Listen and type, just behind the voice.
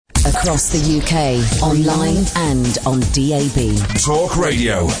Across the UK, online and on DAB. Talk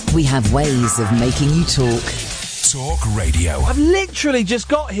Radio. We have ways of making you talk. Talk Radio. I've literally just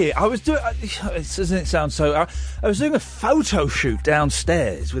got here. I was doing... doesn't it sound so... I was doing a photo shoot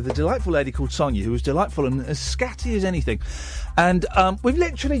downstairs with a delightful lady called Sonia, who was delightful and as scatty as anything. And we've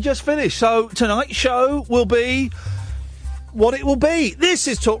literally just finished. So tonight's show will be what it will be. This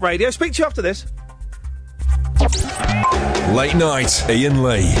is Talk Radio. Speak to you after this. Late night, Iain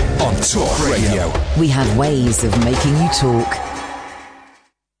Lee on Talk Radio. We have ways of making you talk.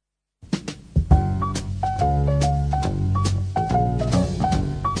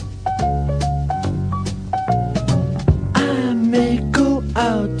 I may go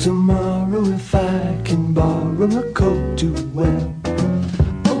out tomorrow if I can borrow a coat to wear.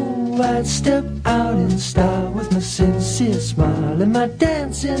 Oh, I'd step out in style with my sincere smile and my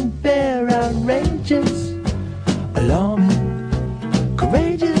dancing bear outrageous. Alarming,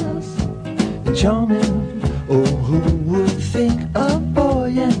 courageous, and charming. Oh, who would think a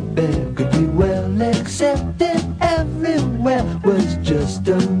boy and bear could be well accepted everywhere? Was just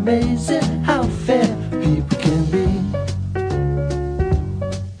amazing how fair people can be.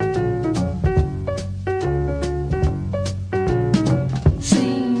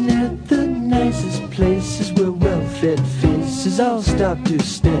 Seen at the nicest places where well-fed faces all stop to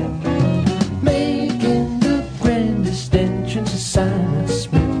stare. Making grandest entrance to Simon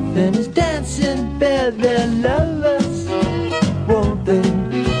Smith and his dancing bear. Their lovers, won't they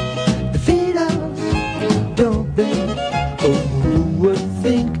defeat us, don't they? Oh, who would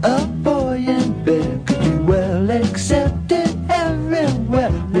think a boy and bear could be well accepted everywhere?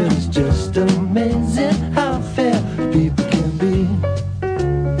 Well, it's just amazing how fair people can be.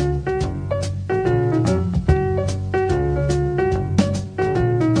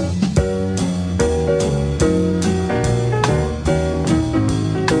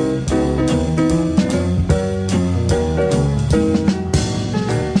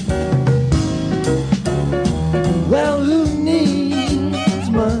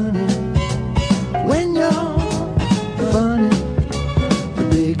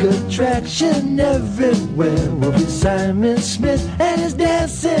 Everywhere will be Simon Smith and his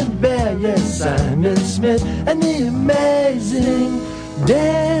dancing bear. Yes, Simon Smith and the amazing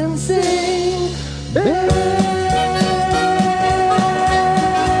dancing bear.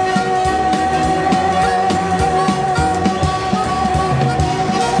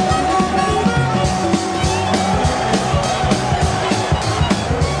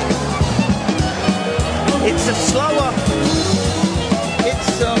 It's a slower...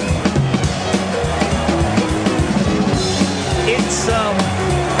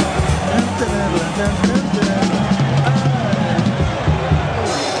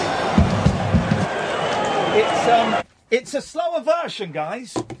 It's a slower version,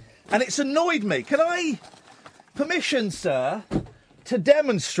 guys, and it's annoyed me. Can I... Permission, sir, to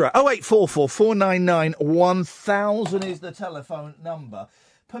demonstrate... 0844 499 1000 is the telephone number.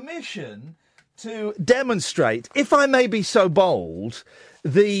 Permission to demonstrate, if I may be so bold,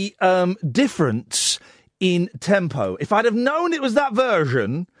 the difference in tempo. If I'd have known it was that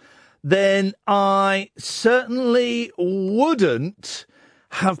version, then I certainly wouldn't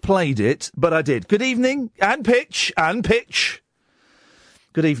have played it, but I did. Good evening, and pitch.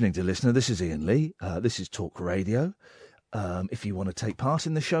 Good evening, dear listener. This is Iain Lee. This is Talk Radio. If you want to take part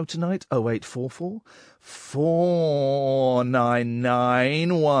in the show tonight, 0844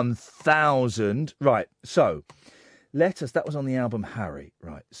 499 1000. Right, so, that was on the album Harry.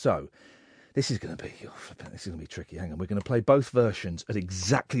 Right, so, this is going to be tricky. Hang on, we're going to play both versions at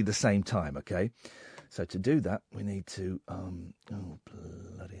exactly the same time, okay? So to do that, we need to... oh,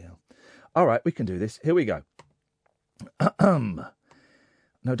 bloody hell. All right, we can do this. Here we go.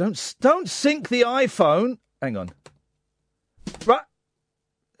 No, don't sync the iPhone. Hang on. Right.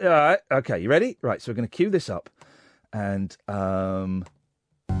 All right, okay, you ready? Right, so we're going to cue this up. And... oh,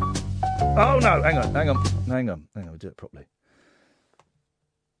 no, hang on. We'll do it properly.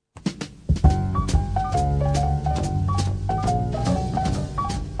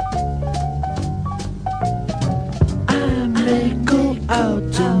 May go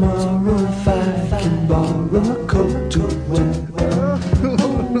out tomorrow if I can borrow a coat to wear.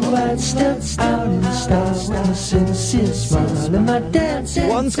 Oh, I'd step out in style with my sincere smile and my dancing.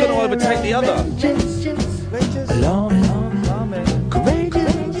 One's going to overtake the other. Alarming,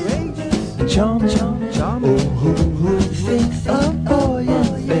 courageous, and charming. Oh, who would think a boy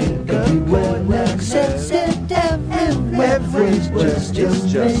and bear could be well accepted everywhere? It's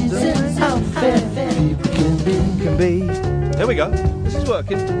just amazing how fair people can be. Here we go. This is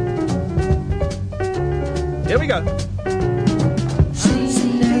working. Here we go.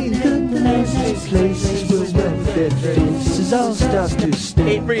 Seen at the faces all stop to stare.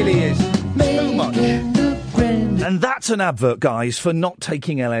 It really is too much. The grand And that's an advert, guys, for not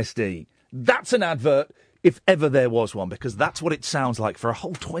taking LSD. That's an advert, if ever there was one, because that's what it sounds like for a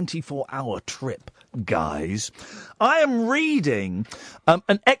whole 24-hour trip, guys. I am reading...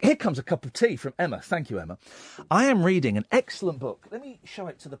 here comes a cup of tea from Emma. Thank you, Emma. I am reading an excellent book. Let me show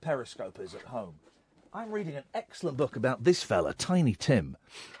it to the periscopers at home. I'm reading an excellent book about this fella, Tiny Tim.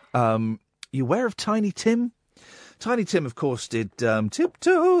 You aware of Tiny Tim? Tiny Tim, of course, did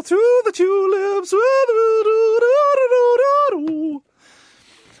Tiptoe Through the Tulips.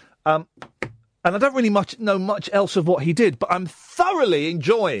 And I don't really know much else of what he did, but I'm thoroughly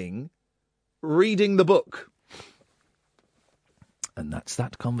enjoying reading the book. And that's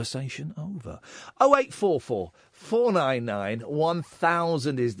that conversation over. 0844 499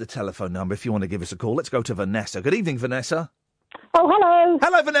 1000 is the telephone number if you want to give us a call. Let's go to Vanessa. Good evening, Vanessa. Oh, hello.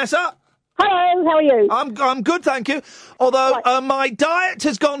 Hello, Vanessa. Hello, how are you? I'm good, thank you. Although my diet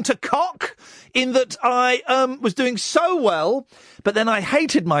has gone to cock in that I was doing so well, but then I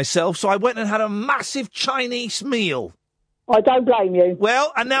hated myself, so I went and had a massive Chinese meal. I don't blame you.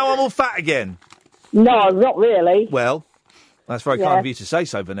 Well, and now I'm all fat again. No, not really. Well, that's very kind of you to say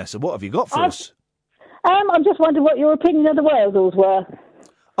so, Vanessa. What have you got for us? I'm just wondering what your opinion of the Wurzels were.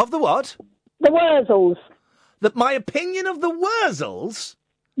 Of the what? The Wurzels. My opinion of the Wurzels?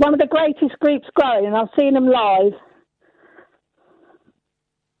 One of the greatest groups growing, and I've seen them live.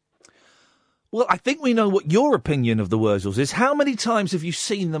 Well, I think we know what your opinion of the Wurzels is. How many times have you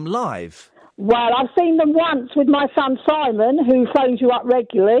seen them live? Well, I've seen them once with my son Simon, who phones you up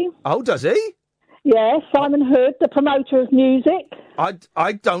regularly. Oh, does he? Yes, Simon Hood, the promoter of music.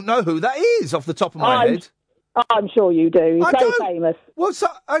 I don't know who that is off the top of my head. I'm sure you do. He's very famous. Well,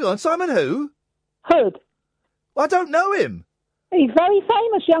 hang on, Simon who? Hood. Well, I don't know him. He's a very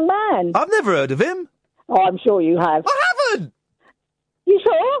famous young man. I've never heard of him. Oh, I'm sure you have. I haven't. You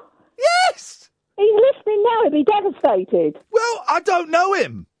sure? Yes. He's listening now. He'd be devastated. Well, I don't know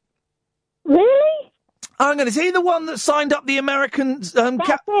him. Really? Hang on, is he the one that signed up the American... That's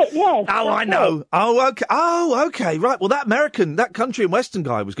it, yes. Oh, I know. Oh, okay. Right. Well, that country and western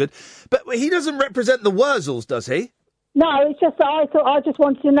guy was good. But he doesn't represent the Wurzels, does he? No, it's just that I just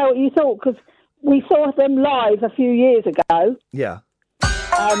wanted to know what you thought, because we saw them live a few years ago. Yeah.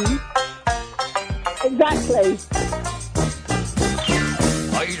 Exactly.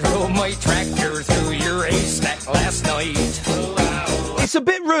 I drove my tractor through your haystack last night. It's a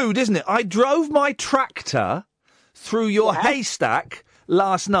bit rude, isn't it? I drove my tractor through your haystack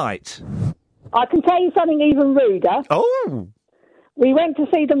last night. I can tell you something even ruder. Oh. We went to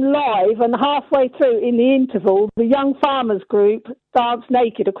see them live, and halfway through, in the interval, the Young Farmers Group danced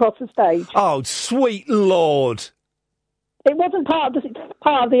naked across the stage. Oh, sweet Lord. It wasn't part of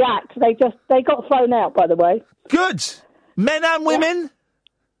the act. They got thrown out, by the way. Good. Men and women?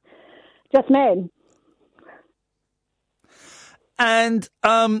 Just men. And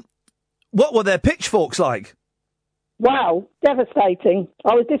what were their pitchforks like? Wow, devastating.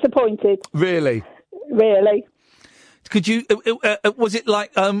 I was disappointed. Really? Really. Could you? Was it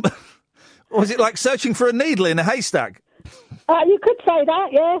like searching for a needle in a haystack? You could say that.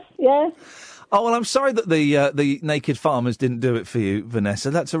 Yes. Yeah. Oh well, I'm sorry that the naked farmers didn't do it for you,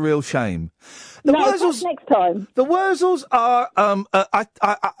 Vanessa. That's a real shame. The Wurzels next time. The Wurzels are.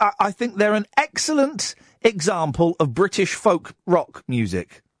 I think they're an excellent example of British folk rock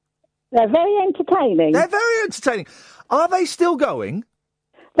music. They're very entertaining. They're very entertaining. Are they still going?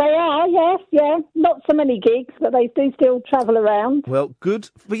 They are, yes, yeah. Not so many gigs, but they do still travel around. Well, good.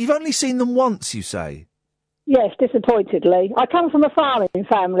 But you've only seen them once, you say? Yes, disappointedly. I come from a farming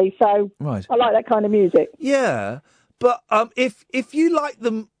family, so right. I like that kind of music. Yeah, but if you like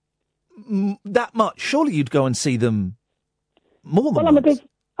them that much, surely you'd go and see them more than once.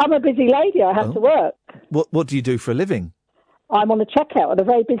 I'm a busy lady. I have to work. What do you do for a living? I'm on the checkout at a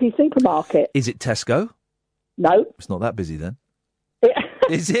very busy supermarket. Is it Tesco? No. It's not that busy then.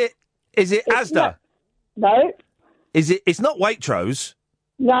 Is it Asda? No. It's not Waitrose?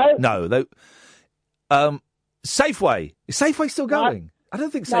 No. No. Safeway. Is Safeway still going? No. I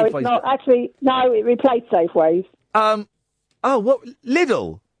don't think Safeway's... No, it's not. Actually, no, it replaced Safeways. What?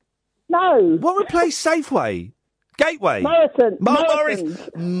 Lidl? No. What replaced Safeway? Gateway? Morrison's.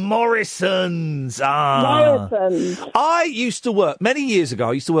 Morrison's. I used to work, many years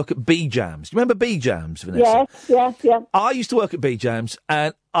ago, at B-Jams. Do you remember B-Jams, Vanessa? Yes. I used to work at B-Jams,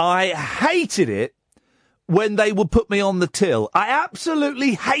 and I hated it when they would put me on the till. I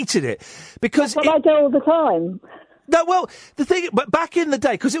absolutely hated it. Because that's what I do all the time. No, well, the thing, but back in the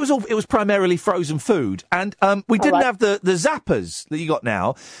day, because it was primarily frozen food, and we didn't have the zappers that you got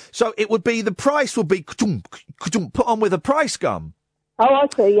now, so it would be, the price would be put on with a price gum. Oh, I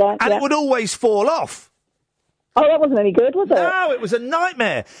see, yeah. And it would always fall off. Oh, that wasn't any good, was it? No, it was a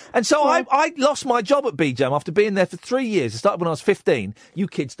nightmare. And so I lost my job at BJM after being there for 3 years. It started when I was 15. You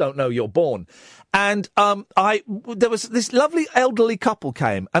kids don't know you're born. And there was this lovely elderly couple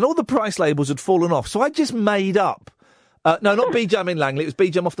came, and all the price labels had fallen off. So I just made up. No, not BJM in Langley. It was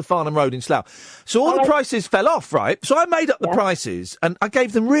BJM off the Farnham Road in Slough. So all the prices fell off, right? So I made up the prices, and I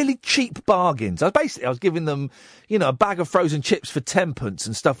gave them really cheap bargains. I was giving them, a bag of frozen chips for 10p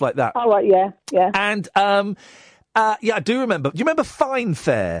and stuff like that. Oh, right, yeah. And, I do remember. Do you remember Fine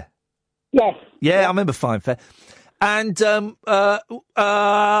Fare? Yes. Yeah, I remember Fine Fare. And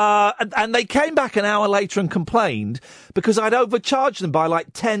they came back an hour later and complained because I'd overcharged them by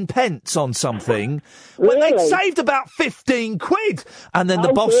like 10p on something when they'd saved about 15 quid. And then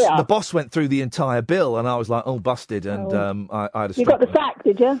the boss went through the entire bill, and I was like, busted. And I had a You got the sack,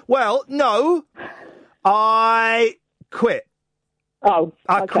 did you? Well, no, I quit. Oh,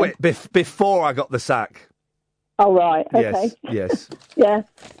 I quit before I got the sack. Oh, right. Okay. Yes. Yeah.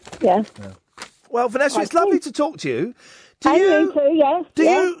 Well, Vanessa, it's lovely to talk to you. You too, yes.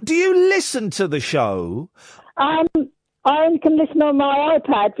 Do you listen to the show? I only can listen on my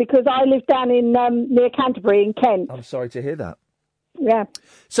iPad because I live down in near Canterbury in Kent. I'm sorry to hear that. Yeah.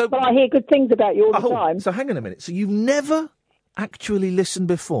 But I hear good things about you all the time. So hang on a minute. So you've never actually listened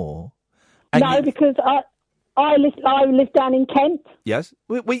before? No, because I live down in Kent. Yes.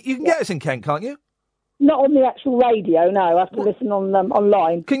 You can get us in Kent, can't you? Not on the actual radio, no. I have to listen on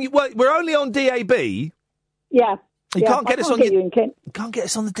online. Can you? Well, we're only on DAB. Yeah. You can't get us on. You in Kent. You can't get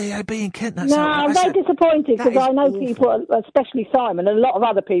us on the DAB in Kent. I'm very disappointed because I know people, especially Simon, and a lot of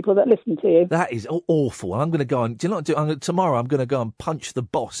other people that listen to you. That is awful. And I'm going to go and tomorrow I'm going to go and punch the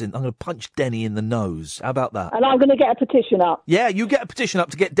boss in. I'm going to punch Denny in the nose. How about that? And I'm going to get a petition up. Yeah, you get a petition up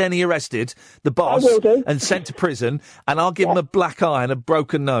to get Denny arrested, the boss, I will do. And sent to prison. And I'll give him a black eye and a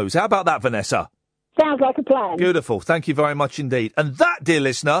broken nose. How about that, Vanessa? Sounds like a plan. Beautiful. Thank you very much indeed. And that, dear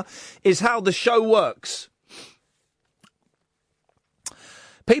listener, is how the show works.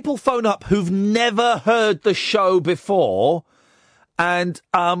 People phone up who've never heard the show before and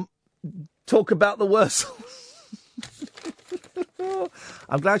talk about the worst.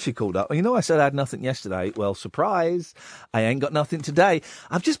 I'm glad she called up. I said I had nothing yesterday. Well, surprise. I ain't got nothing today.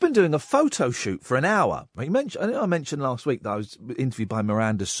 I've just been doing a photo shoot for an hour. I mentioned last week that I was interviewed by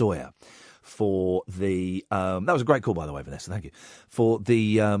Miranda Sawyer for the that was a great call, by the way, Vanessa, thank you, for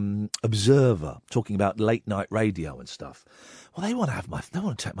the Observer, talking about late night radio and stuff. Well, they want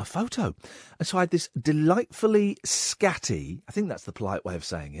to take my photo, and so I had this delightfully scatty, I think that's the polite way of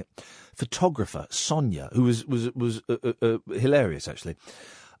saying it, photographer Sonia, who was hilarious actually.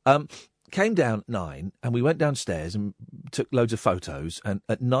 Came down at 9, and we went downstairs and took loads of photos, and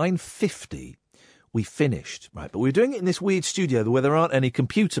at 9:50 we finished, right? But we were doing it in this weird studio where there aren't any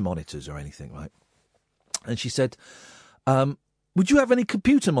computer monitors or anything, right? And she said, would you have any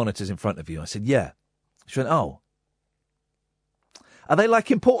computer monitors in front of you? I said, yeah. She went, oh. Are they,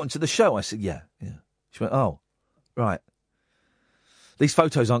 important to the show? I said, yeah. She went, oh, right. These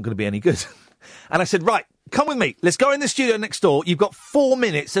photos aren't going to be any good. And I said, right, come with me. Let's go in the studio next door. You've got 4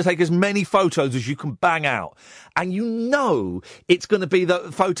 minutes to take as many photos as you can bang out. And it's going to be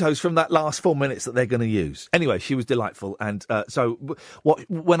the photos from that last 4 minutes that they're going to use. Anyway, she was delightful. And so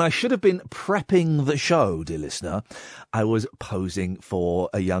when I should have been prepping the show, dear listener, I was posing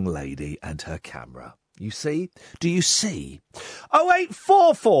for a young lady and her camera. You see? Do you see?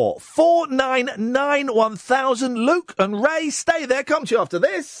 0844 499 1000. Luke and Ray, stay there. Come to you after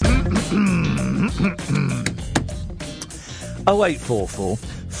this. 0844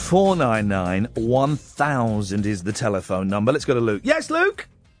 499 1000 is the telephone number. Let's go to Luke. Yes, Luke?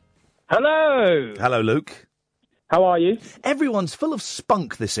 Hello. Hello, Luke. How are you? Everyone's full of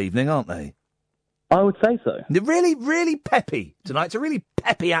spunk this evening, aren't they? I would say so. They're really, really peppy tonight. It's a really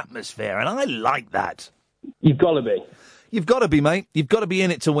peppy atmosphere, and I like that. You've got to be. You've got to be, mate. You've got to be in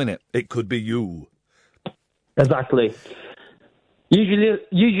it to win it. It could be you. Exactly.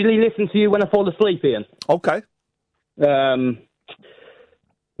 Usually listen to you when I fall asleep, Ian. Okay. Watch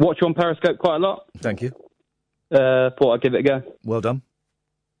you on Periscope quite a lot. Thank you. Thought I'd give it a go. Well done.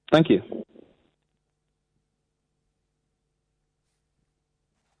 Thank you.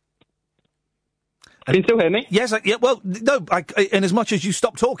 Can you still hear me? Yes, well, no, in as much as you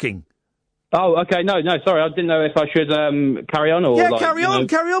stop talking. Oh, okay, no, sorry, I didn't know if I should carry on or... Yeah, carry on,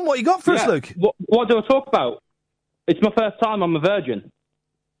 what you got for us, Luke? What do I talk about? It's my first time I'm a virgin.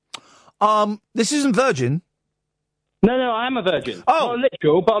 This isn't Virgin. No, I am a virgin. Oh. Not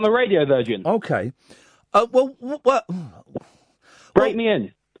literal, but I'm a radio virgin. Okay. Break me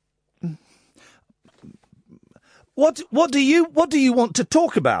in. What do you want to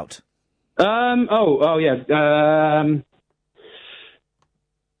talk about? Yeah.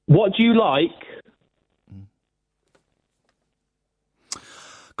 What do you like?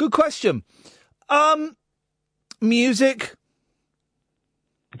 Good question. Music.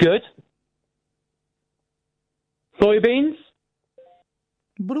 Good. Soybeans?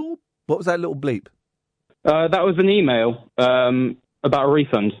 What was that little bleep? That was an email about a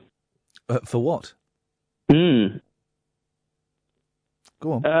refund. For what? Go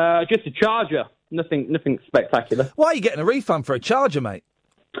on. Just a charger. Nothing spectacular. Why are you getting a refund for a charger, mate?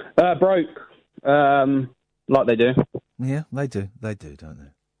 Broke. Like they do. Yeah, they do. They do, don't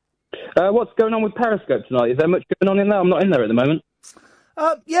they? What's going on with Periscope tonight? Is there much going on in there? I'm not in there at the moment.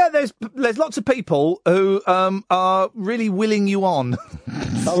 Yeah, there's lots of people who are really willing you on.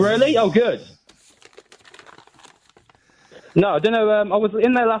 Oh, really? Oh, good. No, I don't know. I was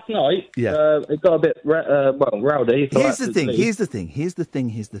in there last night. Yeah. It got a bit rowdy. So Here's the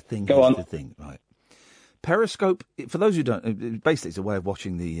thing. Go on. Right. Periscope, for those who don't, basically it's a way of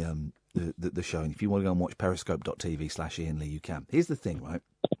watching the show. And if you want to go and watch periscope.tv/Iain Lee, you can. Here's the thing, right?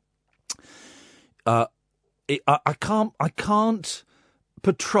 I can't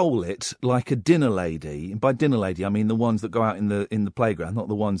patrol it like a dinner lady. And by dinner lady, I mean the ones that go out in the playground, not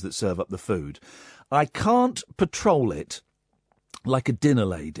the ones that serve up the food. I can't patrol it like a dinner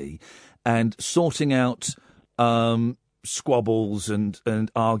lady and sorting out squabbles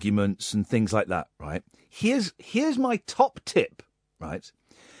and arguments and things like that, right? Here's my top tip, right?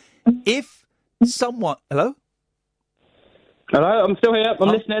 If someone... Hello? Hello, I'm still here. I'm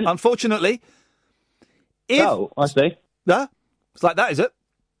listening. Unfortunately... I see. No? It's like that, is it?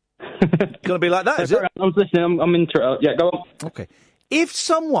 Gonna be like that, is it? I was listening. I'm into it. Yeah, go on. Okay. If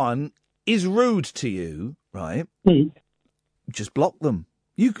someone is rude to you, right, just block them.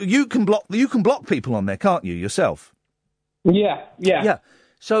 You can block people on there, can't you, yourself? Yeah.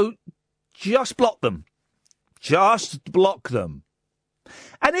 So just block them. Just block them.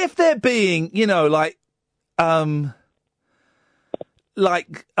 And if they're being, if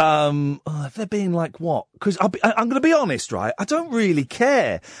they're being like what? Because I'm going to be honest, right? I don't really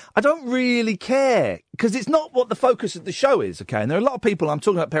care. Because it's not what the focus of the show is, okay? And there are a lot of people, I'm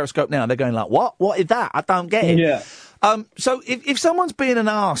talking about Periscope now, and they're going like, what? What is that? I don't get it. Yeah. So if someone's being an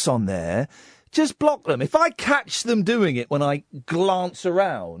arse on there, just block them. If I catch them doing it when I glance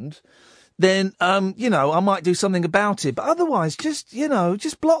around, then, I might do something about it. But otherwise, just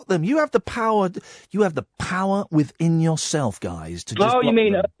block them. You have the power. You have the power within yourself, guys, to just block you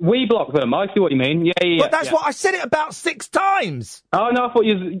mean them. We block them? I see what you mean. Yeah. But that's what I said it about 6 times. Oh no, I thought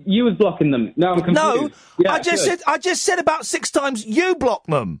you was blocking them. No, I'm confused. No, yeah, I just said about 6 times you block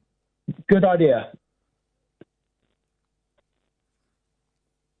them. Good idea.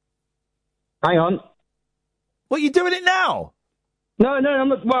 Hang on. What, you doing it now? No, I'm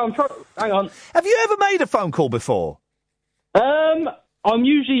not. Well, I'm trying. Hang on. Have you ever made a phone call before? I'm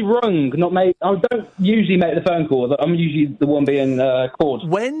usually rung, not made. I don't usually make the phone call. I'm usually the one being called.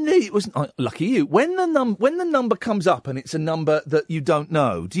 Lucky you. When the number comes up and it's a number that you don't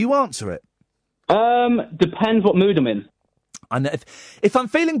know, do you answer it? Depends what mood I'm in. And if I'm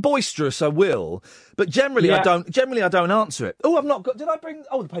feeling boisterous, I will. But generally, I don't. Generally, I don't answer it. Oh, I've not got. Did I bring?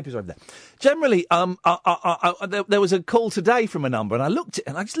 Oh, the papers are over there. Generally, there was a call today from a number, and I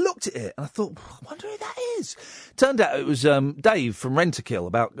just looked at it, and I thought, I wonder who that is. Turned out it was Dave from Rent-A-Kill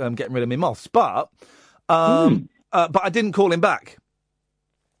about getting rid of me moths, but I didn't call him back.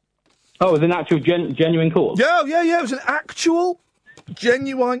 Oh, it was an actual genuine call. Yeah. It was an actual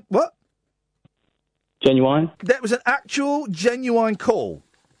genuine what? Genuine? That was an actual, genuine call.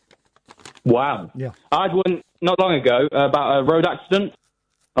 Wow. Yeah. I had one not long ago about a road accident.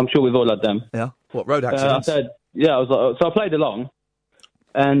 I'm sure we've all had them. Yeah. What, road accidents? I said, I was like, so I played along,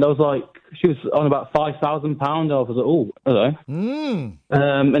 and I was like, she was on about £5,000. I was like, oh, hello. Mm.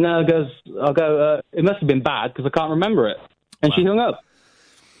 And then I go, it must have been bad because I can't remember it. And she hung up.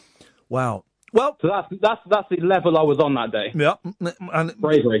 Wow. Well, so that's the level I was on that day. Yeah,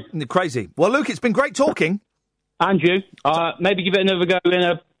 and crazy. Well, Luke, it's been great talking. And you, maybe give it another go in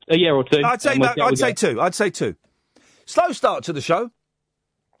a year or two. I'd say two. Slow start to the show.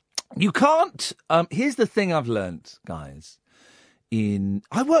 You can't. Here's the thing I've learnt, guys.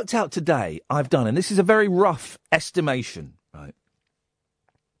 I worked out today. I've done, and this is a very rough estimation, right?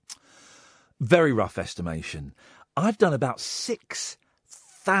 Very rough estimation. I've done about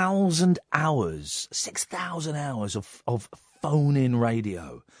 6,000 hours of phone-in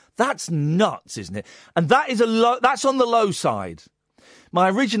radio. That's nuts, isn't it? And that is that's on the low side. My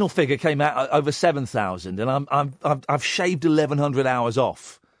original figure came out over 7,000, and I've shaved 1,100 hours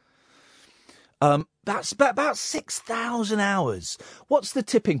off. That's about 6,000 hours. What's the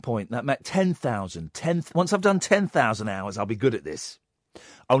tipping point? That meant 10,000. Once I've done 10,000 hours, I'll be good at this.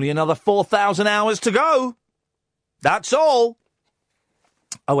 Only another 4,000 hours to go. That's all.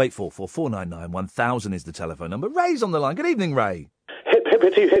 0844 499 1000 is the telephone number. Ray's on the line. Good evening, Ray. Hip, hip,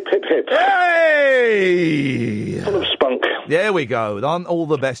 hip, hip, hip, hip. Hey! Full of spunk. There we go. Aren't all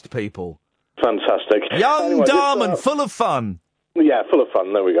the best people? Fantastic. Young, anyway, dumb and full of fun. Yeah, full of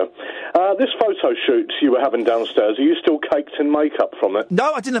fun. There we go. This photo shoot you were having downstairs, are you still caked in makeup from it?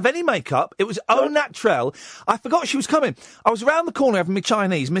 No, I didn't have any makeup. It was au naturel. I forgot she was coming. I was around the corner having my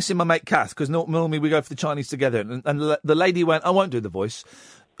Chinese, missing my mate Kath, because normally we go for the Chinese together. And the lady went, I won't do the voice.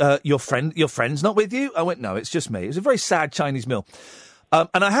 Your friend's not with you? I went, no, it's just me. It was a very sad Chinese meal.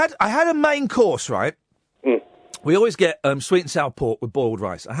 And I had a main course, right? Mm. We always get sweet and sour pork with boiled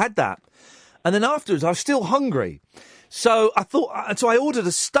rice. I had that. And then afterwards, I was still hungry. So I ordered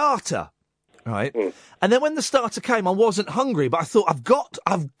a starter, right? Mm. And then when the starter came, I wasn't hungry, but I thought, I've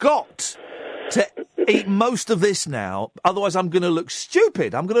got to eat most of this now. Otherwise, I'm going to look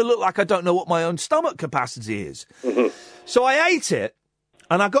stupid. I'm going to look like I don't know what my own stomach capacity is. Mm-hmm. So I ate it.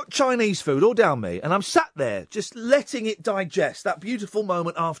 And I got Chinese food all down me, and I'm sat there just letting it digest. That beautiful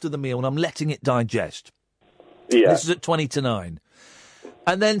moment after the meal, and I'm letting it digest. Yeah. This is at 20 to 9.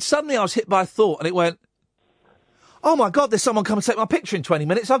 And then suddenly I was hit by a thought, and it went, oh, my God, there's someone come and take my picture in 20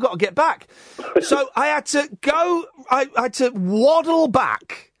 minutes. I've got to get back. So I had to I had to waddle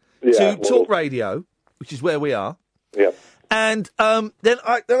back to Talk Radio, which is where we are. Yeah. And then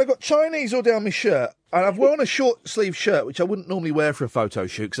I got Chinese all down my shirt. And I've worn a short sleeve shirt, which I wouldn't normally wear for a photo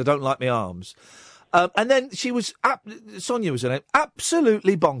shoot because I don't like my arms. And then she was, Sonia was her name,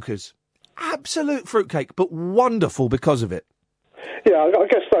 absolutely bonkers. Absolute fruitcake, but wonderful because of it. Yeah, I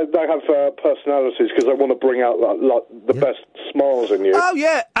guess they have personalities because they want to bring out the best smiles in you. Oh,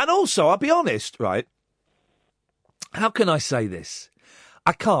 yeah. And also, I'll be honest, right? How can I say this?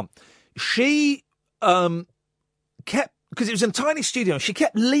 I can't. She kept, because it was in a tiny studio, she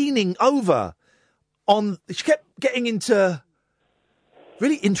kept leaning over. She kept getting into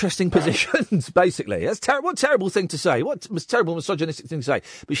really interesting positions, basically. That's what a terrible thing to say. What a terrible misogynistic thing to say.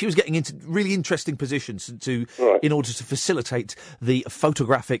 But she was getting into really interesting positions in order to facilitate the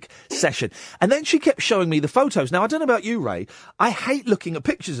photographic session. And then she kept showing me the photos. Now, I don't know about you, Ray. I hate looking at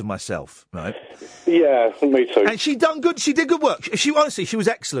pictures of myself, right? Yeah, me too. And she did good work. She was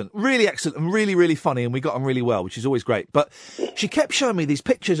excellent, and really, really funny, and we got on really well, which is always great. But she kept showing me these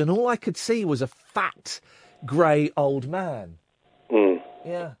pictures, and all I could see was a fat, grey old man. Mm.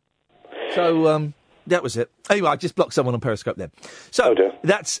 Yeah. So that was it. Anyway, I just blocked someone on Periscope then. So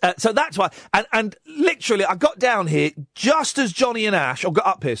that's why. And literally, I got down here just as Johnny and Ash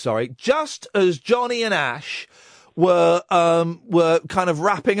were kind of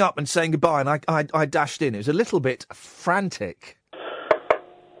wrapping up and saying goodbye, and I dashed in. It was a little bit frantic.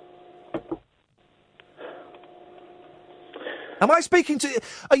 Am I speaking to?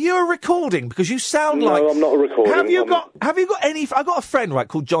 Are you a recording? Because you sound like. No, I'm not a recording. Have you got any? I've got a friend, right,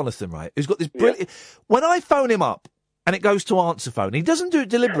 called Jonathan, right, who's got this brilliant. Yeah. When I phone him up and it goes to answer phone, he doesn't do it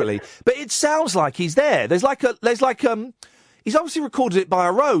deliberately, but it sounds like he's there. He's obviously recorded it by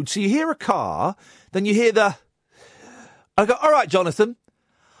a road, so you hear a car, then you hear the. I go, all right, Jonathan.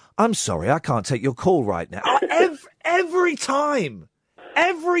 I'm sorry, I can't take your call right now. Every time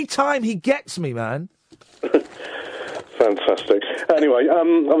he gets me, man. Fantastic. Anyway, I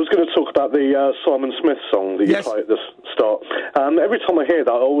was going to talk about the Simon Smith song that you play at the start. Every time I hear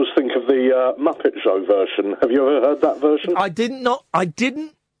that, I always think of the Muppet Show version. Have you ever heard that version? I didn't know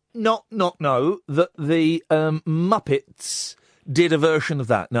that the Muppets did a version of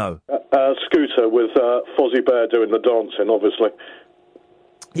that. No. Scooter with Fozzie Bear doing the dancing, obviously.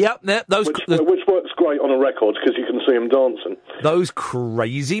 Yep, which works great on a record because you can see him dancing. Those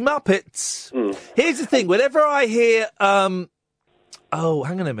crazy Muppets. Mm. Here's the thing: whenever I hear, hang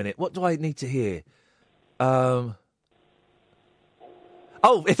on a minute, what do I need to hear?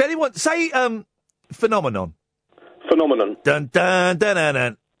 If anyone say, Phenomenon. Dun dun dun dun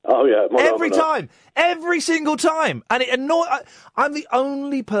dun. Oh yeah, every single time, and it annoys. I'm the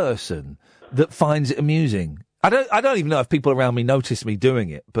only person that finds it amusing. I don't even know if people around me notice me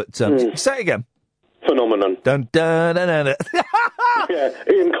doing it, but say it again. Phenomenon. Dun, dun, dun, dun, dun. Yeah,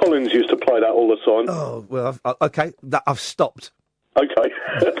 Ian Collins used to play that all the time. Oh, well, okay, I've stopped. Okay,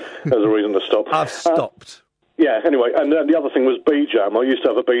 there's a reason to stop. I've stopped. Yeah, anyway, and the other thing was B-Jam. I used to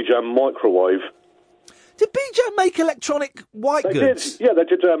have a B-Jam microwave. Did BJ make electronic white goods? They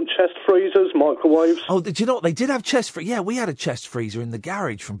did chest freezers, microwaves. Oh, did you know what? They did have chest freezers. Yeah, we had a chest freezer in the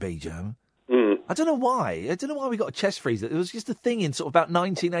garage from BJ. I don't know why. I don't know why we got a chest freezer. It was just a thing in sort of about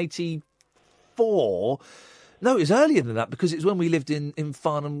 1984. No, it was earlier than that because it was when we lived in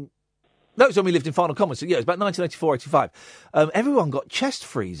Farnham. No, it was when we lived in Farnham Commons. So, yeah, it was about 1984, 85. Everyone got chest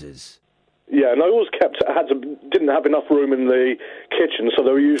freezers. Yeah, and I always didn't have enough room in the kitchen, so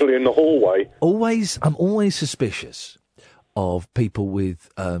they were usually in the hallway. I'm always suspicious of people with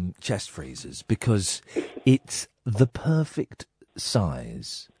chest freezers because it's the perfect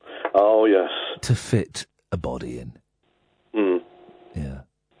size. Oh, yes. To fit a body in. Yeah.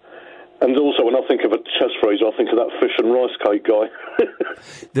 And also, when I think of a chest freezer, I think of that fish and rice cake guy.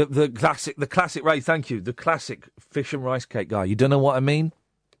 the classic, Ray, thank you, the classic fish and rice cake guy. You don't know what I mean?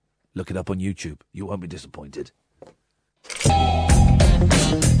 Look it up on YouTube. You won't be disappointed.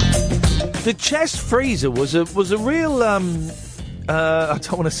 The chest freezer was a real I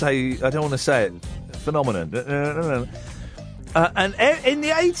don't want to say it phenomenon. And in the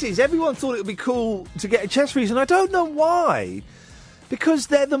 80s, everyone thought it would be cool to get a chest freezer, and I don't know why. Because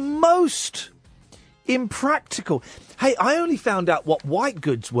they're the most impractical. Hey, I only found out what white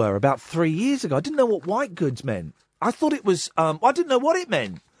goods were about 3 years ago. I didn't know what white goods meant. I thought it was... I didn't know what it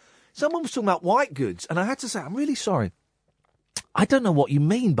meant. Someone was talking about white goods, and I had to say, I'm really sorry. I don't know what you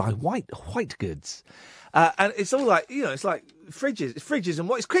mean by white goods. And it's all like, it's like fridges and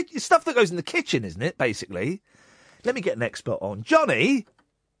what... It's stuff that goes in the kitchen, isn't it, basically? Let me get an expert on. Johnny?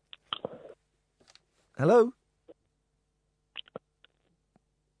 Hello?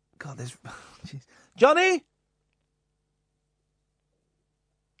 God, there's... Jeez. Johnny?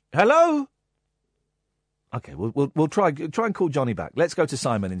 Hello? Okay, we'll try and call Johnny back. Let's go to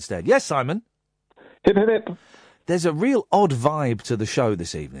Simon instead. Yes, Simon? Hip, hip, hip. There's a real odd vibe to the show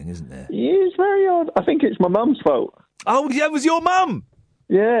this evening, isn't there? Yeah, it's very odd. I think it's my mum's fault. Oh, yeah, it was your mum?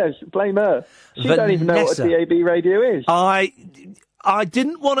 Yeah, blame her. She don't even know what a DAB radio is. I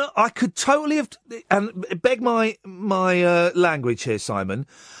didn't want to... I could totally have... And beg my language here, Simon.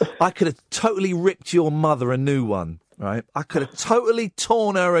 I could have totally ripped your mother a new one, right? I could have totally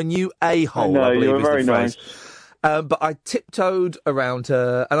torn her a new a-hole, I believe you were is the very phrase. Nice. But I tiptoed around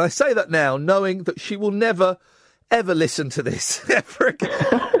her, and I say that now, knowing that she will never, ever listen to this ever again.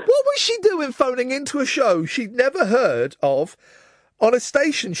 What was she doing phoning into a show she'd never heard of on a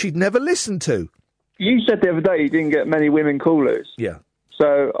station she'd never listened to? You said the other day you didn't get many women callers. Yeah.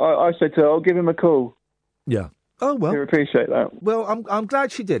 So I said to her, I'll give him a call. Yeah. Oh, well. I appreciate that. Well, I'm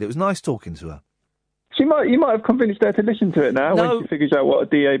glad she did. It was nice talking to her. You might have convinced her to listen to it now when she figures out what a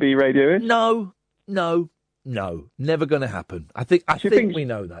DAB radio is. No. Never going to happen. I think we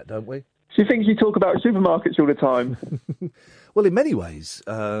know that, don't we? She thinks you talk about supermarkets all the time. Well, in many ways,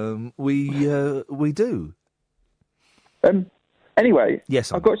 we do. Anyway,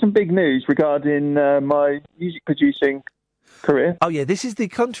 yes, I've got some big news regarding my music producing career. Oh, yeah, this is the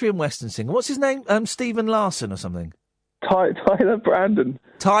country and western singer. What's his name? Stephen Larson or something? Tyler Brandon.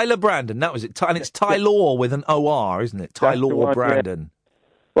 Tyler Brandon, that was it. And it's Tyler with an O-R, isn't it? Tyler Brandon.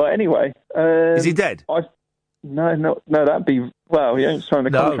 Yeah. Well, anyway... is he dead? No, that'd be... Well, he ain't signed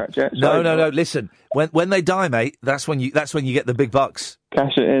the contract yet. So No. Listen, when they die, mate, that's when you get the big bucks.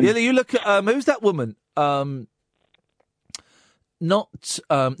 Cash it in. Yeah, you look at... who's that woman? Not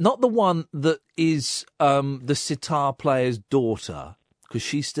the one that is the sitar player's daughter, because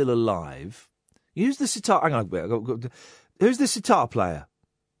she's still alive. Who's the sitar... Hang on, who's the sitar player?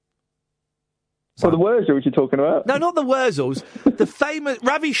 So the Wurzels you're talking about? No, not the Wurzels. The famous...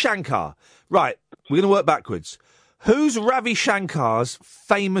 Ravi Shankar. Right, we're going to work backwards. Who's Ravi Shankar's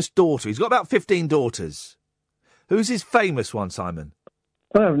famous daughter? He's got about 15 daughters. Who's his famous one, Simon?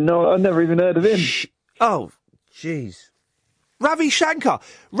 I have no... I've never even heard of him. Oh, jeez. Ravi Shankar,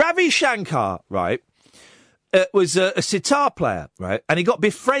 right, was a sitar player, right, and he got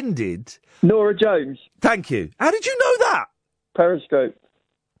befriended. Nora Jones. Thank you. How did you know that? Periscope.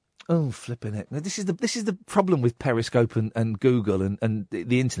 Oh, flipping it! Now, this is the problem with Periscope and Google and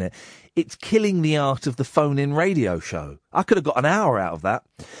the internet. It's killing the art of the phone-in radio show. I could have got an hour out of that.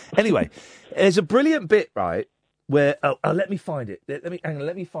 Anyway, there's a brilliant bit, right, where let me find it.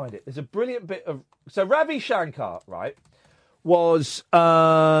 Let me find it. There's a brilliant bit of Ravi Shankar, right, was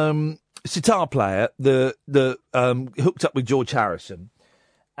sitar player, the hooked up with George Harrison,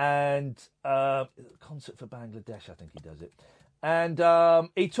 and concert for Bangladesh, I think he does it, and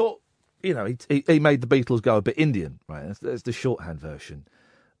he taught, he made the Beatles go a bit Indian, right? That's the shorthand version.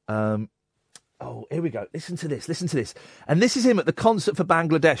 Oh, here we go. Listen to this. And this is him at the concert for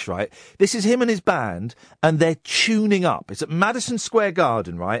Bangladesh, right? This is him and his band, and they're tuning up. It's at Madison Square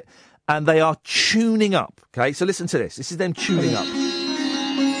Garden, right? and they are tuning up. Okay, so listen to this. This is them tuning up.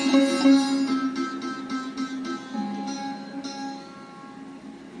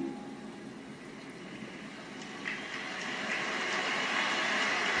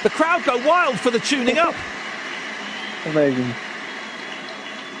 The crowd go wild for the tuning up. Amazing.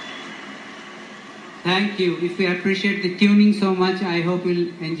 Thank you. If we appreciate the tuning so much, I hope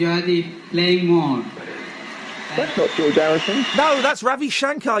you'll enjoy the playing more. That's not George Harrison. No, that's Ravi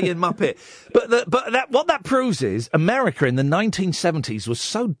Shankar, you muppet. But what that proves is America in the 1970s was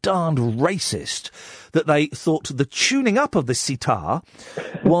so darned racist that they thought the tuning up of the sitar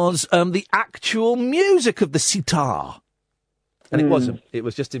was the actual music of the sitar. And it wasn't. It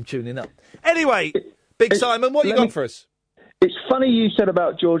was just him tuning up. Anyway, Big Simon, what you got for us? It's funny you said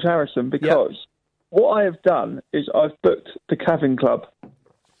about George Harrison because what I have done is I've booked the Cavern Club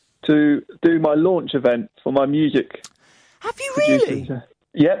to do my launch event for my music. Have you really?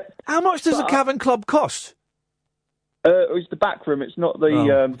 Yep. How much does a Cavern Club cost? It was the back room. It's not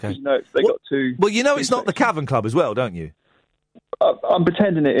the. Okay. They got two. Well, you know it's not the Cavern Club as well, don't you? I'm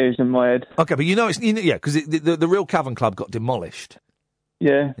pretending it is in my head. Okay, but you know it's because the real Cavern Club got demolished.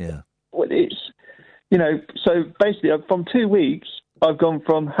 Yeah. Yeah. Well, it's so basically from 2 weeks I've gone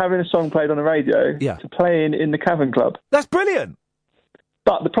from having a song played on the radio to playing in the Cavern Club. That's brilliant.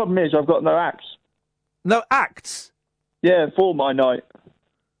 But the problem is I've got no acts. No acts? Yeah, for my night.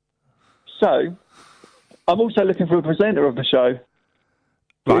 So I'm also looking for a presenter of the show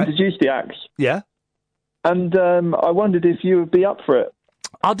to introduce the acts. Yeah. And I wondered if you would be up for it.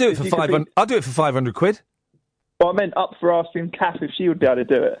 I'll do it for 500. I'll do it for 500 quid. Well, I meant up for asking Kath if she would be able to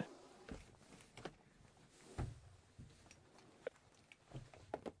do it.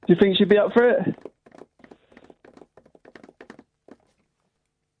 Do you think she'd be up for it?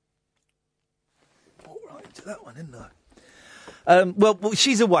 All right, to that one, isn't I? Well,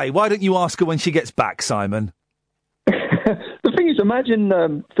 she's away. Why don't you ask her when she gets back, Simon? The thing is, imagine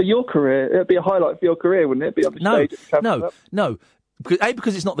for your career, it'd be a highlight for your career, wouldn't it? Be on the stage at the Cavern Club? No.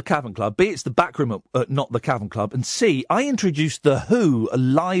 Because it's not the Cavern Club. B, it's the back room at not the Cavern Club. And C, I introduced The Who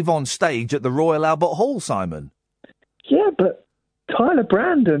live on stage at the Royal Albert Hall, Simon. Yeah, but Tyler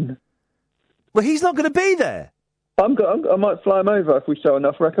Brandon. Well, he's not going to be there. I might fly him over if we sell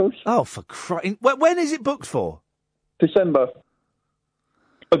enough records. Oh, for crying... When is it booked for? December.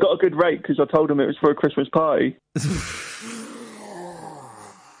 I got a good rate because I told him it was for a Christmas party.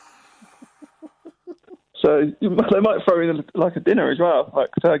 So they might throw in like a dinner as well, like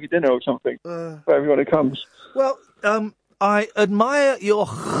a turkey dinner or something, for everyone who comes. Well, I admire your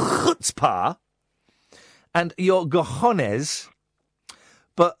chutzpah and your cojones,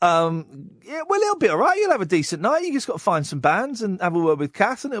 but it'll be all right. You'll have a decent night. You just got to find some bands and have a word with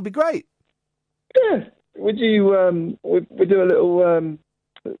Kath, and it'll be great. Yeah. Would you? We do a little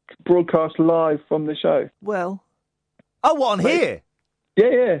broadcast live from the show. Well, on here?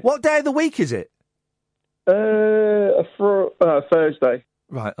 Yeah. What day of the week is it? Thursday.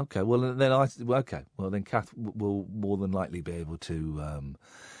 Right. Okay. Well, then Kath will more than likely be able to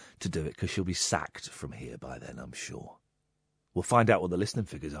do it because she'll be sacked from here by then, I'm sure. We'll find out what the listening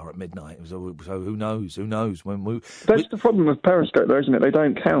figures are at midnight. So who knows? Who knows? That's the problem with Periscope, though, isn't it? They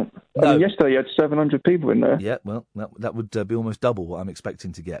don't count. No. I mean, yesterday you had 700 people in there. Yeah, well, that would be almost double what I'm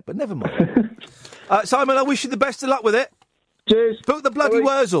expecting to get. But never mind. Simon, I wish you the best of luck with it. Cheers. Book the bloody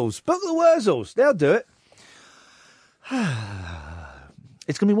Wurzels. Book the Wurzels. They'll do it.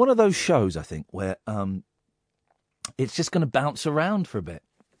 It's going to be one of those shows, I think, where it's just going to bounce around for a bit.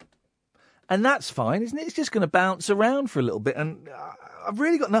 And that's fine, isn't it? It's just going to bounce around for a little bit. And I've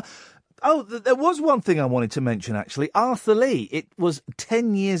really got no... Oh, there was one thing I wanted to mention, actually. Arthur Lee. It was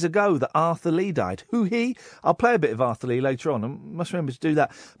 10 years ago that Arthur Lee died. Who he? I'll play a bit of Arthur Lee later on. I must remember to do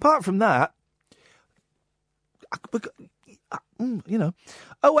that. Apart from that...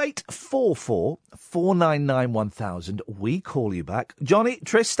 0844 499 1000. We call you back. Johnny,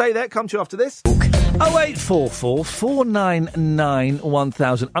 Trish, stay there. Come to you after this. 0844 499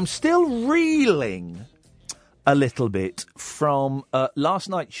 1000. I'm still reeling a little bit from last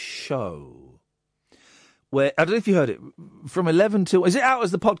night's show, where I don't know if you heard it. From 11 till... Is it out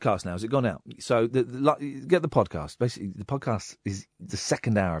as the podcast now? Has it gone out? So get the podcast. Basically, the podcast is the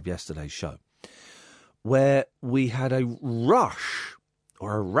second hour of yesterday's show, where we had a rash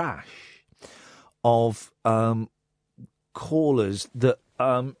of callers that,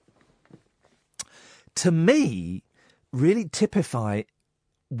 to me, really typify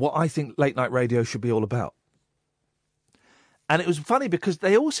what I think late night radio should be all about. And it was funny because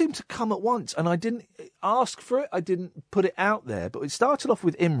they all seemed to come at once, and I didn't ask for it, I didn't put it out there, but it started off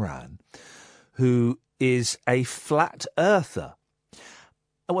with Imran, who is a flat earther.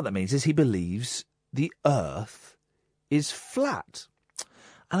 what that means is he believes the Earth is flat.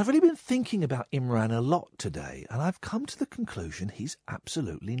 And I've really been thinking about Imran a lot today, and I've come to the conclusion he's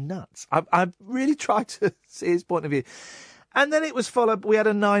absolutely nuts. I've really tried to see his point of view. And then it was followed, we had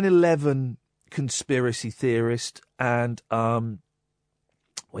a 9/11 conspiracy theorist, and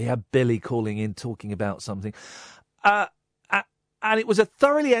we had Billy calling in talking about something. And it was a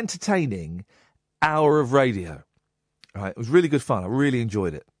thoroughly entertaining hour of radio. Right, it was really good fun. I really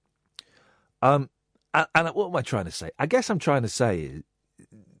enjoyed it. And what am I trying to say? I guess I'm trying to say is,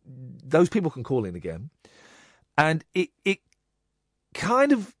 those people can call in again, and it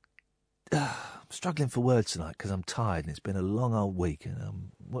kind of... I'm struggling for words tonight because I'm tired and it's been a long old week.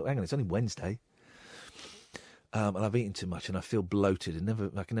 And hang on, it's only Wednesday, and I've eaten too much and I feel bloated.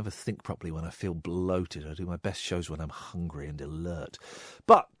 And I can never think properly when I feel bloated. I do my best shows when I'm hungry and alert.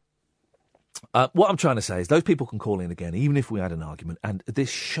 But what I'm trying to say is those people can call in again, even if we had an argument. And this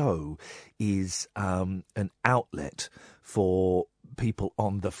show is an outlet for people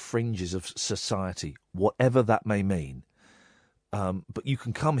on the fringes of society, whatever that may mean. But you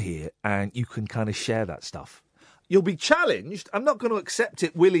can come here and you can kind of share that stuff. You'll be challenged. I'm not going to accept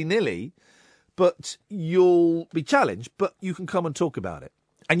it willy-nilly, but you'll be challenged, but you can come and talk about it.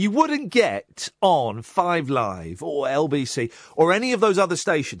 And you wouldn't get on 5 Live or LBC or any of those other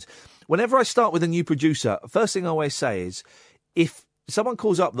stations. Whenever I start with a new producer, first thing I always say is, if someone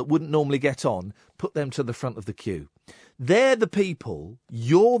calls up that wouldn't normally get on, put them to the front of the queue. They're the people,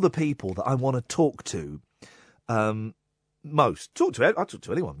 you're the people that I want to talk to most. I'll talk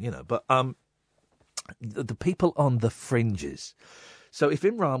to anyone, but the people on the fringes. So if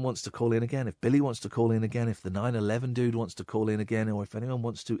Imran wants to call in again, if Billy wants to call in again, if the 9/11 dude wants to call in again, or if anyone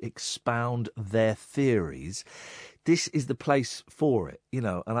wants to expound their theories, this is the place for it,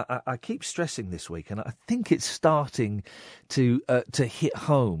 And I keep stressing this week, and I think it's starting to hit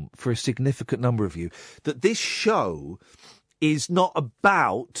home for a significant number of you, that this show is not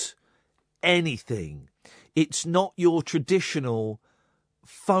about anything. It's not your traditional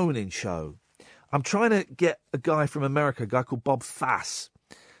phone-in show. I'm trying to get a guy from America, a guy called Bob Fass,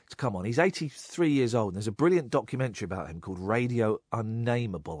 to come on. He's 83 years old, and there's a brilliant documentary about him called Radio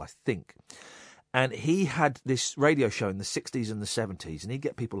Unnameable, I think. And he had this radio show in the 60s and the 70s, and he'd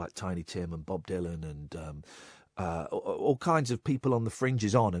get people like Tiny Tim and Bob Dylan and all kinds of people on the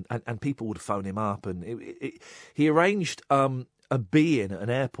fringes on, and people would phone him up. And he arranged a be-in at an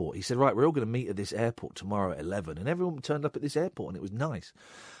airport. He said, right, we're all going to meet at this airport tomorrow at 11, and everyone turned up at this airport, and it was nice.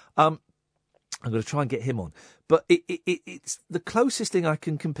 I'm going to try and get him on. But it's the closest thing I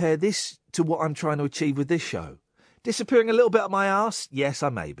can compare this to what I'm trying to achieve with this show. Disappearing a little bit up my arse? Yes, I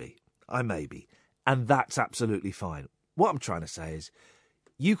may be. And that's absolutely fine. What I'm trying to say is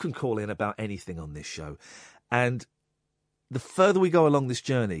you can call in about anything on this show. And the further we go along this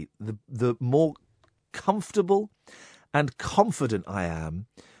journey, the more comfortable and confident I am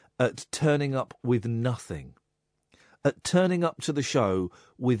at turning up with nothing. At turning up to the show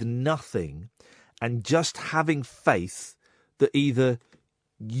with nothing and just having faith that either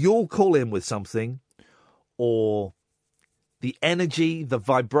you'll call in with something or the energy, the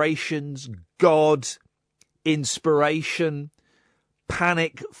vibrations, God, inspiration,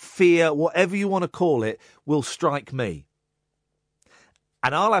 panic, fear, whatever you want to call it, will strike me.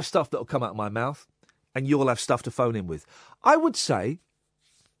 And I'll have stuff that'll come out of my mouth and you'll have stuff to phone in with. I would say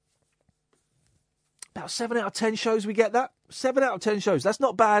about 7 out of 10 shows we get that. 7 out of 10 shows. That's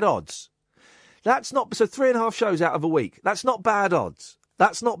not bad odds. That's not... So 3.5 shows out of a week. That's not bad odds.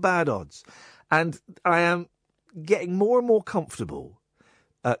 And I am getting more and more comfortable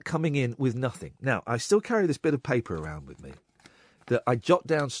coming in with nothing. Now, I still carry this bit of paper around with me that I jot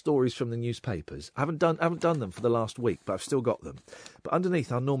down stories from the newspapers. I haven't done them for the last week, but I've still got them. But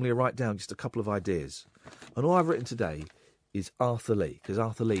underneath, I'll normally write down just a couple of ideas. And all I've written today is Arthur Lee, because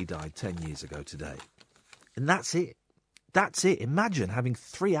Arthur Lee died 10 years ago today. And that's it. That's it. Imagine having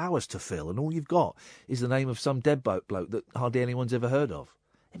 3 hours to fill and all you've got is the name of some deadbolt bloke that hardly anyone's ever heard of.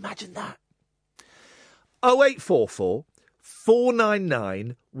 Imagine that. 0844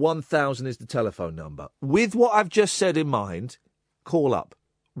 499 1000 is the telephone number. With what I've just said in mind, call up.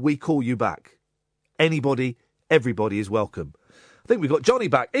 We call you back. Anybody, everybody is welcome. I think we've got Johnny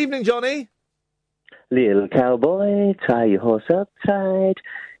back. Evening, Johnny. Little cowboy, tie your horse up tight.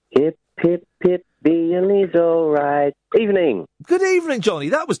 Hip, hip, hip, Beanley's all right. Evening. Good evening, Johnny.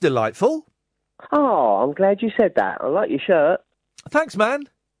 That was delightful. Oh, I'm glad you said that. I like your shirt. Thanks, man.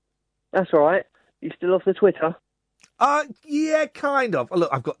 That's all right. You still off the Twitter? Yeah, kind of. Look,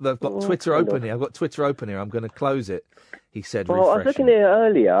 I've got Twitter open here. I've got Twitter open here. I'm going to close it. He said, well, I was looking at it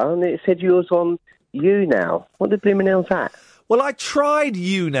earlier, and it said you was on You now. What the blooming hell's that? Well, I tried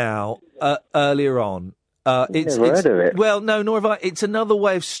You Now earlier on. It's heard of it. Well, no, nor have I. It's another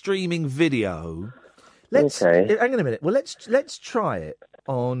way of streaming video. Okay. Hang on a minute. Well, let's try it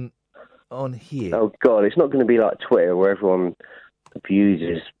on here. Oh God, it's not going to be like Twitter where everyone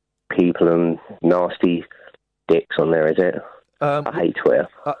abuses people and nasty dicks on there, is it? I hate Twitter.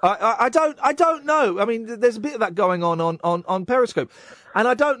 I don't know. I mean, there's a bit of that going on Periscope, and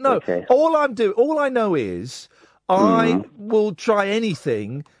I don't know. Okay. All I know is I will try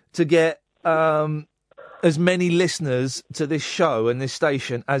anything to get as many listeners to this show and this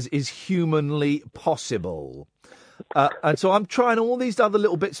station as is humanly possible. And so I'm trying all these other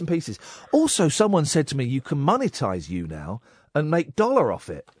little bits and pieces. Also, someone said to me, you can monetize You Now and make dollar off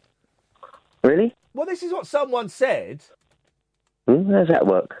it. Really? Well, this is what someone said. How does that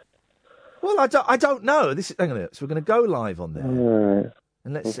work? Well, I don't know. Hang on a minute. So we're going to go live on there.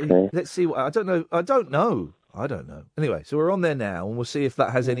 And let's see what... I don't know. Anyway, so we're on there now, and we'll see if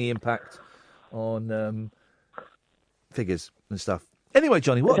that has any impact on figures and stuff. Anyway,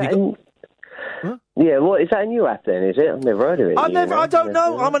 Johnny, what have you got? Huh? Yeah, what is that a new app then? Is it? I've never heard of it. I don't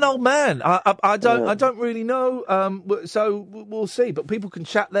know. I'm an old man. I don't really know. So we'll see. But people can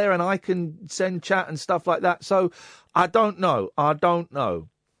chat there, and I can send chat and stuff like that. So I don't know.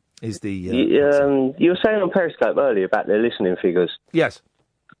 Is the you were saying on Periscope earlier about their listening figures? Yes.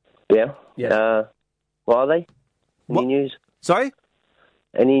 Yeah. Yeah. What are they? Any news? Sorry.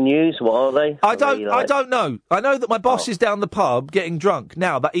 Any news? What are they? I don't know. I know that my boss is down the pub getting drunk.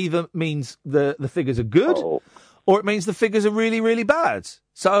 Now, that either means the figures are good, or it means the figures are really, really bad.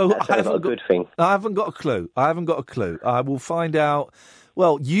 So I haven't got a good thing. I haven't got a clue. I will find out.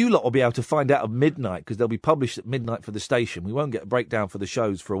 Well, you lot will be able to find out at midnight because they'll be published at midnight for the station. We won't get a breakdown for the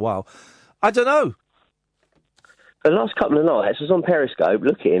shows for a while. I don't know. The last couple of nights, I was on Periscope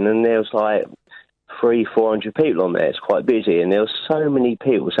looking, and there was like 300-400 people on there. It's quite busy, and there were so many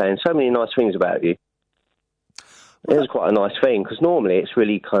people saying so many nice things about you. It was quite a nice thing, because normally it's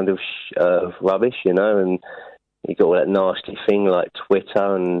really kind of rubbish, you know, and you got all that nasty thing like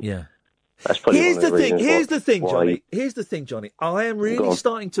Twitter, and that's probably Here's the thing, Johnny. I am really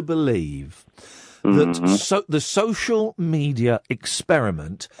starting to believe that the social media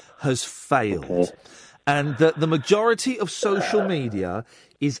experiment has failed, and that the majority of social media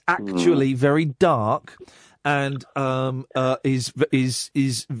is actually very dark and is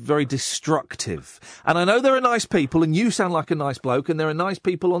very destructive. And I know there are nice people, and you sound like a nice bloke, and there are nice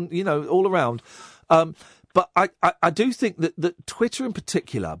people on, you know, all around. But I do think that Twitter in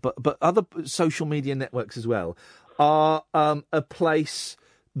particular, but other social media networks as well, are a place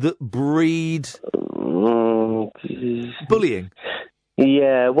that breed bullying.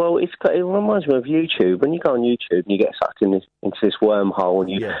 Yeah, well, it reminds me of YouTube. When you go on YouTube and you get sucked into this wormhole and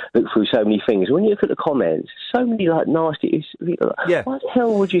you look through so many things, when you look at the comments, so many like nasty. Why the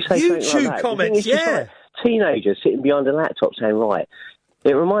hell would you say YouTube something like that? comments? Like teenagers sitting behind a laptop saying, right.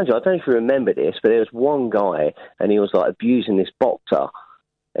 It reminds me. I don't know if you remember this, but there was one guy and he was like abusing this boxer.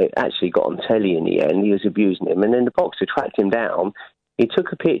 It actually got on telly in the end. He was abusing him, and then the boxer tracked him down. He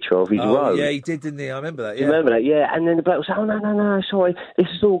took a picture of his road. Yeah, he did, didn't he? I remember that. You remember that? Yeah. And then the bloke was like, "Oh no, sorry, this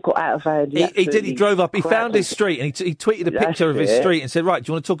has all got out of hand." He did. He drove up. He found his street, and he tweeted a picture of his street and said, "Right, do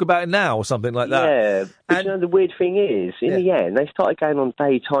you want to talk about it now?" or something like that. Yeah. But you know, the weird thing is, in the end, they started going on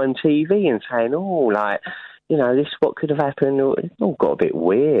daytime TV and saying, "Oh, like, you know, this what could have happened." It all got a bit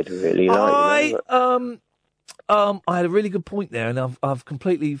weird, really. I had a really good point there, and I've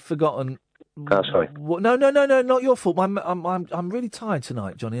completely forgotten. Oh, sorry. No, not your fault. I'm really tired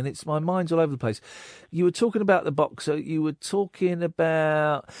tonight, Johnny, and my mind's all over the place. You were talking about the boxer. You were talking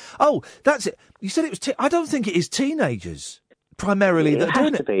about... Oh, that's it. You said it was... I don't think it is teenagers, primarily, that are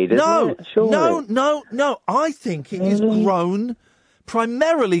doing it. No. I think it is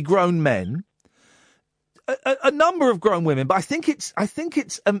primarily grown men. A number of grown women, but I think it's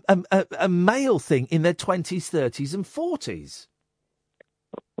a male thing in their 20s, 30s, and 40s.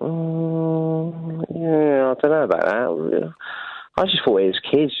 Yeah, I don't know about that. I just thought it was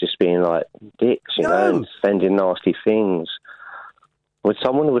kids just being like dicks, you know, and sending nasty things. Would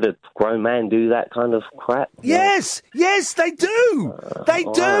a grown man do that kind of crap? Yes, they do. They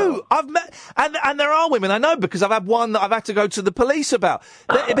do. I've met, and there are women I know because I've had one that I've had to go to the police about.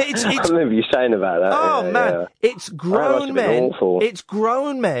 But it's I remember you saying about that. Oh man, yeah. It's grown men. Awful. It's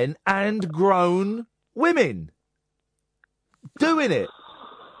grown men and grown women doing it.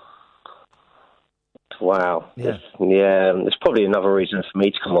 Wow. Yeah. There's probably another reason for me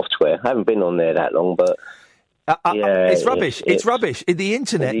to come off Twitter. I haven't been on there that long, but it's rubbish. It's rubbish. The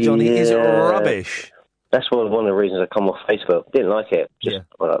internet, Johnny, is rubbish. That's one of the reasons I come off Facebook. Didn't like it.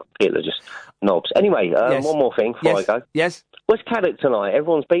 Well, people are just knobs. Anyway, one more thing before I go. Yes. Where's Caddock tonight?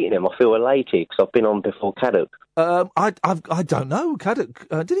 Everyone's beating him. I feel elated because I've been on before Caddock. I don't know. Caddock.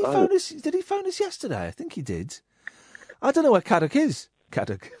 Did he phone us? Did he phone us yesterday? I think he did. I don't know where Caddock is.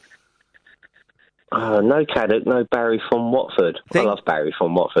 Caddock. No Caddock, no Barry from Watford. I love Barry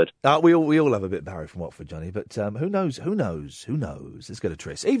from Watford. We all have a bit of Barry from Watford, Johnny. But who knows? Who knows? Who knows? Let's go to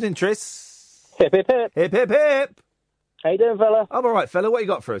Tris. Evening, Tris. Hip, hip, hip. Hip, hip, hip. How you doing, fella? I'm all right, fella. What you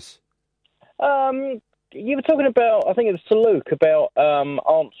got for us? You were talking about, I think it was to Luke, about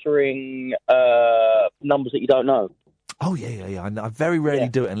answering numbers that you don't know. Oh, yeah. I very rarely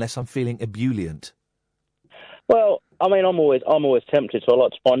do it unless I'm feeling ebullient. Well, I mean, I'm always tempted, so I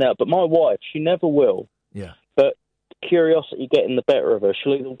like to find out. But my wife, she never will. Yeah. But curiosity getting the better of her.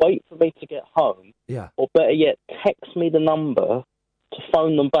 She'll either wait for me to get home, or better yet, text me the number to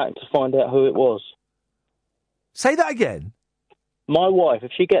phone them back to find out who it was. Say that again. My wife,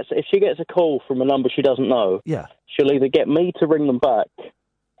 if she gets a call from a number she doesn't know, she'll either get me to ring them back,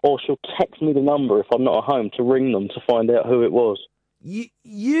 or she'll text me the number if I'm not at home to ring them to find out who it was.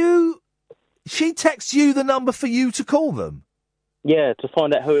 She texts you the number for you to call them? Yeah, to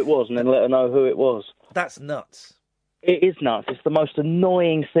find out who it was and then let her know who it was. That's nuts. It is nuts. It's the most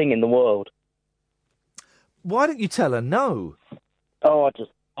annoying thing in the world. Why don't you tell her no? Oh,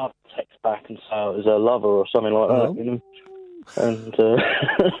 I'll text back and say it was her lover or something like that, you know. And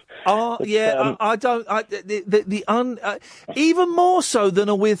I don't. Even more so than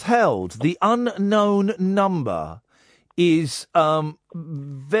a withheld, the unknown number is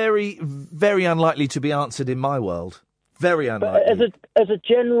very, very unlikely to be answered in my world. Very unlikely. As a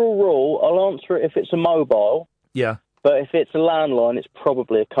general rule, I'll answer it if it's a mobile. Yeah. But if it's a landline, it's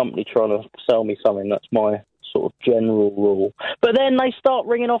probably a company trying to sell me something. That's my sort of general rule. But then they start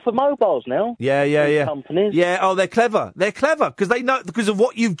ringing off of mobiles now. Yeah. Companies. Yeah. Oh, they're clever. They're clever because they know because of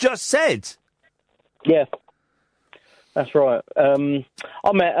what you've just said. Yeah. That's right. I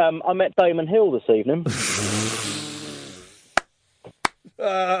met Damon Hill this evening.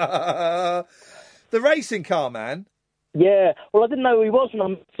 The racing car man? Yeah. Well, I didn't know who he was when I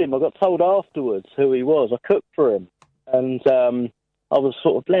met him. I got told afterwards who he was. I cooked for him. And I was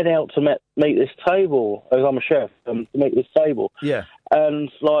sort of led out to meet this table, as I'm a chef, to meet this table. Yeah. And,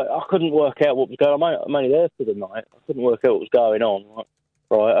 I couldn't work out what was going on. I'm only there for the night. I couldn't work out what was going on.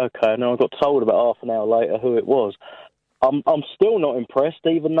 Right, okay. And then I got told about half an hour later who it was. I'm still not impressed,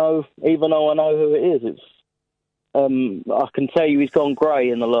 even though I know who it is. It's I can tell you he's gone grey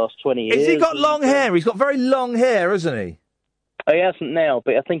in the last 20 years. Has he got long hair? He's got very long hair, hasn't he? He hasn't now,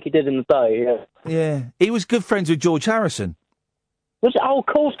 but I think he did in the day, yeah. Yeah. He was good friends with George Harrison. Was it? Oh, of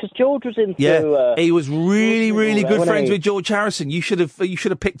course, because George was into... Yeah, he was really, really good friends with George Harrison. You should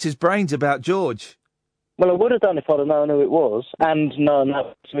have picked his brains about George. Well, I would have done if I'd have known who it was and known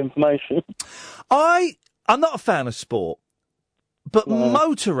that some information. I'm not a fan of sport, but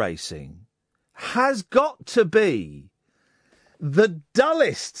motor racing has got to be the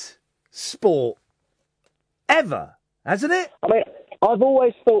dullest sport ever, hasn't it? I mean, I've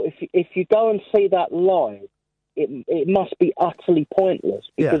always thought if you go and see that live, it must be utterly pointless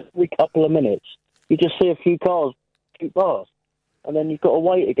because every couple of minutes you just see a few cars shoot past, and then you've got to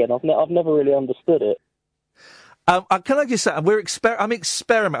wait again. I've never really understood it. Can I just say, I'm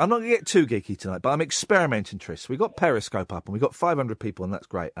experimenting. I'm not going to get too geeky tonight, but I'm experimenting, Tris. We've got Periscope up and we've got 500 people, and that's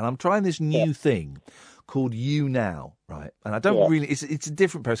great. And I'm trying this new thing called You Now, right? And I don't really... It's a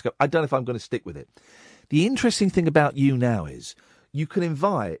different Periscope. I don't know if I'm going to stick with it. The interesting thing about You Now is you can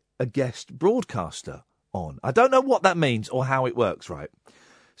invite a guest broadcaster on. I don't know what that means or how it works, right?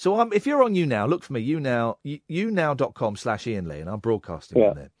 So if you're on You Now, look for me, younow.com/Iain Lee, and I'm broadcasting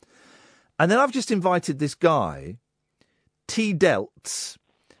on there. And then I've just invited this guy, T. Delts,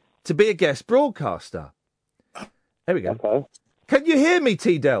 to be a guest broadcaster. There we go. Okay. Can you hear me,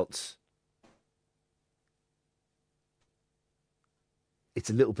 T. Delts?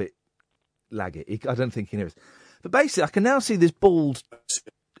 It's a little bit laggy. I don't think he hears. But basically, I can now see this bald...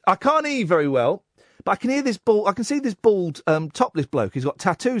 I can't hear you very well, but I can hear this bald... I can see this bald, topless bloke. He's got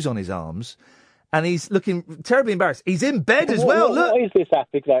tattoos on his arms, and he's looking terribly embarrassed. He's in bed as well. Look. What is this app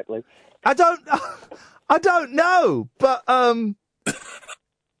exactly? I don't know, but I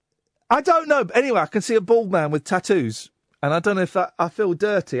don't know. But anyway, I can see a bald man with tattoos, and I don't know if I feel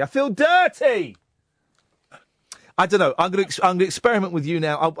dirty. I feel dirty. I don't know. I'm going to experiment with You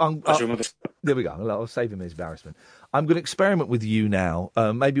Now. There we go. I'll save him his embarrassment. I'm going to experiment with You Now.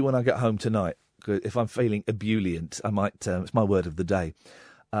 Maybe when I get home tonight, if I'm feeling ebullient, I might. It's my word of the day.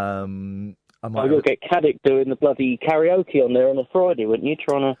 You'll get Caddick doing the bloody karaoke on there on a Friday, wouldn't you?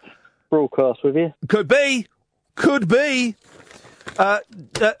 Trying to broadcast with you. Could be.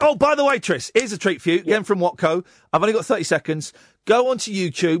 Oh, by the way, Tris, here's a treat for you. Again from Watco. I've only got 30 seconds. Go onto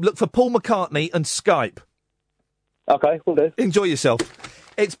YouTube, look for Paul McCartney and Skype. Okay, we'll do. Enjoy yourself.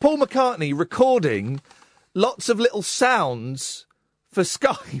 It's Paul McCartney recording lots of little sounds for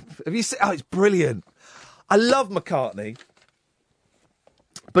Skype. Have you seen? Oh, it's brilliant. I love McCartney,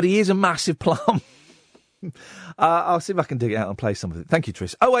 but he is a massive plum. I'll see if I can dig it out and play some of it. Thank you,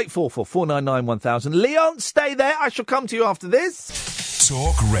 Tris. 0844 499 1000. Leon, stay there. I shall come to you after this.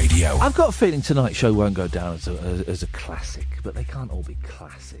 Talk Radio. I've got a feeling tonight's show won't go down as a classic, but they can't all be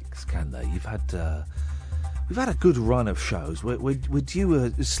classics, can they? We've had a good run of shows. We're due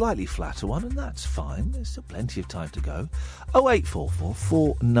a slightly flatter one, and that's fine. There's still plenty of time to go. 0844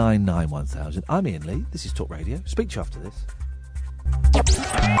 499 1000. I'm Iain Lee. This is Talk Radio. Speak to you after this.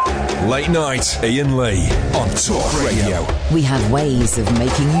 Late night, Iain Lee on Talk Radio. We have ways of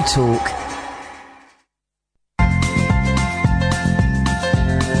making you talk.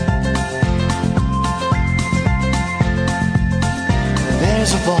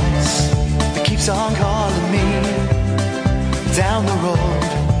 There's a voice that keeps on calling me. Down the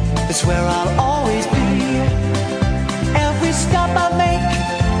road, it's where I'll always be. Every stop I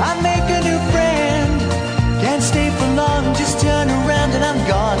make a new friend. Can't stay for long, just turn around and I'm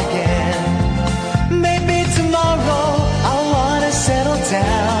gone again. Maybe tomorrow I'll wanna settle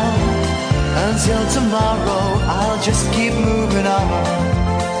down. Until tomorrow I'll just keep moving on.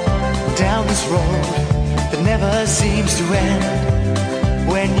 Down this road that never seems to end.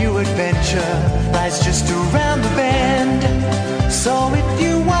 When new adventure lies just around the bend. So if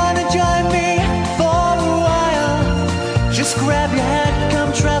you wanna join me for a while, just grab your hat,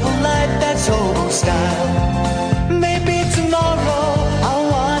 come travel light, that's hobo style. Maybe tomorrow I'll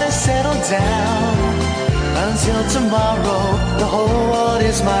wanna settle down. Until tomorrow the whole world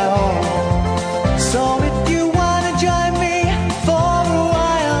is my home. So if you wanna join me for a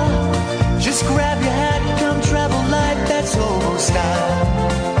while, just grab your hat, come travel light, that's hobo style.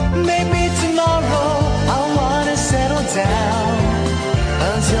 Maybe tomorrow I'll wanna settle down.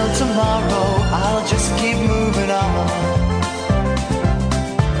 Until tomorrow I'll just keep moving on.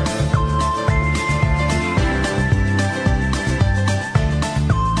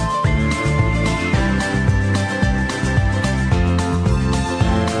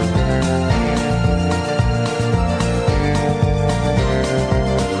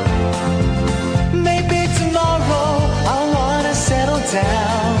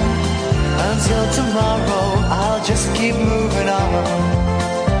 Down. Until tomorrow I'll just keep moving on.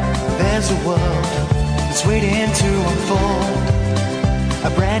 There's a world that's waiting to unfold, a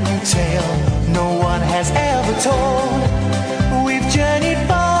brand new tale no one has ever told. We've journeyed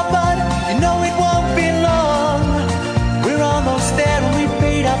far but you know it won't be long. We're almost there and we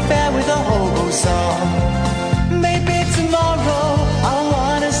paid our fare with a hobo song. Maybe tomorrow I'll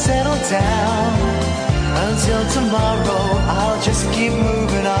wanna settle down. Until tomorrow, I'll just keep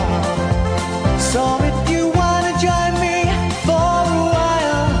moving on. So if you wanna join me for a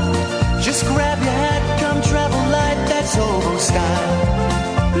while, just grab your hat, come travel light, that's hobo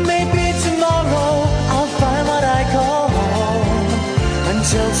style. Maybe tomorrow, I'll find what I call home.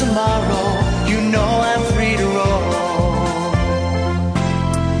 Until tomorrow, you know I'm free to roll.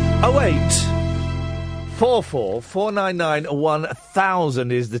 0844 499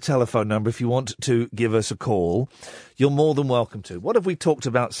 1000 is the telephone number if you want to give us a call. You're more than welcome to. What have we talked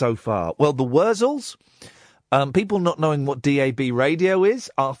about so far? Well, the Wurzels, people not knowing what DAB radio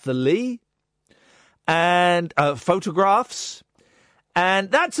is, Arthur Lee, and photographs, and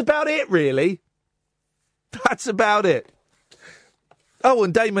that's about it, really. That's about it. Oh,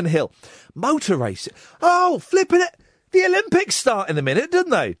 and Damon Hill. Motor racing. Oh, flipping it. The Olympics start in a minute, don't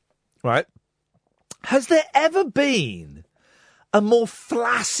they? Right. Has there ever been a more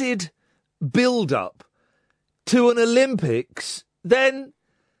flaccid build-up to an Olympics than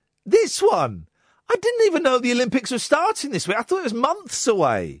this one? I didn't even know the Olympics were starting this week. I thought it was months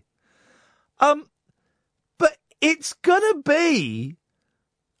away. But it's going to be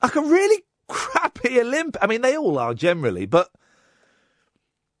like a really crappy Olympics. I mean, they all are generally, but...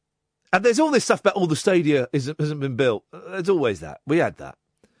 And there's all this stuff about all the stadia hasn't been built. There's always that. We had that.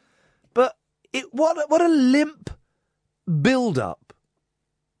 But... What a limp build-up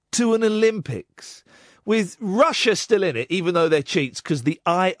to an Olympics, with Russia still in it, even though they're cheats, because the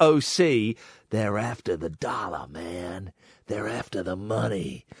IOC, they're after the dollar, man. They're after the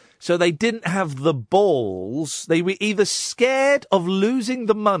money. So they didn't have the balls. They were either scared of losing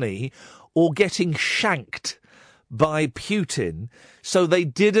the money or getting shanked by Putin, so they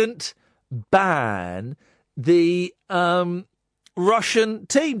didn't ban the... Russian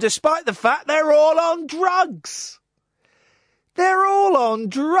team, despite the fact they're all on drugs. They're all on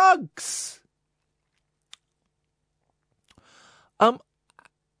drugs.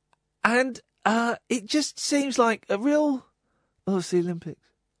 And it just seems like a real... Oh, it's the Olympics.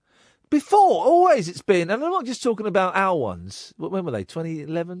 Before, always it's been, and I'm not just talking about our ones. When were they?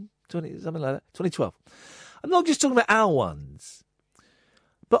 2011? Something like that? 2012. I'm not just talking about our ones.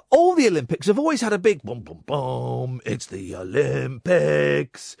 But all the Olympics have always had a big boom, boom, boom. It's the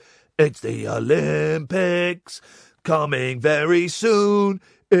Olympics. It's the Olympics. Coming very soon.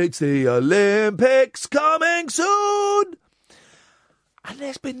 It's the Olympics coming soon. And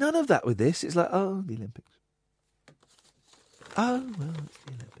there's been none of that with this. It's like, oh, the Olympics. Oh, well, it's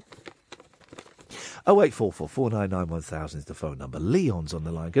the Olympics. 0844 499 1000 is the phone number. Leon's on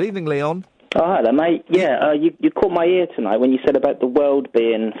the line. Good evening, Leon. Oh, hello, mate. Yeah, you caught my ear tonight when you said about the world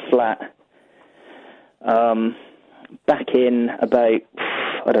being flat. Back in about,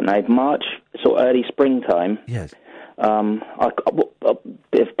 I don't know, March, sort of early springtime. Yes. A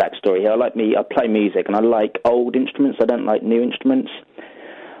bit of backstory here. I play music and I like old instruments. I don't like new instruments.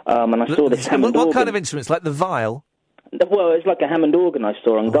 And I saw this Hammond organ. What kind of instruments? Like the viol? Well, it's like a Hammond organ I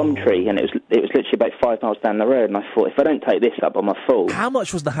saw on Gumtree, and it was literally about 5 miles down the road. And I thought, if I don't take this up, I'm a fool. How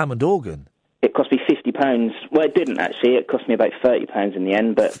much was the Hammond organ? It cost me £50. Well, it didn't actually. It cost me about £30 in the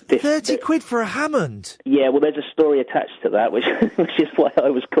end. But 30 quid for a Hammond? Yeah, well, there's a story attached to that, which is why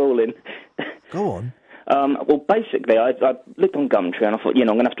I was calling. Go on. Well, basically, I looked on Gumtree and I thought, I'm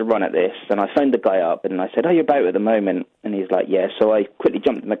going to have to run at this. And I phoned the guy up and I said, "Are you about at the moment?" And he's like, "Yeah." So I quickly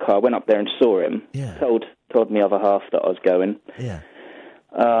jumped in the car, went up there and saw him. Yeah. Told my other half that I was going. Yeah.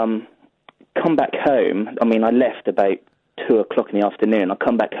 Come back home. I mean, I left about 2 o'clock in the afternoon. I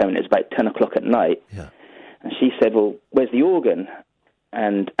come back home and it was about 10 o'clock at night. Yeah. And she said, "Well, where's the organ?"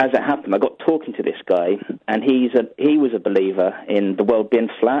 And as it happened, I got talking to this guy, and he was a believer in the world being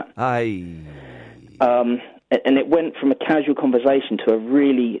flat. And it went from a casual conversation to a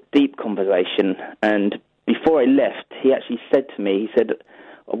really deep conversation. And before I left, he actually said to me, he said,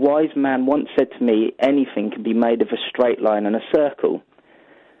 "A wise man once said to me, anything can be made of a straight line and a circle."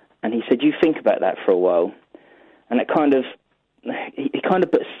 And he said, "You think about that for a while." And he kind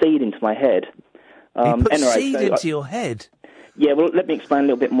of put a seed into my head. He put seed into your head? Yeah, well, let me explain a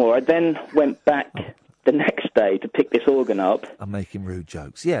little bit more. I then went back the next day to pick this organ up. I'm making rude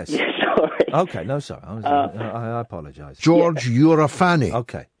jokes, yes. Yeah, sorry. Okay, no, sorry. I apologise. George, you're a fanny.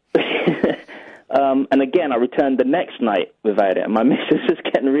 Okay. And again, I returned the next night without it, and my missus was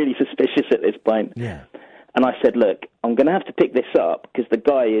getting really suspicious at this point. Yeah. And I said, "Look, I'm going to have to pick this up because the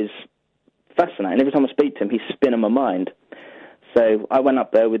guy is fascinating. Every time I speak to him, he's spinning my mind." So I went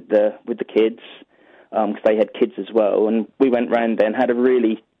up there with the kids, because they had kids as well, and we went round there and had a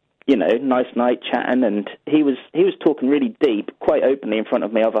really, nice night chatting, and he was talking really deep, quite openly in front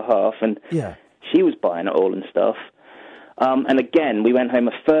of my other half, and she was buying it all and stuff. And again, we went home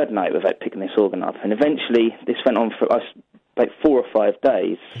a third night without picking this organ up, and eventually this went on for about 4 or 5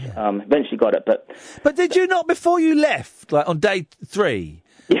 days. Eventually got it, But did you not, before you left, like on day 3,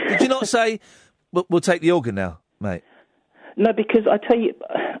 did you not say, we'll take the organ now, mate? No, because I tell you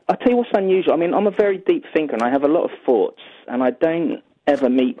what's unusual. I mean, I'm a very deep thinker, and I have a lot of thoughts, and I don't ever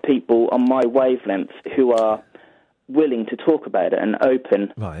meet people on my wavelength who are willing to talk about it and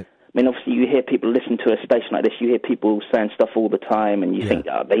open. Right. I mean, obviously, you hear people listen to a station like this. You hear people saying stuff all the time, and you think,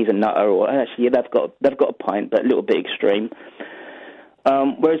 "Oh, he's a nutter," or "Actually, they've got a pint, but a little bit extreme."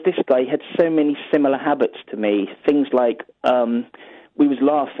 Whereas this guy had so many similar habits to me. Things like we was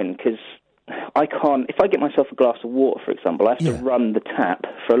laughing because I can't. If I get myself a glass of water, for example, I have to run the tap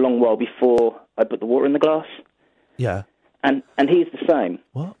for a long while before I put the water in the glass. Yeah. And he's the same.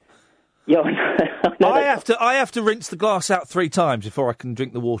 What? Yeah, I have to rinse the glass out 3 times before I can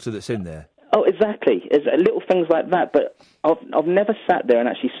drink the water that's in there. Oh, exactly. It's little things like that. But I've never sat there and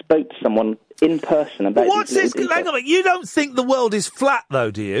actually spoke to someone in person about. What's this? Hang on, you don't think the world is flat,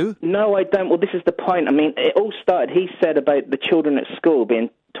 though, do you? No, I don't. Well, this is the point. I mean, it all started. He said about the children at school being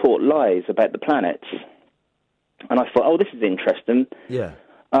taught lies about the planets, and I thought, oh, this is interesting. Yeah.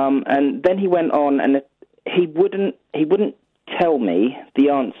 And then he went on, and he wouldn't tell me the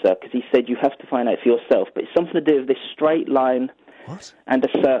answer because he said you have to find out for yourself. But it's something to do with this straight line and a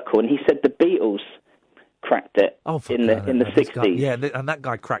circle. And he said the Beatles cracked it in the 60s. Yeah, and that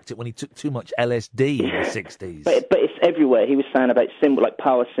guy cracked it when he took too much LSD in the 60s. But it's everywhere. He was saying about like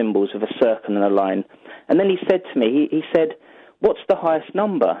power symbols with a circle and a line. And then he said to me, he said, "What's the highest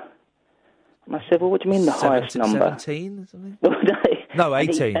number?" And I said, "Well, what do you mean the highest number?" 17 or something? Well, no,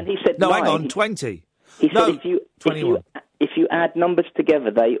 18. And he said, no, 9. hang on, 20. He said, 21. If you add numbers together,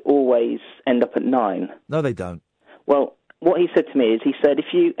 they always end up at 9. No, they don't. Well, what he said to me is, he said,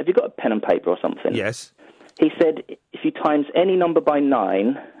 have you got a pen and paper or something? Yes. He said, if you times any number by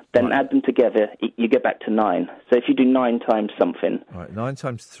 9, then add them together, you get back to 9. So if you do 9 times something. Right, 9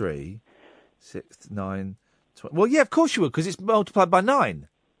 times 3, 6, 9, 12. Well, yeah, of course you would, because it's multiplied by 9.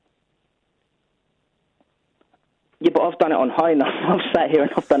 Yeah, but I've done it on high numbers. I've sat here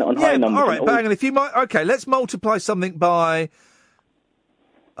and I've done it on high numbers. All right, but hang on. If you might, okay, let's multiply something by.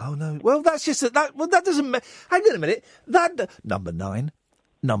 Oh no! Well, that's just that. Well, that doesn't. Hang on a minute. That number 9.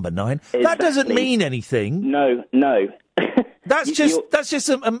 Exactly. That doesn't mean anything. No. That's just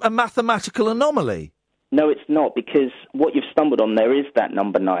a mathematical anomaly. No, it's not, because what you've stumbled on there is that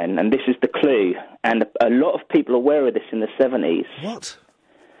number 9, and this is the clue. And a lot of people are aware of this in the 70s. What?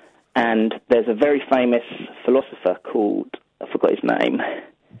 And there's a very famous philosopher called, I forgot his name.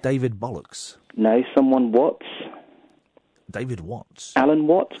 David Bollocks. No, someone Watts. David Watts. Alan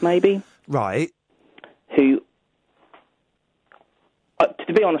Watts, maybe? Right. Who,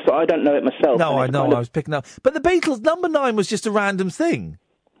 to be honest, I don't know it myself. No, I know, I was picking up. But the Beatles, number 9 was just a random thing.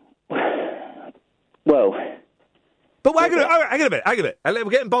 Well. But hang on a minute.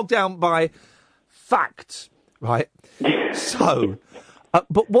 We're getting bogged down by facts, right? So...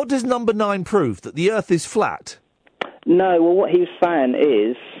 but what does number 9 prove? That the Earth is flat? No, well, what he was saying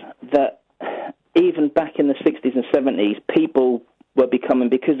is that even back in the 60s and 70s, people were becoming,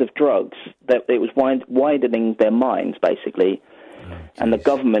 because of drugs, that it was widening their minds, basically. And the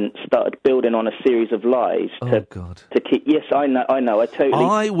government started building on a series of lies to keep... Yes, I know, I totally...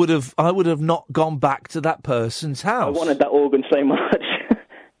 I would have not gone back to that person's house. I wanted that organ so much.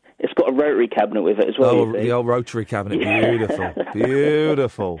 It's got a rotary cabinet with it as well. Oh, the old rotary cabinet. Beautiful.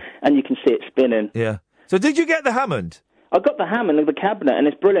 Beautiful. And you can see it spinning. Yeah. So did you get the Hammond? I got the Hammond of the cabinet, and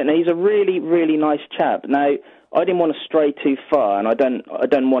it's brilliant. And he's a really, really nice chap. Now, I didn't want to stray too far, and I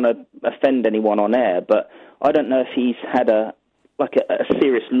don't want to offend anyone on air, but I don't know if he's had a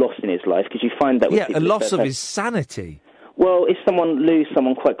serious loss in his life, because you find that... Yeah, a loss of his sanity. Well, if someone loses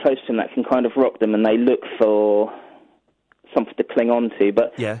someone quite close to him, that can kind of rock them, and they look for something to cling on to.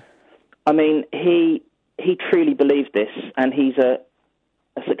 But... Yeah. I mean, he truly believes this, and he's a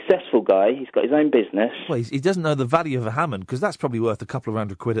successful guy. He's got his own business. Well, he doesn't know the value of a Hammond, because that's probably worth a couple of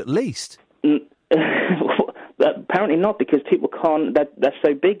 £100 at least. Apparently not, because people can't. They're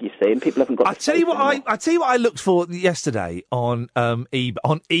so big, you see, and people haven't got. I tell you what I looked for yesterday on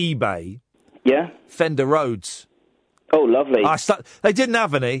eBay. Yeah. Fender Rhodes. Oh, lovely. They didn't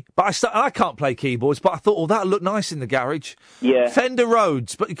have any, but I can't play keyboards, but I thought, that'll look nice in the garage. Yeah. Fender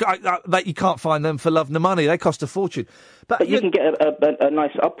Rhodes, but you can't find them for love nor money. They cost a fortune. But you can get a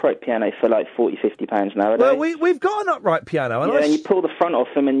nice upright piano for like £40-50 nowadays. Well, we've got an upright piano. And you pull the front off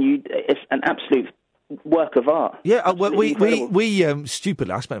them, and it's an absolute work of art. Yeah, we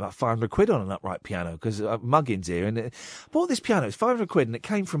stupidly, I spent about £500 on an upright piano, because Muggins here, and bought this piano. It's £500, and it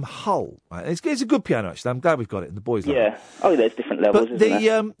came from Hull. Right? It's a good piano, actually. I'm glad we've got it, and the boys like it. Oh, there's different levels. But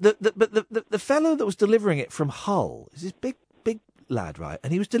the fellow that was delivering it from Hull is this big lad, right?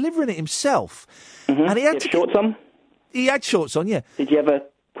 And he was delivering it himself, and he had shorts on. He had shorts on, yeah. Did you have a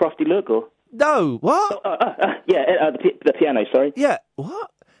crafty look, or no? What? The piano. Sorry. Yeah.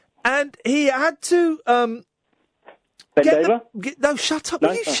 What? And he had to bend over. No, shut up! No?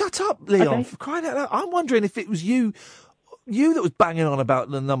 Will you shut up, Leon? Okay. For crying out loud! I'm wondering if it was you that was banging on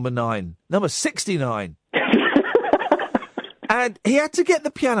about the number 9, number 69. And he had to get the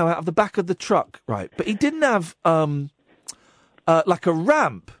piano out of the back of the truck, right? But he didn't have like a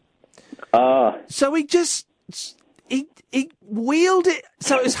ramp. So he just he wheeled it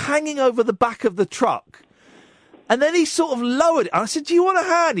so it was hanging over the back of the truck. And then he sort of lowered it. I said, "Do you want a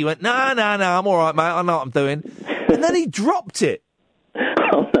hand?" He went, "No, I'm all right, mate. I know what I'm doing." And then he dropped it.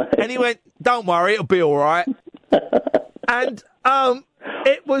 Oh, no. And he went, "Don't worry, it'll be all right." And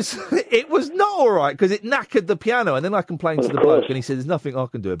it was not all right, because it knackered the piano. And then I complained to the bloke, and he said, "There's nothing I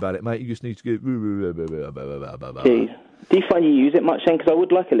can do about it, mate. You just need to get..." Jeez. Do you find you use it much then? Because I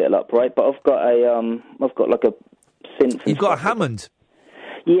would like a little upright, but I've got like a synth. You've got a Hammond.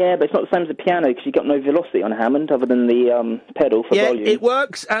 Yeah, but it's not the same as a piano, because you've got no velocity on a Hammond other than the pedal for volume. Yeah, it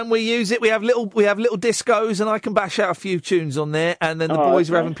works, and we use it. We have little discos, and I can bash out a few tunes on there, and then the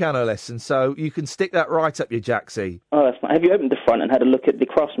boys are having piano lessons, so you can stick that right up your jacksie. Oh, that's nice. Have you opened the front and had a look at the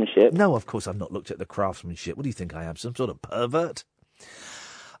craftsmanship? No, of course I've not looked at the craftsmanship. What do you think I am, some sort of pervert?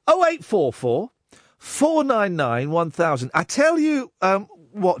 0844 499 1000. I tell you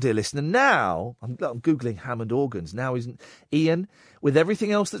what, dear listener, now, I'm Googling Hammond organs, now isn't, Iain, with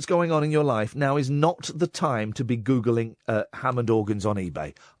everything else that's going on in your life, now is not the time to be Googling Hammond organs on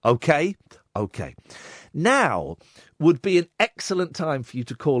eBay. Okay? Okay. Now would be an excellent time for you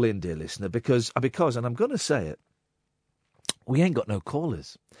to call in, dear listener, because and I'm going to say it, we ain't got no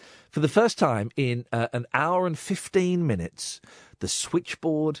callers. For the first time in an hour and 15 minutes, the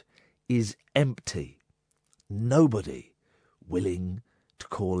switchboard is empty. Nobody willing to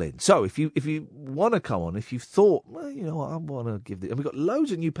call in. So if you want to come on, if you've thought, well, you know what, I want to give and we've got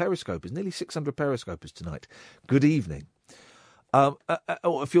loads of new periscopers, nearly 600 periscopers tonight. Good evening. Or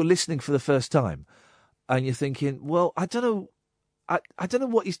if you're listening for the first time and you're thinking, well, I don't know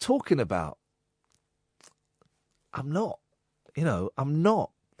what he's talking about. I'm not.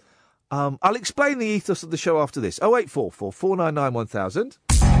 I'll explain the ethos of the show after this. 0844 499 1000.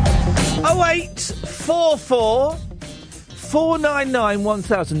 0844 499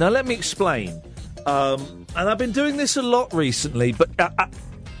 1000. Now, let me explain. And I've been doing this a lot recently, but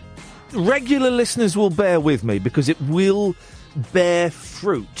regular listeners will bear with me because it will bear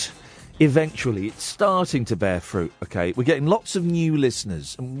fruit eventually. It's starting to bear fruit, okay? We're getting lots of new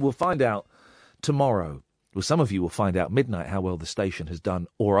listeners, and we'll find out tomorrow. Well, some of you will find out midnight how well the station has done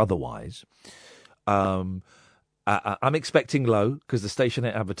or otherwise. I'm expecting low because the station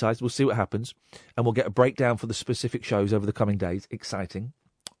ain't advertised. We'll see what happens. And we'll get a breakdown for the specific shows over the coming days. Exciting.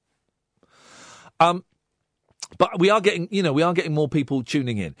 But we are getting more people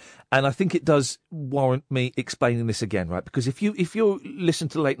tuning in. And I think it does warrant me explaining this again, right? Because if you're listening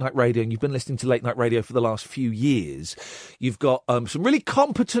to late night radio and you've been listening to late night radio for the last few years, you've got some really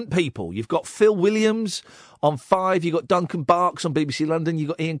competent people. You've got Phil Williams on 5, you've got Duncan Barks on BBC London, you've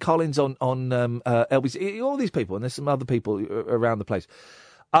got Ian Collins on LBC, all these people, and there's some other people around the place.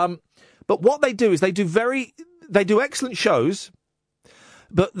 But what they do is they do excellent shows.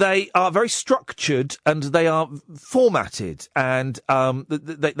 But they are very structured and they are formatted and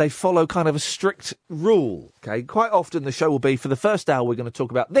they follow kind of a strict rule. Okay, quite often the show will be, for the first hour we're going to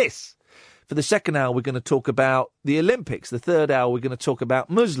talk about this. For the second hour we're going to talk about the Olympics. The third hour we're going to talk about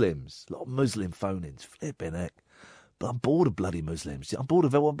Muslims. A lot of Muslim phone-ins. Flipping heck. But I'm bored of bloody Muslims. I'm bored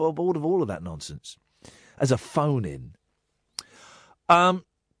of all of that nonsense. As a phone-in.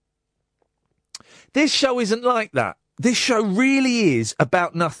 This show isn't like that. This show really is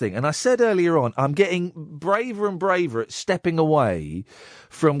about nothing. And I said earlier on, I'm getting braver and braver at stepping away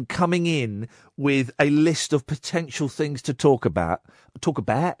from coming in with a list of potential things to talk about.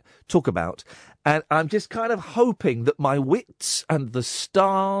 And I'm just kind of hoping that my wits and the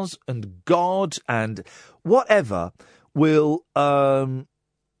stars and God and whatever will line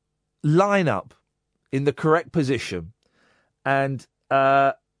up in the correct position and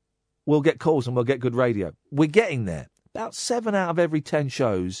we'll get calls and we'll get good radio. We're getting there. About 7 out of every 10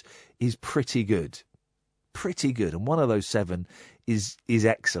 shows is pretty good. Pretty good. And one of those 7 is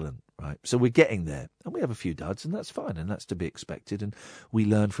excellent, right? So we're getting there. And we have a few duds, and that's fine, and that's to be expected. And we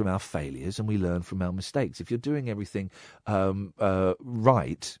learn from our failures and we learn from our mistakes. If you're doing everything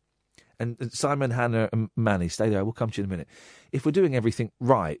right, and Simon, Hannah and Manny, stay there, we'll come to you in a minute. If we're doing everything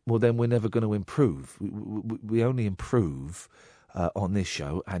right, well, then we're never going to improve. We only improve on this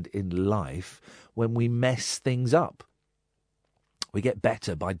show and in life when we mess things up. We get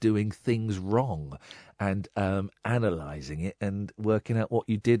better by doing things wrong and analysing it and working out what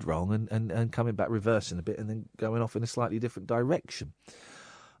you did wrong and coming back, reversing a bit and then going off in a slightly different direction.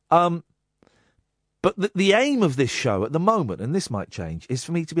 But the aim of this show at the moment, and this might change, is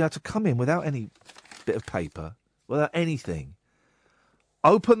for me to be able to come in without any bit of paper, without anything,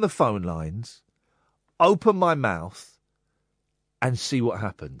 open the phone lines, open my mouth, and see what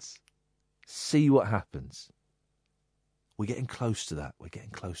happens. See what happens. We're getting close to that. We're getting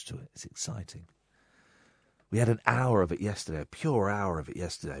close to it. It's exciting. We had an hour of it yesterday, a pure hour of it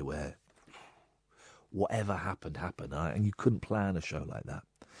yesterday, where whatever happened, and you couldn't plan a show like that.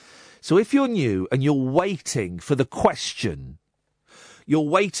 So if you're new and you're waiting for the question, you're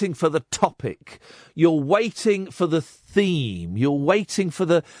waiting for the topic, you're waiting for the theme, you're waiting for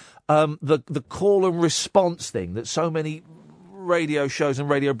the call and response thing that so many radio shows and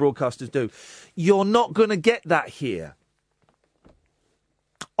radio broadcasters do, you're not going to get that here.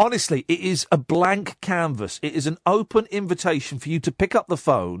 Honestly, it is a blank canvas. It is an open invitation for you to pick up the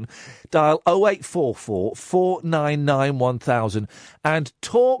phone, dial 0844 499 1000 and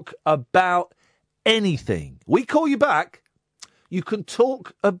talk about anything. We call you back. You can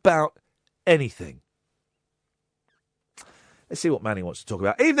talk about anything. Let's see what Manny wants to talk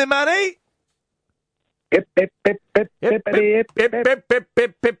about. Evening, Manny. How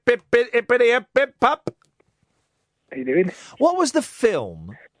you doing? What was the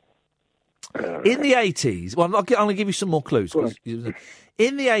film in the 80s? Well, I'm going to give you some more clues.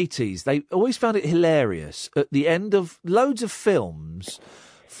 In the 80s, they always found it hilarious at the end of loads of films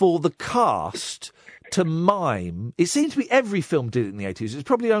for the cast to mime. It seems to be every film did it in the 80s. It's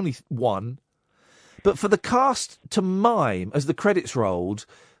probably only one. But for the cast to mime as the credits rolled,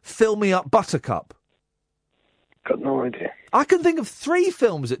 "Fill Me Up, Buttercup." Got no idea. I can think of 3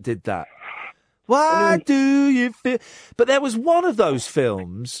 films that did that. Why do you feel... But there was one of those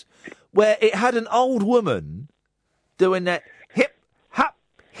films where it had an old woman doing that hip, hop,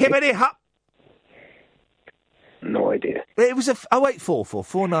 hippity hop. No idea. It was 0844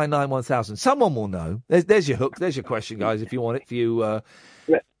 499 1000. Someone will know. There's your hook. There's your question, guys, if you want it for you.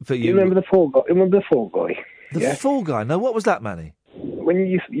 For you. You remember the Fall Guy? Remember the Fall Guy? The Fall Guy? No, what was that, Manny? When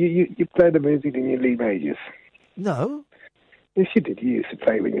you played the music in your Lee Majors. No. Yes, you did. You used to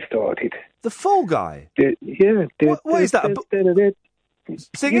play when you started. The Fall Guy? Yeah. What is that?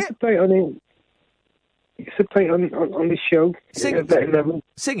 Sing it? You used to play it on it. You used to play it on this show. Sing it.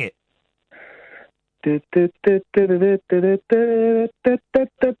 Sing it.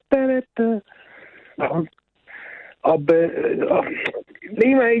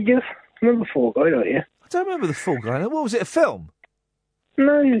 Lee Majors. Remember the Fall Guy, don't you? I don't remember the Fall Guy. What was it, a film?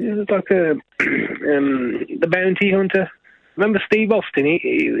 No, it was like the Bounty Hunter. Remember Steve Austin?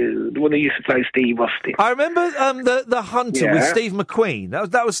 He the one who used to play Steve Austin. I remember the Hunter with Steve McQueen.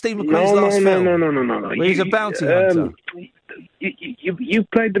 That was Steve McQueen's last film. No. He's a bounty hunter. You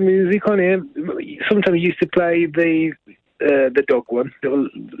played the music on here. Sometimes you used to play the dog one,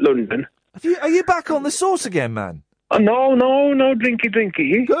 London. Are you back on the sauce again, man? Oh, no, drinky.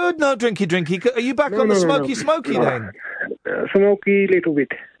 Good, no drinky. Are you back on the smoky then? Smoky little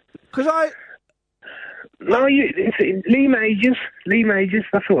bit. Because No, it's Lee Majors,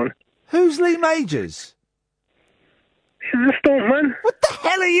 that's the one. Who's Lee Majors? He's a stuntman. What the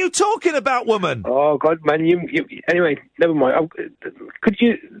hell are you talking about, woman? Oh, God, man, you anyway, never mind. Could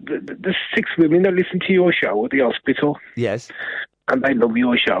you, the 6 women that listen to your show at the hospital. Yes. And they love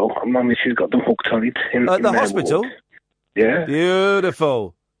your show. And my missus got them hooked on it. In the hospital? Ward. Yeah.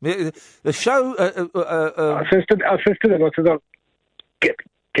 Beautiful. The show... I said to them, I said,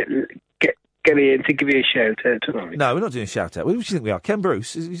 get in to give you a shout out tonight. No, we're not doing a shout out. Who do you think we are? Ken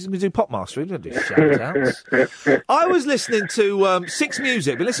Bruce? He's going to do Pop Mastery. We don't do shout outs. I was listening to 6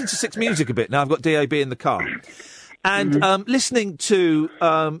 Music. Been listening to 6 Music a bit now. I've got DAB in the car. And listening to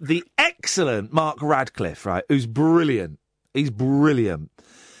the excellent Mark Radcliffe, right, who's brilliant. He's brilliant.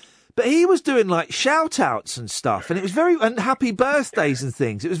 But he was doing, like, shout-outs and stuff, and it was and happy birthdays and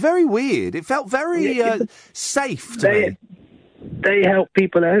things. It was very weird. It felt very safe to me. They help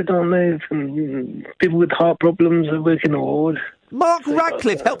people out, don't they? From people with heart problems are working hard. Mark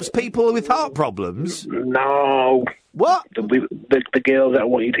Radcliffe helps people with heart problems? No. What? The girls that I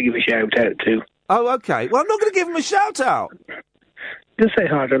want you to give a shout-out to. Oh, OK. Well, I'm not going to give them a shout-out. Just say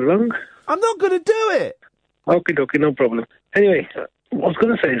hard and long. I'm not going to do it. Okay, no problem. Anyway, I was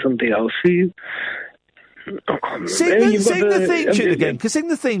going to say something else for you. Sing the theme tune again. Sing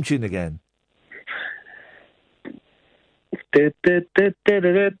the theme tune again.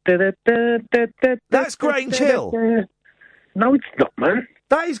 That's Grange Hill. No, it's not, man.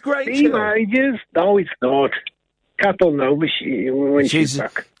 That is Grange Hill. No, it's not. Kath will know when she's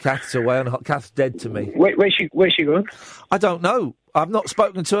back. Kath's away on. Kath's dead to me. Where's she gone? I don't know. I've not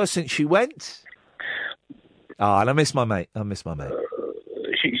spoken to her since she went. And I miss my mate.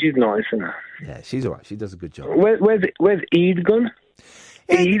 She's nice, isn't her? Yeah, she's all right. She does a good job. Where's Ed gone?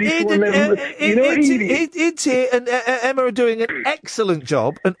 Ed's here, and Emma are doing an excellent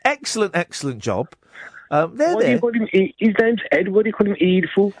job. An excellent job. They're there. Do you call him? His name's Ed. What do you call him Eid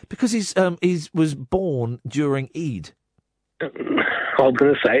for? Because he was born during Eid. I was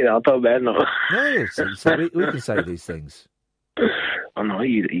going to say that. I thought about it. No, so we can say these things. I know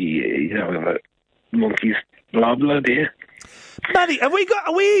you know, monkeys, blah blah, dear. Manny, are we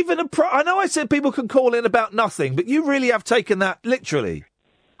even I know I said people can call in about nothing, but you really have taken that literally.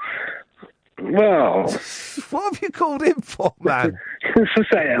 Well, what have you called in for, man? Just to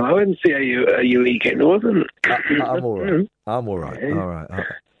say hello and see how you weekend wasn't. I'm all right. I'm all right. All right.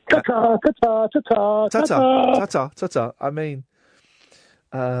 Ta-ta, ta-ta, ta-ta, ta-ta, ta-ta. I mean,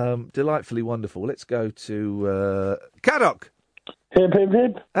 delightfully wonderful. Let's go to Caddock. Hip, hip,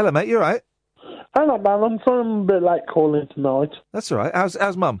 hip. Hello, mate. You all right? Hello, man. I'm sorry I'm a bit late calling tonight. That's all right.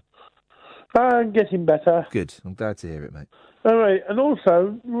 How's Mum? Getting better. Good. I'm glad to hear it, mate. All right. And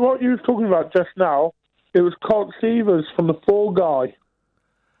also, what you were talking about just now, it was Colt Stevens from The Fall Guy.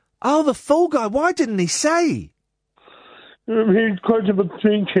 Oh, The Fall Guy. Why didn't he say? He's quite a bit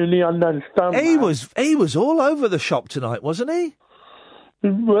tune, he understands. He was all over the shop tonight, wasn't he?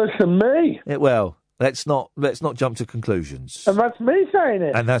 Worse than me. Well, let's not jump to conclusions. And that's me saying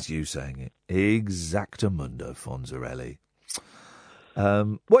it. And that's you saying it. Exactamundo, Fonzarelli.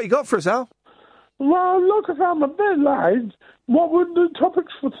 What you got for us, Al? Well, look, if I'm a bit late, what were the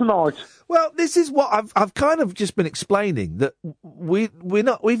topics for tonight? Well, this is what I've kind of just been explaining, that we've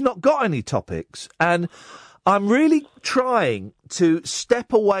not got any topics, and I'm really trying to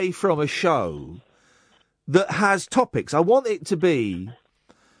step away from a show that has topics. I want it to be,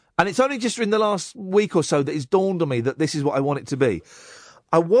 and it's only just in the last week or so that it's dawned on me that this is what I want it to be.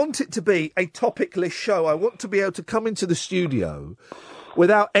 I want it to be a topic-less show. I want to be able to come into the studio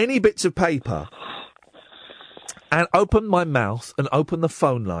without any bits of paper and open my mouth and open the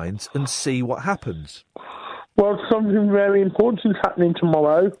phone lines and see what happens. Well, something very important is happening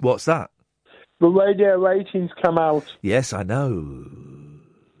tomorrow. What's that? The radio ratings come out. Yes, I know.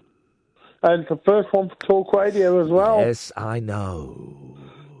 And it's the first one for Talk Radio as well. Yes, I know.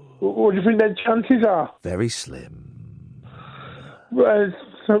 What do you think their chances are? Very slim. Well, it's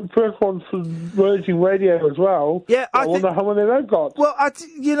the first one for Virgin Radio as well. Yeah, I wonder how many they've got. Well,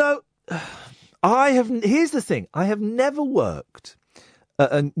 here's the thing. I have never worked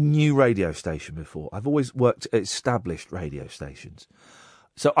at a new radio station before. I've always worked at established radio stations.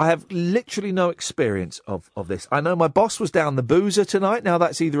 So I have literally no experience of this. I know my boss was down the boozer tonight. Now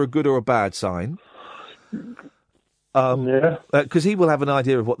that's either a good or a bad sign. Because he will have an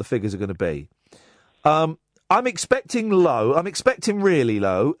idea of what the figures are going to be. I'm expecting low. I'm expecting really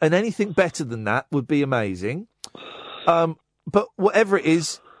low. And anything better than that would be amazing. But whatever it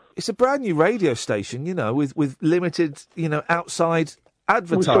is, it's a brand new radio station, with limited, outside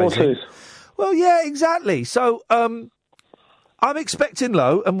advertising. Resources. Well, yeah, exactly. So, I'm expecting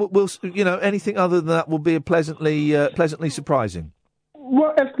low, and we'll anything other than that will be a pleasantly surprising.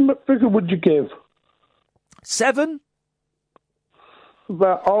 What estimate figure would you give? 7? I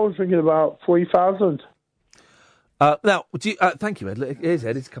was thinking about 3,000. Now, thank you, Ed. Here's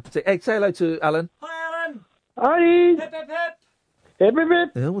Ed. It's a cup of tea. Ed, say hello to Alan. Hi, Alan. Hi. Hip, hip, hip. Hip, hip, hip.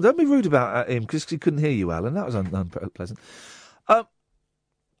 Yeah, well, don't be rude about him, because he couldn't hear you, Alan. That was unpleasant.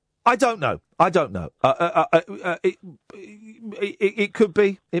 I don't know. It could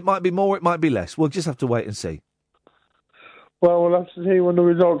be. It might be more. It might be less. We'll just have to wait and see. Well, we'll have to see when the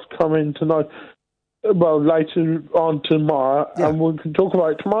results come in tonight. Well, later on tomorrow, and we can talk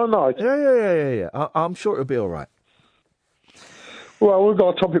about it tomorrow night. Yeah. I'm sure it'll be all right. Well, we've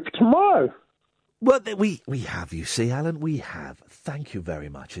got a topic for tomorrow. Well, we have, you see, Alan, we have. Thank you very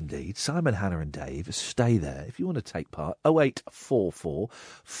much indeed. Simon, Hannah and Dave, stay there if you want to take part. 0844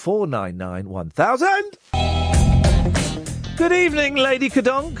 499 1000. Good evening, Lady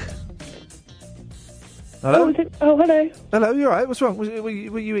Kadonk. Hello? Hello. Hello, you all right? What's wrong? What are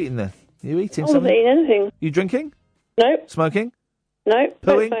you eating there? You eating I something? wasn't eating anything. You drinking? No. Smoking? No.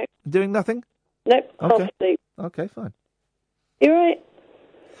 Pooing? No. Doing nothing? Nope. Okay. Half asleep. Okay, fine. You all right?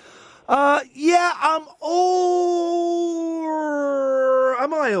 Yeah, I'm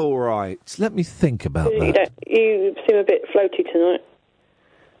Am I all right? Let me think about that. You seem a bit floaty tonight.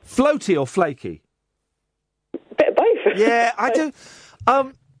 Floaty or flaky? Bit of both. Yeah, I do.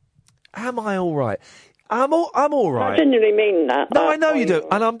 Am I all right? I'm all right. I genuinely mean that. No, I know you do,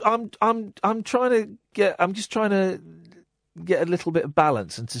 and I'm trying to get a little bit of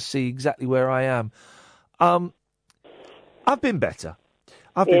balance and to see exactly where I am. I've been better.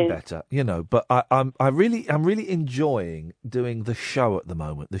 I've been better, but I'm really enjoying doing the show at the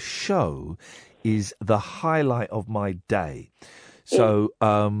moment. The show is the highlight of my day. So,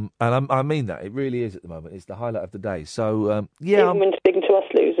 and I mean that. It really is at the moment. It's the highlight of the day. So, yeah. Even when speaking to us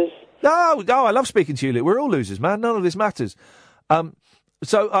losers. No, I love speaking to you, Luke. We're all losers, man. None of this matters.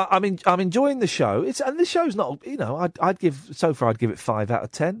 So I'm enjoying the show. And the show's not, I'd give it 5 out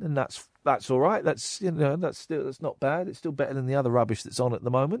of 10, and that's all right. That's not bad. It's still better than the other rubbish that's on at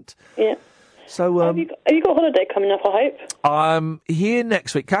the moment. Yeah. So have you got a holiday coming up, I hope? I'm here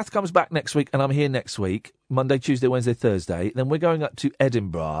next week. Kath comes back next week, and I'm here next week. Monday, Tuesday, Wednesday, Thursday. Then we're going up to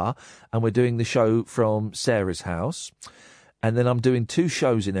Edinburgh, and we're doing the show from Sarah's house. And then I'm doing 2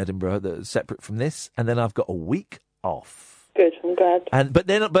 shows in Edinburgh that are separate from this, and then I've got a week off. Good, I'm glad.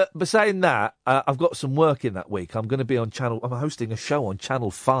 But saying that, I've got some work in that week. I'm going to be on I'm hosting a show on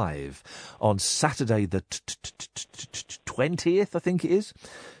Channel 5 on Saturday the 20th, I think it is.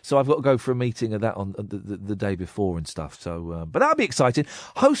 So I've got to go for a meeting of that on the day before and stuff. So, but that'll be exciting.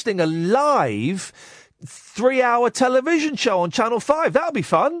 Hosting a live 3-hour television show on Channel 5. That'll be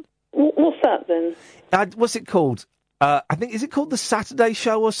fun. What's that then? What's it called? I think, is it called The Saturday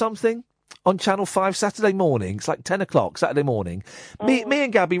Show or something? On Channel 5 Saturday morning. It's like 10 o'clock Saturday morning. Me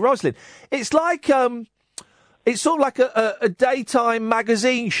and Gabby Roslin. It's like, it's sort of like a daytime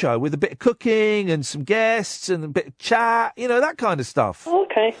magazine show with a bit of cooking and some guests and a bit of chat, that kind of stuff. Oh,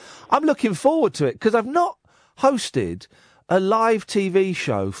 okay. I'm looking forward to it because I've not hosted a live TV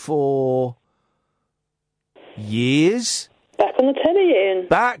show for years. Back on the telly, Ian.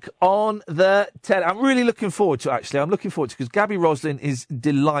 Back on the telly. I'm really looking forward to it, actually. I'm looking forward to it because Gabby Roslin is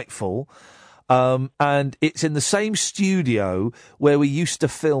delightful. And it's in the same studio where we used to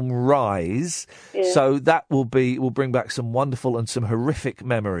film Rise. Yeah. So that will bring back some wonderful and some horrific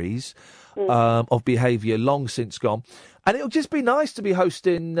memories of behaviour long since gone. And it'll just be nice to be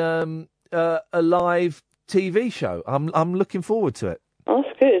hosting a live TV show. I'm looking forward to it. Oh,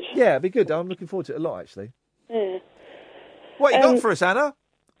 that's good. Yeah, it'll be good. I'm looking forward to it a lot, actually. Yeah. What you got for us, Anna?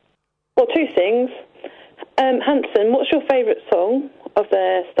 Well, two things. Hanson, what's your favourite song of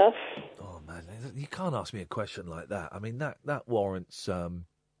their stuff? You can't ask me a question like that. I mean, that warrants... Well,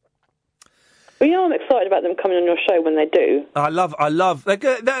 you know, I'm excited about them coming on your show when they do. I love...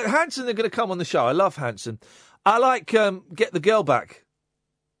 Hanson are going to come on the show. I love Hanson. I like Get the Girl Back.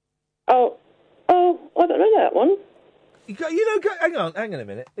 Oh, I don't know that one. Hang on a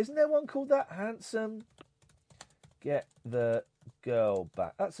minute. Isn't there one called that? Hanson, Get the Girl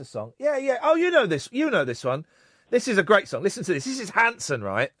Back. That's a song. Yeah. Oh, you know this. You know this one. This is a great song. Listen to this. This is Hanson,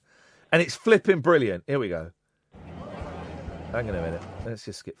 right? And it's flipping brilliant. Here we go. Hang on a minute. Let's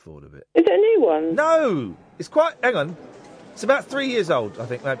just skip forward a bit. Is it a new one? No. It's quite... Hang on. It's about 3 years old, I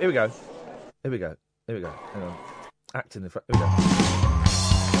think. Here we go. Hang on. Acting in front. Here we go.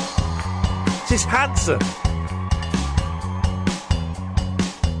 This is Hanson.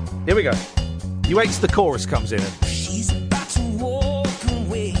 Here we go. You wait till the chorus comes in. She's about to walk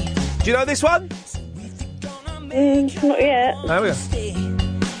away. Do you know this one? Not yet. There we go.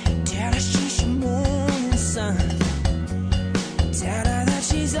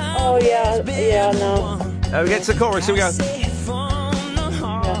 Oh, yeah, I know. There we get to the chorus, here we go.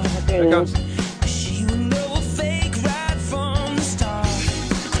 Here it gomes.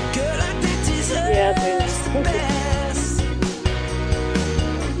 Yeah, I do.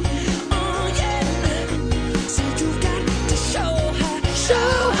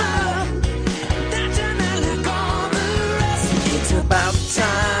 It's about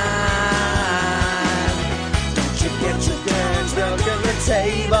time. Don't you get your girls round on the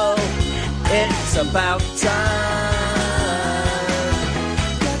table? It's about time.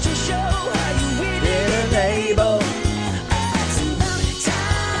 Got to show how you really enable. It's about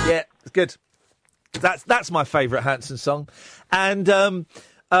time. Yeah, it's good. That's my favourite Hanson song, and I'm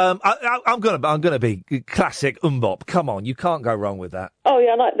gonna be classic Umbop. Come on, you can't go wrong with that. Oh,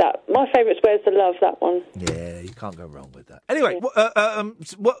 yeah, I like that. My favourite's Where's the Love, that one. Yeah, you can't go wrong with that. Anyway,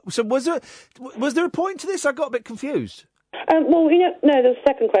 so was there a point to this? I got a bit confused. Well, no, there's a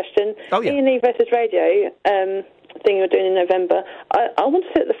second question. Oh, yeah. Ian Lee versus Radio thing you're doing in November. I want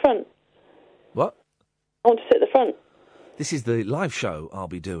to sit at the front. What? I want to sit at the front. This is the live show I'll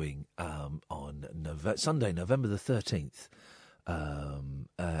be doing on Sunday, November the 13th,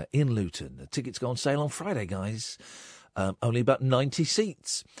 in Luton. The tickets go on sale on Friday, guys. Only about 90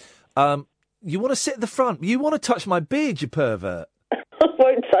 seats. You want to sit at the front? You want to touch my beard, you pervert? I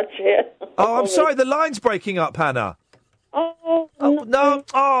won't touch it. Oh, I'm sorry, the line's breaking up, Hannah. Oh, no.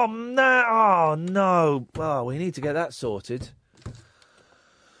 Oh, no. Oh, no. Oh, we need to get that sorted.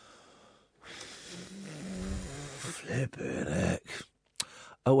 Flippin' heck.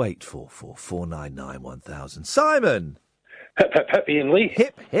 0844 499 1000. Simon! Hip, hip, hip, Iain Lee.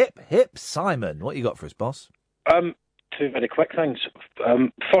 Hip, hip, hip, Simon. What you got for us, boss? Two very quick things.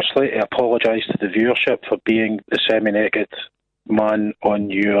 Firstly, I apologise to the viewership for being the semi-naked man on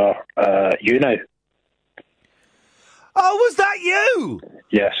your You Now. Oh, was that you?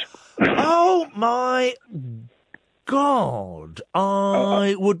 Yes. Oh, my God.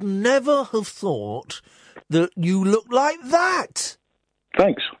 I would never have thought that you looked like that.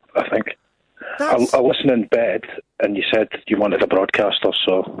 Thanks, I think. I listened in bed, and you said you wanted a broadcaster,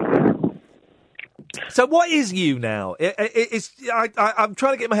 so... So what is you now? I'm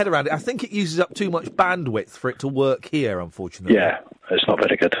trying to get my head around it. I think it uses up too much bandwidth for it to work here, unfortunately. Yeah, it's not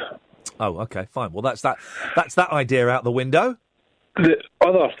very good. Oh, okay, fine. Well, that's that idea out the window. The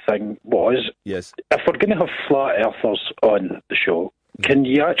other thing was, yes, if we're going to have flat earthers on the show, can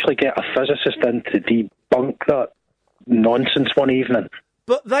you actually get a physicist in to debunk that nonsense one evening?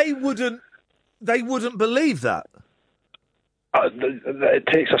 But they wouldn't believe that. It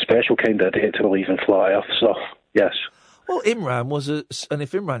takes a special kind of idiot to believe in flat earth stuff, yes. Well, Imran and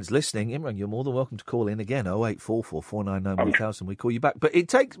if Imran's listening, Imran, you're more than welcome to call in again, 0844 499 1000. We call you back. But it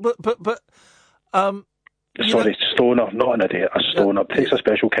takes, Sorry, stoner, not an idiot, a stoner. It takes a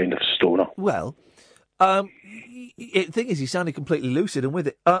special kind of stoner. Well, the thing is, he sounded completely lucid and with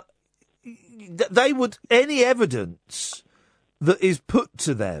it. They would, any evidence that is put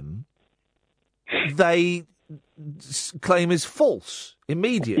to them, they claim is false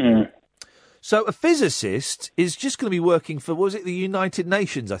immediately. So a physicist is just going to be working for, was it the United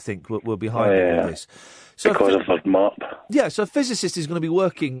Nations, I think, were behind all this. So because of the map. Yeah, so a physicist is going to be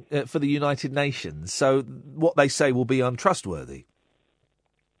working for the United Nations, so what they say will be untrustworthy.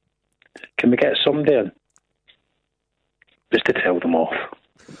 Can we get somebody in? Just to tell them off.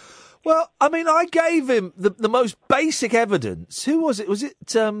 Well, I mean, I gave him the most basic evidence. Who was it? Was it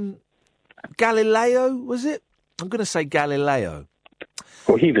Galileo, was it? I'm going to say Galileo.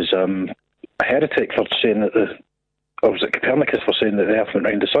 Well, he was a heretic for saying that or was it Copernicus for saying that the Earth went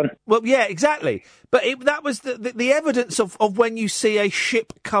round the sun? Well, yeah, exactly. But that was the evidence of when you see a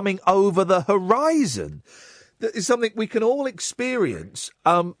ship coming over the horizon. That is something we can all experience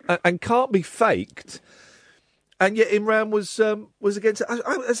and can't be faked. And yet Imran was against it.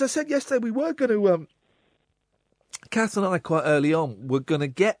 As I said yesterday, we were going to... Kath and I, quite early on, were going to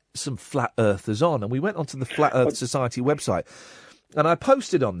get some Flat Earthers on. And we went onto the Flat Earth Society website. And I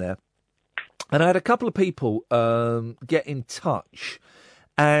posted on there. And I had a couple of people get in touch,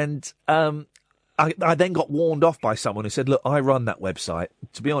 and I then got warned off by someone who said, look, I run that website.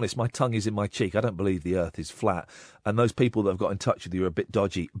 To be honest, my tongue is in my cheek. I don't believe the Earth is flat. And those people that have got in touch with you are a bit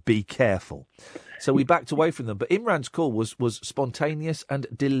dodgy. Be careful. So we backed away from them. But Imran's call was spontaneous and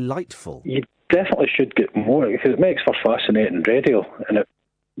delightful. You definitely should get more, because it makes for fascinating radio. And it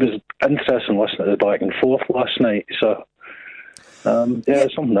was interesting listening to the back and forth last night, so...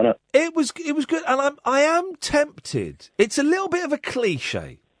 there's something in it. It was good, and I am tempted. It's a little bit of a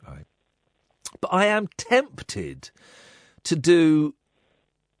cliche, right? But I am tempted to do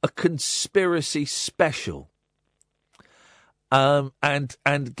a conspiracy special,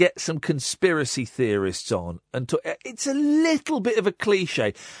 and get some conspiracy theorists on, and it's a little bit of a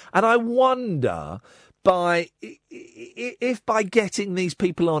cliche, and I wonder if by getting these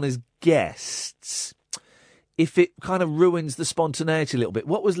people on as guests, if it kind of ruins the spontaneity a little bit.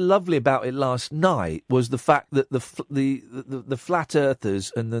 What was lovely about it last night was the fact that the Flat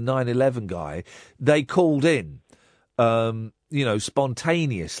Earthers and the 9/11 guy, they called in,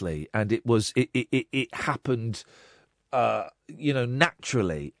 spontaneously, and it happened,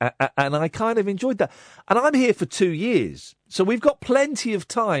 naturally, and I kind of enjoyed that. And I'm here for 2 years, so we've got plenty of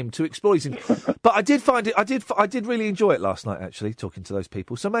time to explore these things. But I did find it. I did really enjoy it last night, actually, talking to those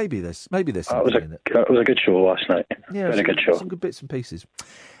people. So maybe there's something in it. It was a good show last night. Yeah, very good show. Some good bits and pieces.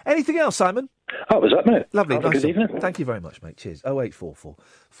 Anything else, Simon? That was it, mate. Lovely. Have a good evening. Thank you very much, mate. Cheers. 0844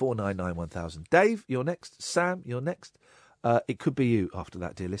 499 1000. Dave, you're next. Sam, you're next. It could be you after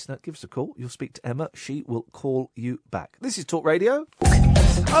that, dear listener. Give us a call. You'll speak to Emma. She will call you back. This is Talk Radio.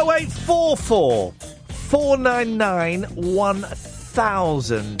 0844 499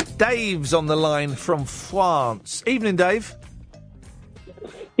 1000. Dave's on the line from France. Evening, Dave.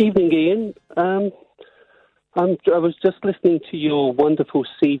 Evening, Ian. I was just listening to your wonderful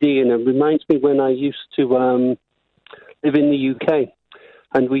CD, and it reminds me when I used to live in the UK.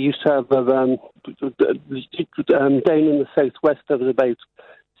 And we used to have, down in the southwest, there was about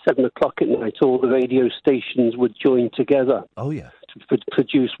 7 o'clock at night, all the radio stations would join together. Oh, yeah. To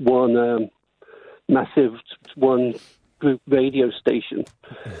produce one massive, one group radio station.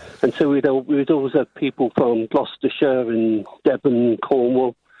 And so we'd always have people from Gloucestershire and Devon and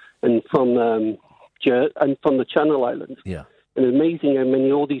Cornwall and from the Channel Islands. Yeah. And amazing how many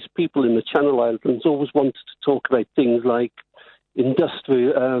all these people in the Channel Islands always wanted to talk about things like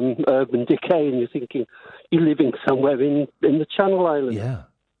industrial urban decay, and you're thinking you're living somewhere in the Channel Islands. Yeah.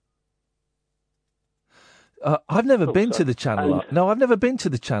 I've never been to the Channel. No, I've never been to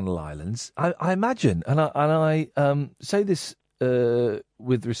the Channel Islands. I imagine, and I say this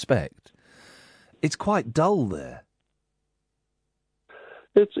with respect, it's quite dull there.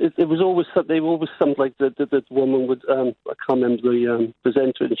 It was always they were always something like the woman would I can't remember the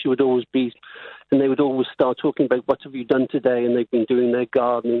presenter, and she would always be, and they would always start talking about what have you done today, and they've been doing their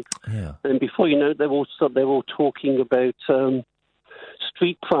gardening. Yeah. And before you know it, they're all talking about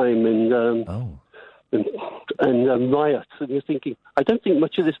street crime and riots, and you're thinking, I don't think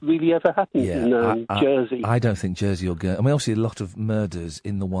much of this really ever happened in Jersey. I don't think Jersey or Guernsey. I mean, obviously a lot of murders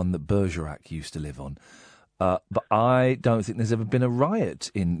in the one that Bergerac used to live on. But I don't think there's ever been a riot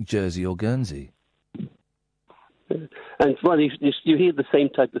in Jersey or Guernsey. And well, you hear the same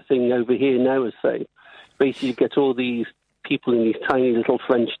type of thing over here now, as say. Basically, you get all these people in these tiny little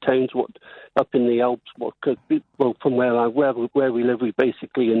French towns, up in the Alps. From where we live, we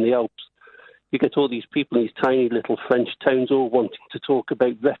basically in the Alps. You get all these people in these tiny little French towns all wanting to talk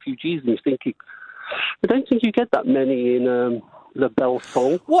about refugees, and you're thinking, I don't think you get that many in La Belle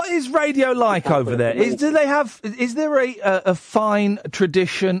Song. What is radio like over there? Is there a fine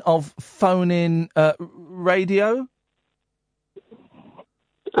tradition of phone-in radio?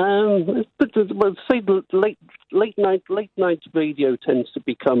 Well, say the late night radio tends to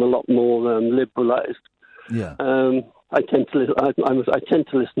become a lot more liberalised. Yeah. I tend to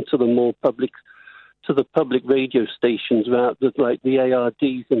listen to the more public radio stations rather than like the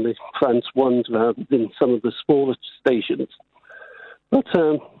ARDs and the France ones rather than some of the smaller stations. But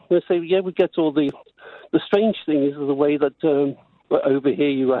we get all the strange thing is the way that over here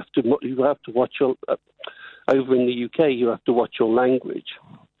you have to watch your over in the UK you have to watch your language.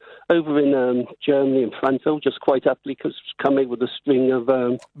 Over in Germany and France, they'll just quite happily come in with a string of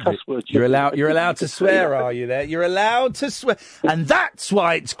cuss words. You're allowed to swear, are you? There, you're allowed to swear, and that's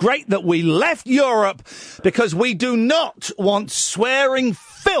why it's great that we left Europe, because we do not want swearing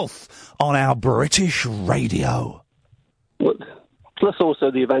filth on our British radio. Plus, also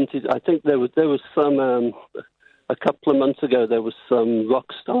the advantage. I think there was some a couple of months ago. There was some rock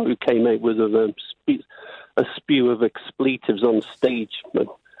star who came out with a spew of expletives on stage.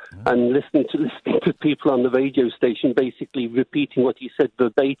 And listening to people on the radio station basically repeating what he said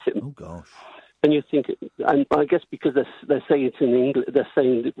verbatim. Oh gosh! And you think, and I guess because they're saying it in English, they're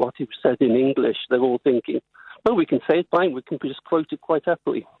saying what he said in English. They're all thinking, "Oh, we can say it fine. We can just quote it quite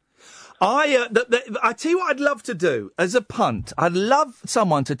happily." I tell you what, I'd love to do as a punt. I'd love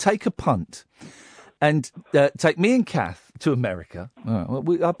someone to take a punt and take me and Kath to America.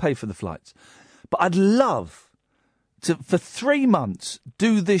 I'll pay for the flights, but I'd love to, for 3 months,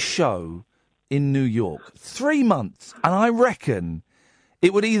 do this show in New York. 3 months, and I reckon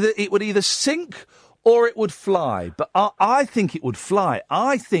it would either sink or it would fly. But I think it would fly.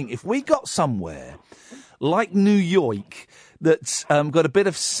 I think if we got somewhere like New York that's got a bit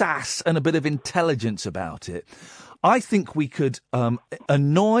of sass and a bit of intelligence about it, I think we could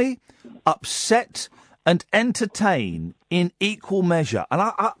annoy, upset, and entertain in equal measure. And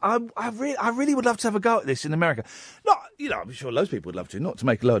I really would love to have a go at this in America. Not, I'm sure loads of people would love to, not to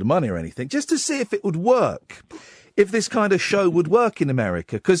make a load of money or anything, just to see if it would work, if this kind of show would work in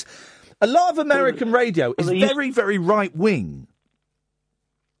America. Because a lot of American radio is very, very right-wing.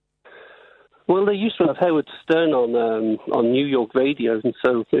 Well, they used to have Howard Stern on New York radio, and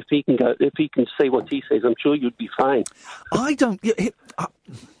so if he can say what he says, I'm sure you'd be fine. I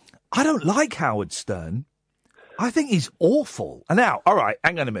don't like Howard Stern. I think he's awful. And now, all right,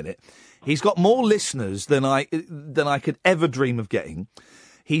 hang on a minute. He's got more listeners than I could ever dream of getting.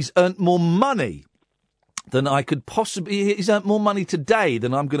 He's earned more money than I could possibly. He's earned more money today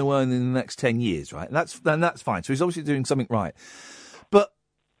than I'm going to earn in the next 10 years, right? And that's fine. So he's obviously doing something right. But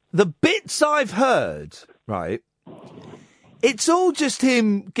the bits I've heard, right, it's all just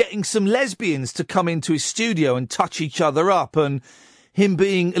him getting some lesbians to come into his studio and touch each other up, and him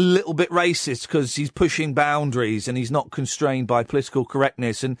being a little bit racist because he's pushing boundaries and he's not constrained by political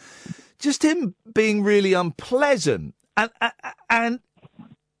correctness, and just him being really unpleasant. And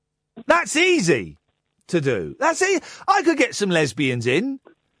that's easy to do. That's easy. I could get some lesbians in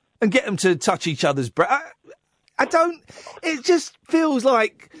and get them to touch each other's breath. It just feels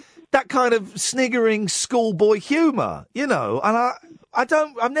like that kind of sniggering schoolboy humour, and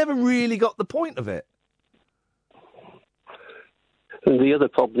I've never really got the point of it. And the other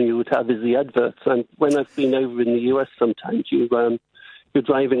problem you would have is the adverts. And when I've been over in the US, sometimes you're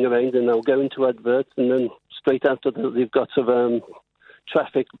driving around and they'll go into adverts, and then straight after that they've got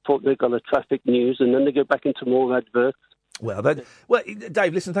traffic. They've got a traffic news, and then they go back into more adverts. Well,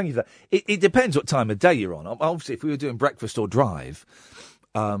 Dave, listen, thank you for that. It depends what time of day you're on. Obviously, if we were doing breakfast or drive,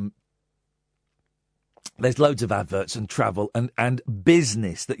 there's loads of adverts and travel and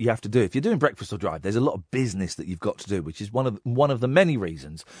business that you have to do. If you're doing breakfast or drive, there's a lot of business that you've got to do, which is one of the many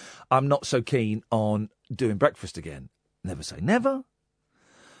reasons I'm not so keen on doing breakfast again. Never say never,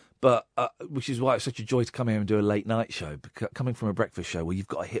 but which is why it's such a joy to come here and do a late night show. Coming from a breakfast show where you've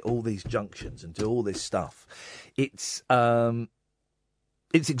got to hit all these junctions and do all this stuff, it's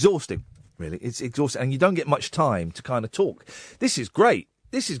exhausting. Really, it's exhausting, and you don't get much time to kind of talk. This is great.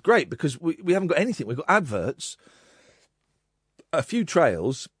 This is great because we haven't got anything. We've got adverts, a few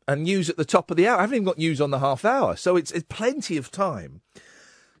trails, and news at the top of the hour. I haven't even got news on the half hour. So it's plenty of time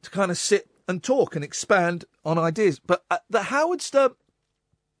to kind of sit and talk and expand on ideas. But the Howard Stern,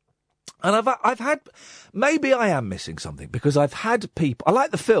 and I've had, maybe I am missing something because I've had people, I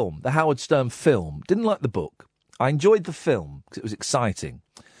like the film, the Howard Stern film, didn't like the book. I enjoyed the film because it was exciting.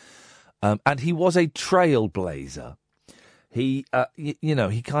 And he was a trailblazer. He,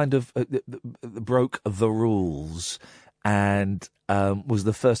 he kind of broke the rules and was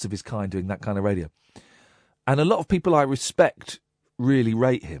the first of his kind doing that kind of radio. And a lot of people I respect really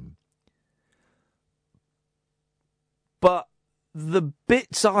rate him. But the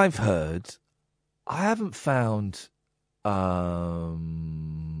bits I've heard, I haven't found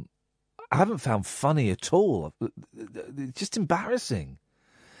haven't found funny at all. It's just embarrassing.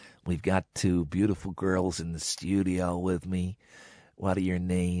 We've got two beautiful girls in the studio with me. What are your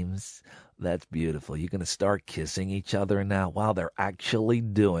names? That's beautiful. You're going to start kissing each other now? Wow, they're actually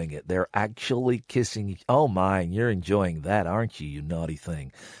doing it. They're actually kissing each... Oh, my, you're enjoying that, aren't you, you naughty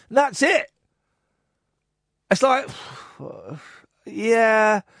thing? And that's it. It's like,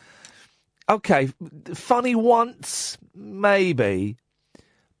 yeah, okay, funny once, maybe,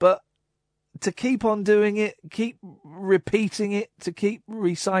 but to keep on doing it, keep repeating it, to keep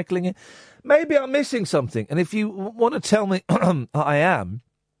recycling it, maybe I'm missing something. And if you want to tell me I am,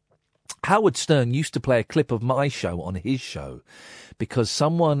 Howard Stern used to play a clip of my show on his show because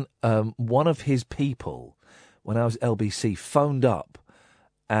someone, one of his people, when I was LBC, phoned up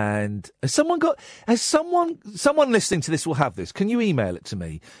and someone listening to this will have this. Can you email it to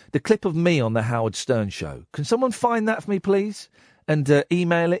me? The clip of me on the Howard Stern show. Can someone find that for me, please? And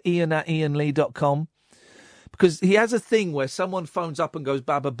email it, Iain@iainlee.com. Because he has a thing where someone phones up and goes,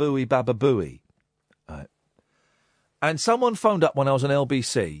 Baba Booey, Baba Booey. Right. And someone phoned up when I was on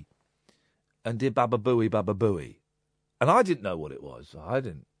LBC and did Baba Booey, Baba Booey. And I didn't know what it was. I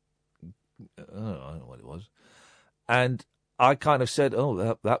don't know what it was. And I kind of said,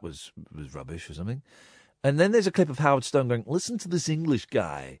 oh, that was rubbish or something. And then there's a clip of Howard Stern going, listen to this English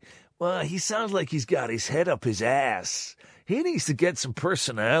guy. Well, he sounds like he's got his head up his ass. He needs to get some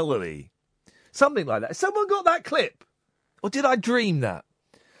personality. Something like that. Someone got that clip? Or did I dream that?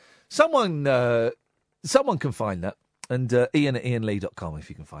 Someone can find that. And Iain@iainlee.com if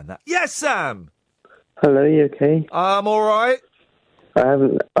you can find that. Yes, Sam! Hello, you okay? I'm all right.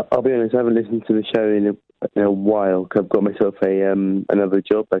 I'll be honest, I haven't listened to the show in a while, because I've got myself another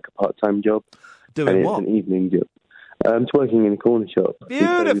job, like a part-time job. Doing what? It's an evening job. I'm just working in a corner shop.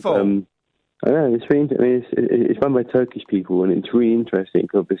 Beautiful! I know, it's really, it's run by Turkish people, and it's really interesting,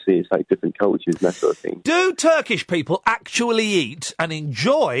 because obviously it's like different cultures and that sort of thing. Do Turkish people actually eat and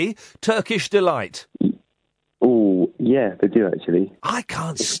enjoy Turkish delight? Oh, yeah, they do actually. I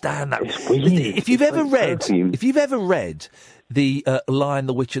can't stand that. It's weird. If you've ever read the Lion,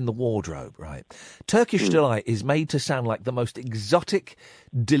 the Witch and the Wardrobe, right? Turkish delight is made to sound like the most exotic,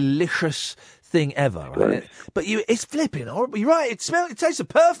 delicious thing ever, right? But it's flipping horrible. You're right. It tastes of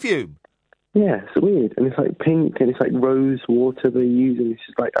perfume. Yeah, it's weird, and it's like pink, and it's like rose water they use, and it's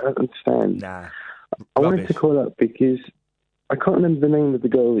just like, I don't understand. Nah, I wanted to call up because I can't remember the name of the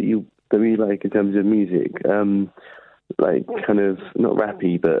girl that you like in terms of music, like kind of not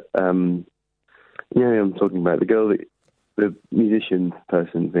rappy, but you know what I'm talking about, the girl that the musician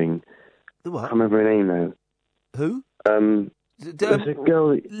person thing. The what? I can't remember her name now. Who? There's a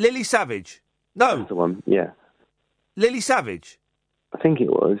girl. Lily Savage. No, that's the one. Yeah, Lily Savage. I think it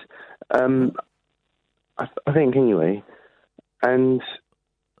was. I think anyway, and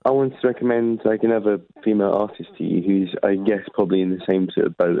I wanted to recommend like another female artist to you who's, I guess, probably in the same sort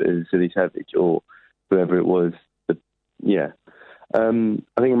of boat as Lily Savage or whoever it was. But yeah, I think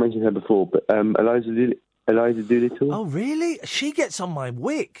I mentioned her before, but Eliza Doolittle. Oh, really? She gets on my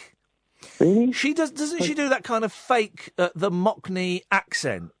wick. Really? She does. Doesn't she do that kind of fake, the Mockney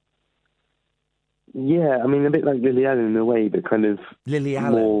accent? Yeah, I mean, a bit like Lily Allen in a way, but kind of Lily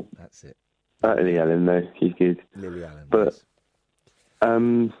Allen. More... That's it. Lily Allen, no, she's good. Lily Allen, but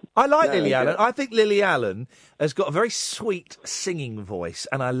yes. I like Lily Allen. I think Lily Allen has got a very sweet singing voice,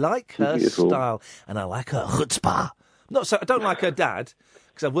 and I like her style, and I like her chutzpah. I don't like her dad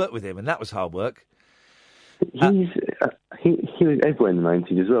because I've worked with him, and that was hard work. He was everywhere in the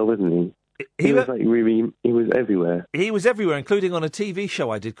 90s as well, wasn't he? He was everywhere. He was everywhere, including on a TV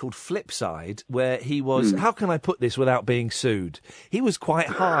show I did called Flipside, where he was, how can I put this without being sued? He was quite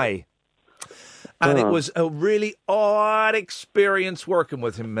high. And it was a really odd experience working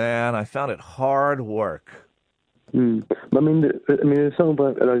with him, man. I found it hard work. I mean, the song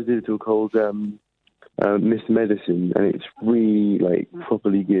by Eliza Doolittle called Mr. Medicine, and it's really, like,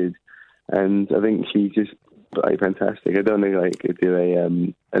 properly good. And I think she's just, like, fantastic. I don't know, like, do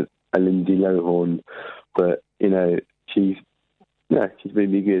a Lindsay Lohan, but, you know, she's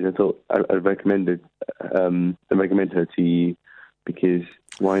really good. I thought I'd recommend her to you because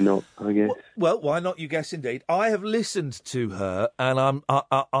why not, I guess. Well, why not, you guess indeed. I have listened to her and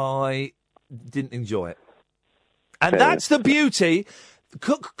I didn't enjoy it. And that's the beauty,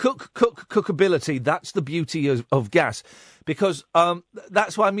 cookability, that's the beauty of gas. Because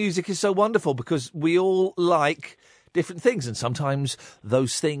that's why music is so wonderful, because we all like different things, and sometimes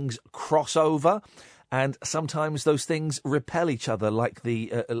those things cross over, and sometimes those things repel each other like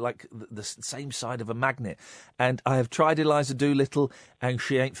the same side of a magnet. And I have tried Eliza Doolittle, and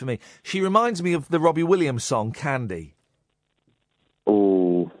she ain't for me. She reminds me of the Robbie Williams song, Candy.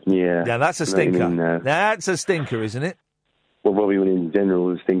 Oh, yeah. Yeah. Yeah, that's a I know what you stinker. mean, That's a stinker, isn't it? well, Robbie Williams in general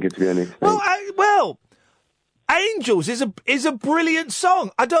is a stinker, to be honest. Well, Angels is a brilliant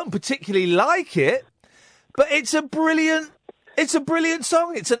song. I don't particularly like it, but it's a brilliant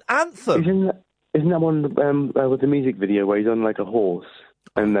song. It's an anthem. Isn't that one with the music video where he's on like a horse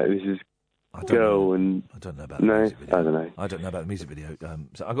and that this is girl and I don't know about the music video. I don't know. I don't know about the music video.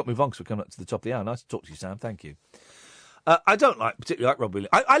 So I've got to move on because we're coming up to the top of the hour. Nice to talk to you, Sam. Thank you. I don't particularly like Robbie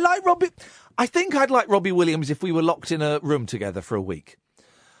Williams. I like Robbie. I think I'd like Robbie Williams if we were locked in a room together for a week,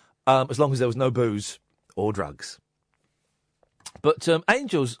 as long as there was no booze or drugs. But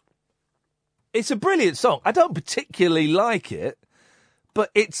Angels, it's a brilliant song. I don't particularly like it, but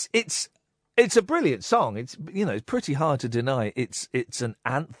it's a brilliant song. It's it's pretty hard to deny. It's an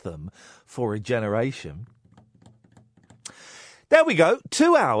anthem for a generation. There we go.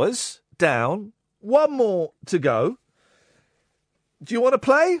 2 hours down. One more to go. Do you want to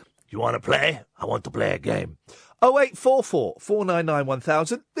play? You want to play? I want to play a game. 0844 499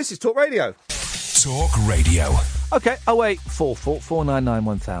 1000. This is Talk Radio. Talk Radio. OK, 0844 499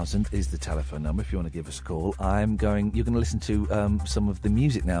 1000 is the telephone number if you want to give us a call. You're going to listen to some of the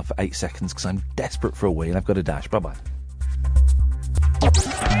music now for 8 seconds because I'm desperate for a wee and I've got a dash. Bye-bye.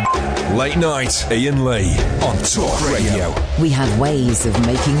 Late night, Iain Lee on Talk Radio. We have ways of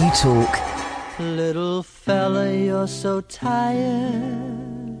making you talk. Little fella, you're so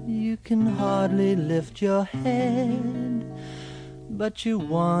tired, you can hardly lift your head. But you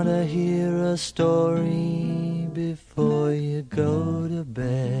want to hear a story before you go to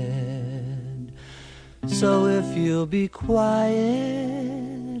bed. So if you'll be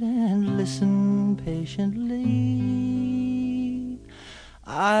quiet and listen patiently,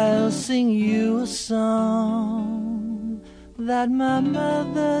 I'll sing you a song that my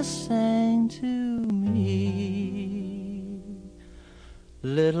mother sang to me.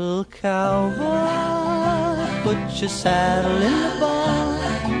 Little cowboy, put your saddle in the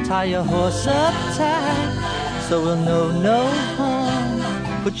barn, tie your horse up tight so we'll know no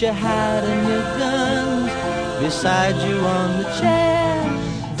harm. Put your hat and your guns beside you on the chair.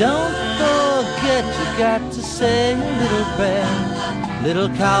 Don't forget you got to say a little prayer. Little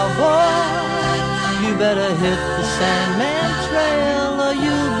cowboy, you better hit the Sandman Trail or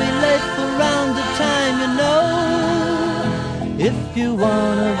you'll be late for round the time, you know. If you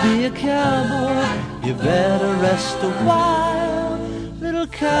wanna be a cowboy, you better rest a while. Little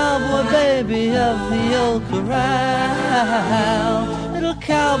cowboy baby of the old corral. Little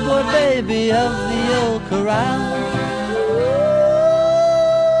cowboy baby of the old corral.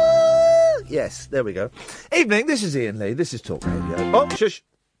 Yes, there we go. Evening, this is Iain Lee. This is Talk Radio. Oh, shush.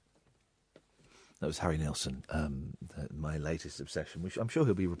 That was Harry Nilsson, my latest obsession, which I'm sure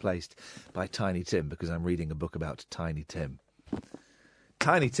he'll be replaced by Tiny Tim because I'm reading a book about Tiny Tim.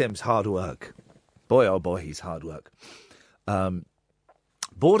 Tiny Tim's hard work. Boy, oh boy, he's hard work.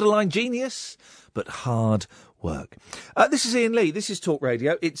 Borderline genius, but hard work. This is Iain Lee. This is Talk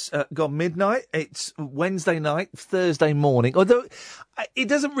Radio. It's gone midnight. It's Wednesday night, Thursday morning. Although it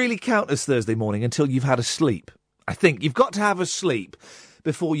doesn't really count as Thursday morning until you've had a sleep. I think you've got to have a sleep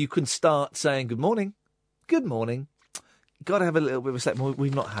before you can start saying good morning. Good morning. You've got to have a little bit of a sleep.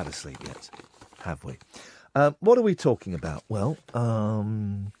 We've not had a sleep yet, have we? What are we talking about? Well,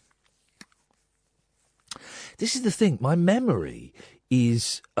 this is the thing. My memory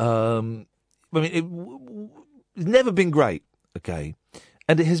is, it's never been great, okay?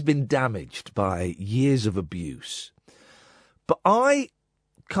 And it has been damaged by years of abuse. But I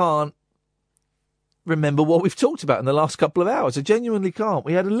can't remember what we've talked about in the last couple of hours. I genuinely can't.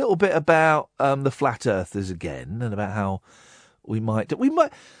 We had a little bit about the flat earthers again and about how we might...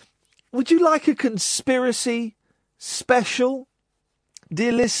 Would you like a conspiracy special,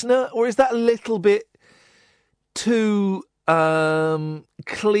 dear listener? Or is that a little bit too cliched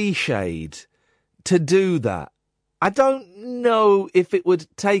to do that? I don't know if it would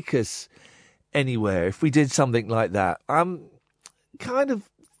take us anywhere if we did something like that. I'm kind of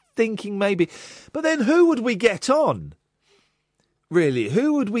thinking maybe. But then who would we get on? Really?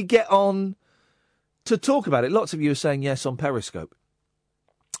 Who would we get on to talk about it? Lots of you are saying yes on Periscope.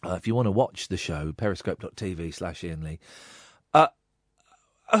 If you want to watch the show, periscope.tv/Iain Lee.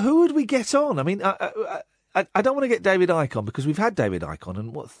 Who would we get on? I mean, I don't want to get David Icke on because we've had David Icke on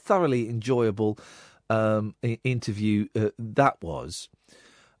and what a thoroughly enjoyable interview that was.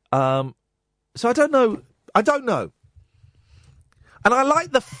 So I don't know. And I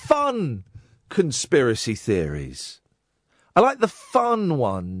like the fun conspiracy theories. I like the fun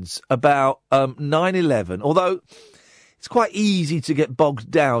ones about 9/11, although it's quite easy to get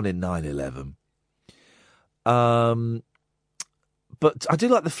bogged down in 9/11. but I do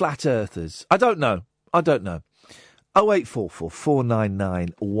like the flat earthers. I don't know. 0844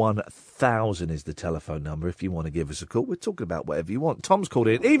 499 1000 is the telephone number if you want to give us a call. We're talking about whatever you want. Tom's called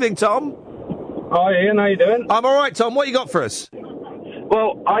in. Evening, Tom. Hi, Ian. How you doing? I'm all right, Tom. What you got for us?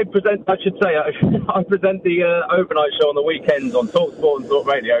 Well, I present the overnight show on the weekends on Talk Sport and Talk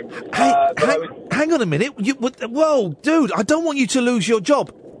Radio. Hang on a minute. Whoa, dude, I don't want you to lose your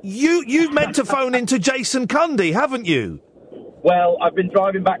job. You've meant to phone into Jason Cundy, haven't you? Well, I've been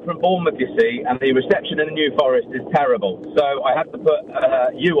driving back from Bournemouth, you see, and the reception in the New Forest is terrible. So I had to put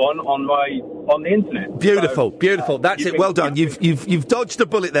you on the internet. Beautiful. That's it. Well done. You've dodged a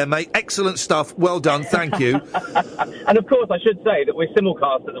bullet there, mate. Excellent stuff. Well done. Thank you. And of course, I should say that we're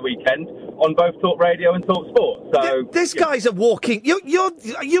simulcast at the weekend on both Talk Radio and Talk Sport. So this guy's a walking.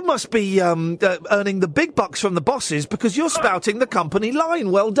 You must be earning the big bucks from the bosses because you're spouting the company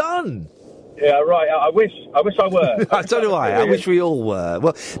line. Well done. Yeah, right. I wish I were. So do I. I wish we all were.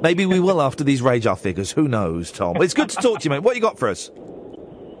 Well, maybe we will after these radar figures. Who knows, Tom? It's good to talk to you, mate. What you got for us?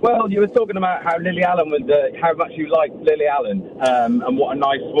 Well, you were talking about how Lily Allen was, how much you liked Lily Allen, and what a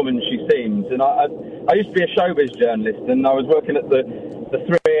nice woman she seems. And I used to be a showbiz journalist, and I was working at the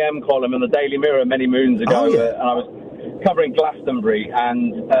 3am column in the Daily Mirror many moons ago, and I was covering Glastonbury,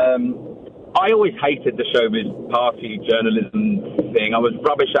 and I always hated the showbiz party journalism thing. I was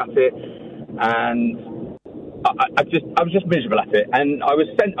rubbish at it. And I was just miserable at it. And I was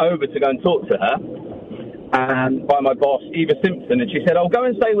sent over to go and talk to her, and by my boss, Eva Simpson, and she said, "Oh, go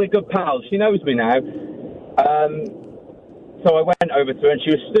and say we're good pals. She knows me now." So I went over to her, and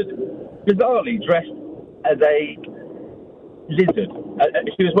she was stood bizarrely dressed as a lizard.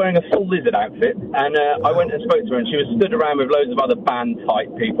 She was wearing a full lizard outfit, and I went and spoke to her, and she was stood around with loads of other band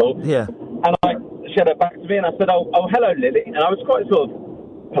type people. Yeah. And she had her back to me, and I said, "Oh, hello, Lily," and I was quite sort of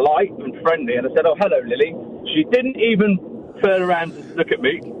polite and friendly, and I said, "Oh, hello, Lily." She didn't even turn around to look at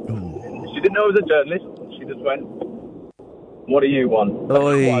me. She didn't know I was a journalist. She just went, "What do you want?" No.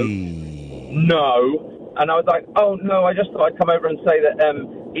 And I was like, "Oh, no, I just thought I'd come over and say that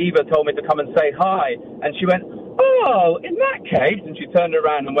Eva told me to come and say hi." And she went, "Oh, in that case," and she turned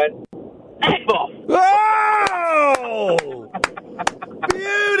around and went, "F off!" Oh!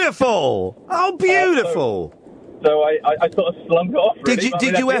 Beautiful! Oh, beautiful! So I sort of slunk it off. Really.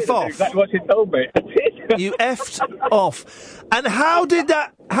 Did you F off? Exactly what she told me. You F'd off. And how did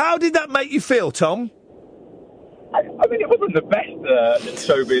that make you feel, Tom? I mean, it wasn't the best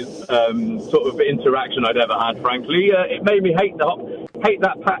showbiz sort of interaction I'd ever had, frankly. It made me hate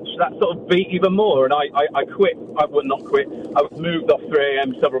that patch, that sort of beat even more, and I quit. I would not quit. I was moved off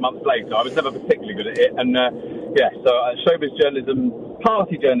 3am several months later. I was never particularly good at it, and so showbiz journalism,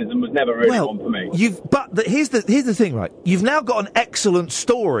 party journalism, was never really one for me. Here's the thing, right? You've now got an excellent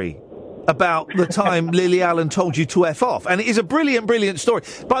story about the time Lily Allen told you to F off. And it is a brilliant story.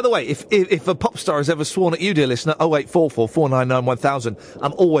 By the way, if a pop star has ever sworn at you, dear listener, 0844 499 1000,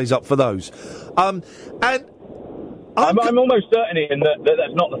 I'm always up for those. I'm almost certain, Ian, that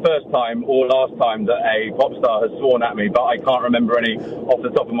that's not the first time or last time that a pop star has sworn at me, but I can't remember any off the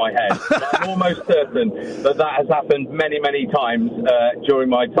top of my head. But I'm almost certain that has happened many, many times during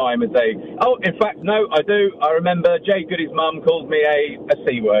my time as in fact, no, I do. I remember Jay Goody's mum called me a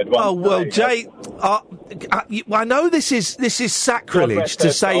C word once. Oh, well, Jay, I know this is sacrilege to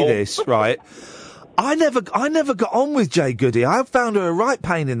say this, right? I never got on with Jay Goody. I found her a right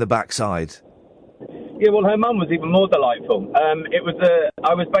pain in the backside. Yeah, well, her mum was even more delightful. I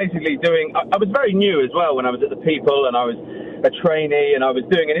was basically I was very new as well when I was at the People, and I was a trainee, and I was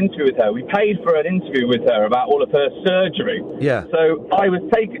doing an interview with her. We paid for an interview with her about all of her surgery. Yeah. So I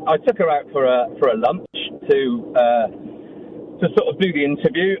took her out for a lunch to sort of do the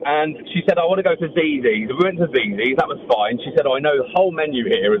interview, and she said, "I want to go to Zzz's." We went to Zzz's, that was fine. She said, "Oh, I know the whole menu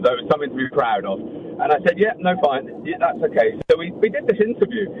here, as though it was something to be proud of." And I said, "Yeah, no, fine, yeah, that's okay." So we did this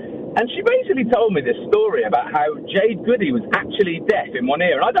interview, and she basically told me this story about how Jade Goody was actually deaf in one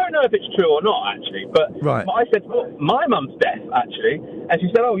ear. And I don't know if it's true or not, actually, but I said, "Well, my mum's deaf, actually." And she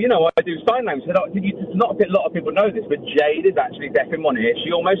said, "Oh, I do sign language." I said, "Oh, not a lot of people know this, but Jade is actually deaf in one ear.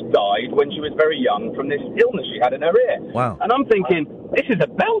 She almost died when she was very young from this illness she had in her ear." Wow. And I'm thinking, this is a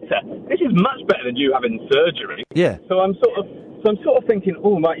belter. This is much better than you having surgery. Yeah. So I'm sort of thinking,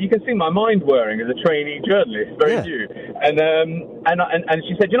 oh my, you can see my mind whirring as a trainee journalist, very new. And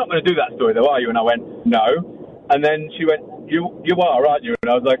she said, "You're not going to do that story though, are you?" And I went, "No." And then she went, You are, aren't you?"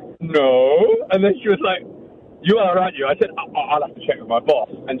 And I was like, "No." And then she was like, "You are, aren't you?" I said, "I'll have to check with my boss."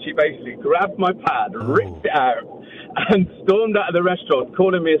 And she basically grabbed my pad, ripped it out, and stormed out of the restaurant,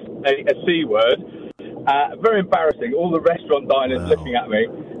 calling me a C word. Very embarrassing. All the restaurant diners looking at me.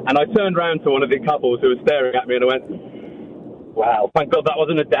 And I turned round to one of the couples who was staring at me, and I went, Wow, thank God that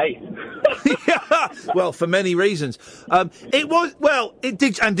wasn't a date. Well, for many reasons. It was, well, it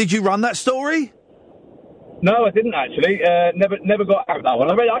did, and did you run that story? No, I didn't actually. Never got out that one.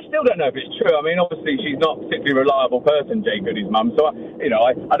 I mean, I still don't know if it's true. I mean, obviously she's not a particularly reliable person, Jay Goody's mum. So,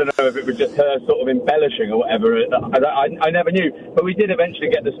 I don't know if it was just her sort of embellishing or whatever. I never knew. But we did eventually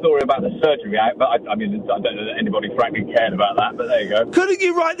get the story about the surgery out. But I don't know that anybody frankly cared about that. But there you go. Couldn't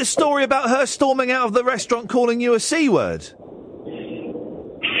you write the story about her storming out of the restaurant calling you a C word?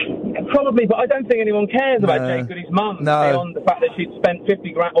 Probably, but I don't think anyone cares about Jay Goody's mum beyond the fact that she'd spent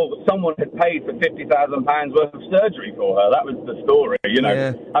 50 grand, or someone had paid for £50,000 worth of surgery for her. That was the story,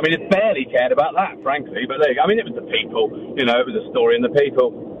 Yeah. I mean, it barely cared about that, frankly. But it was the people, it was a story in the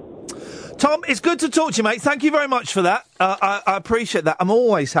people. Tom, it's good to talk to you, mate. Thank you very much for that. I appreciate that. I'm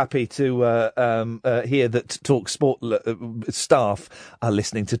always happy to hear that Talk Sport staff are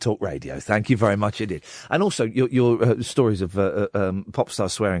listening to Talk Radio. Thank you very much indeed. And also, your stories of pop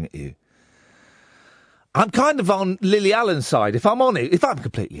stars swearing at you. I'm kind of on Lily Allen's side. If I'm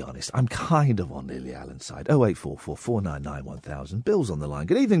completely honest, I'm kind of on Lily Allen's side. 0844 499 1000. Bill's on the line.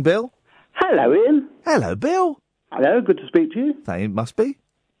 Good evening, Bill. Hello, Ian. Hello, Bill. Hello, good to speak to you. It must be.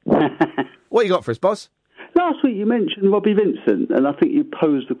 What you got for us, boss? Last week you mentioned Robbie Vincent, and I think you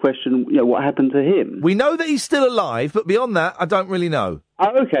posed the question, what happened to him? We know that he's still alive, but beyond that, I don't really know.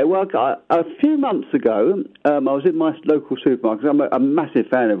 Oh, okay. Well, a few months ago, I was in my local supermarket. I'm a massive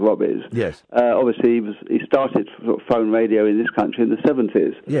fan of Robbie's. Yes. Obviously, he started phone radio in this country in the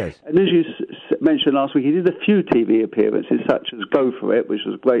 70s. Yes. And as you mentioned last week, he did a few TV appearances, such as Go For It, which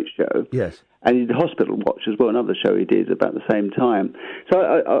was a great show. Yes. And he did Hospital Watch as well, another show he did about the same time. So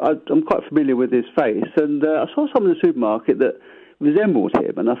I'm quite familiar with his face. And I saw someone in the supermarket that resembled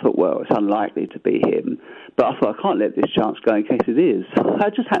him, and I thought, well, it's unlikely to be him. But I thought, I can't let this chance go in case it is. I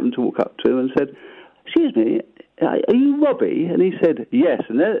just happened to walk up to him and said, excuse me, are you Robbie? And he said, yes.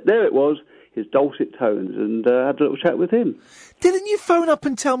 And there it was, his dulcet tones, and I had a little chat with him. Didn't you phone up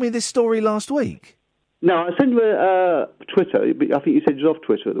and tell me this story last week? No, I sent you Twitter. I think you said you was off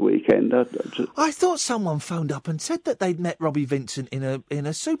Twitter at the weekend. I thought someone phoned up and said that they'd met Robbie Vincent in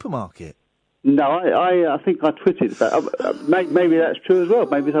a supermarket. No, I think I tweeted that. Maybe that's true as well.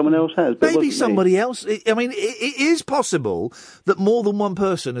 Maybe someone else has. But maybe somebody else. I mean, it is possible that more than one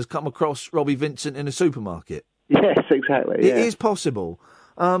person has come across Robbie Vincent in a supermarket. Yes, exactly. It is possible.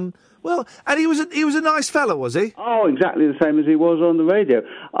 Well, and he was a nice fella, was he? Oh, exactly the same as he was on the radio.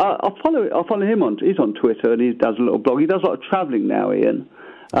 I follow him he's on Twitter, and he does a little blog. He does a lot of travelling now, Ian.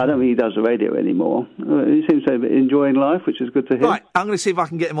 I don't think he does the radio anymore. He seems to be enjoying life, which is good to hear. Right, I'm going to see if I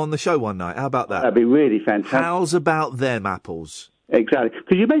can get him on the show one night. How about that? That'd be really fantastic. How's about them apples? Exactly.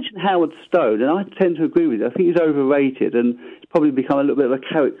 Because you mentioned Howard Stone, and I tend to agree with you. I think he's overrated, and he's probably become a little bit of a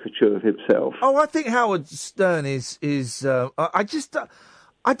caricature of himself. Oh, I think Howard Stern is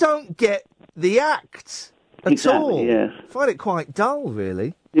I don't get the act at all. Yes. I find it quite dull,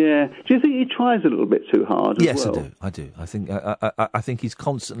 really. Yeah. Do you think he tries a little bit too hard as yes, well? I do. I think he's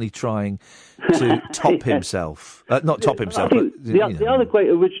constantly trying to top himself. Not top himself, but... The other great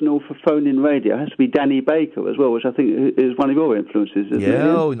original for phone-in radio has to be Danny Baker as well, which I think is one of your influences, isn't it?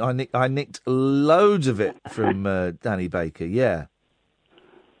 Oh, I nicked loads of it from Danny Baker, yeah.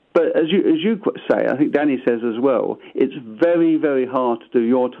 But as you say, I think Danny says as well, it's very, very hard to do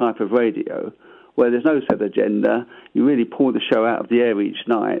your type of radio where there's no set agenda. You really pull the show out of the air each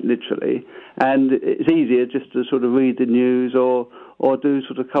night, literally. And it's easier just to sort of read the news or do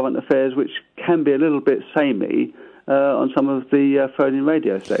sort of current affairs, which can be a little bit samey on some of the phone-in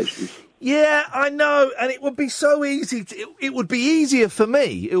radio stations. Yeah, I know, and it would be so easy. It would be easier for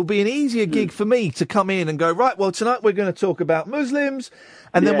me. It would be an easier gig for me to come in and go, right, well, tonight we're going to talk about Muslims,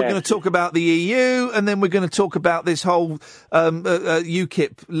 and then we're going to talk about the EU, and then we're going to talk about this whole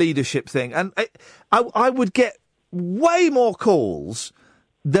UKIP leadership thing. And I would get way more calls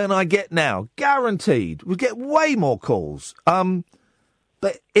than I get now. Guaranteed. We'd get way more calls.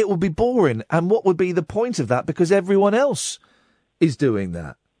 But it would be boring. And what would be the point of that? Because everyone else is doing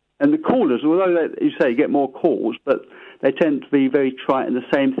that. And the callers, although you say you get more calls, but they tend to be very trite and the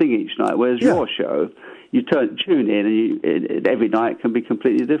same thing each night, whereas your show, you tune in and every night can be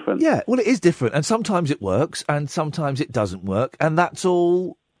completely different. Yeah, well, it is different, and sometimes it works, and sometimes it doesn't work, and that's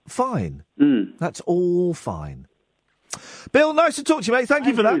all fine. That's all fine. Bill, nice to talk to you, mate. Thank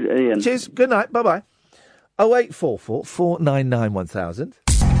you for that. Ian. Cheers. Good night. Bye-bye. 0844 499 1000.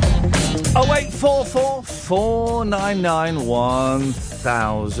 0844 499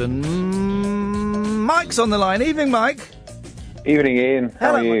 1000. Mike's on the line. Evening, Mike. Evening, Ian.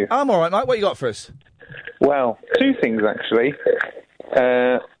 How are you? I'm all right, Mike. What you got for us? Well, two things, actually.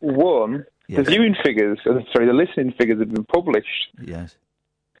 One, The viewing figures, the listening figures have been published. Yes.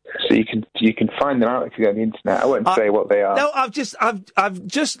 So you can find them out if you go on the internet. I won't say what they are. No, I've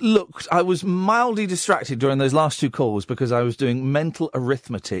just looked. I was mildly distracted during those last two calls because I was doing mental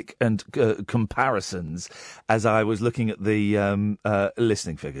arithmetic and comparisons as I was looking at the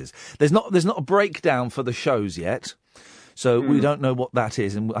listening figures. There's not a breakdown for the shows yet, so we don't know what that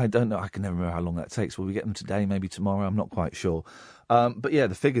is, and I don't know. I can never remember how long that takes. Will we get them today? Maybe tomorrow? I'm not quite sure. But yeah,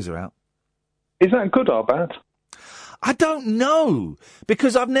 the figures are out. Is that good or bad? I don't know,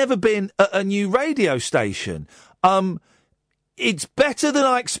 because I've never been at a new radio station. It's better than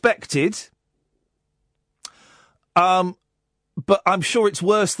I expected, but I'm sure it's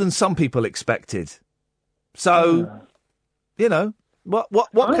worse than some people expected. So, you know, what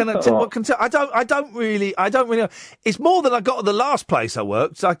can I tell? What can tell? I don't really know. It's more than I got at the last place I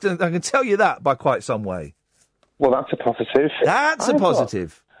worked. So I can tell you that by quite some way. Well, that's a positive. That's a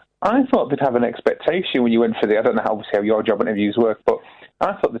positive. I thought they'd have an expectation when you went for I don't know obviously how your job interviews work, but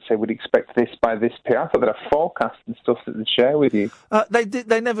I thought they'd say we'd expect this by this period. I thought they'd have forecasts and stuff that they'd share with you.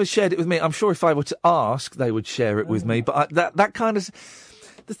 They never shared it with me. I'm sure if I were to ask, they would share it with me. But that kind of...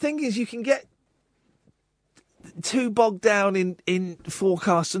 The thing is, you can get too bogged down in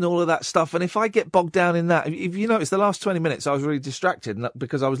forecasts and all of that stuff. And if I get bogged down in that... If you notice, the last 20 minutes I was really distracted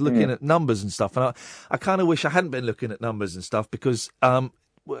because I was looking at numbers and stuff. And I kind of wish I hadn't been looking at numbers and stuff because...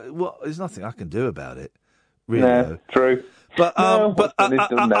 Well, there's nothing I can do about it, really. No, true. But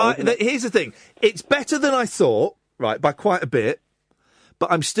here's the thing: it's better than I thought, right, by quite a bit.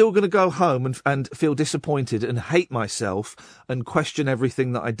 But I'm still going to go home and feel disappointed and hate myself and question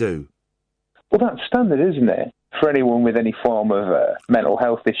everything that I do. Well, that's standard, isn't it, for anyone with any form of mental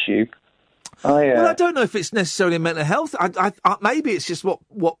health issue? Well, I don't know if it's necessarily mental health. I maybe it's just what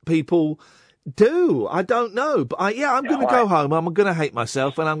people do. I don't know. But I'm going to go home. I'm going to hate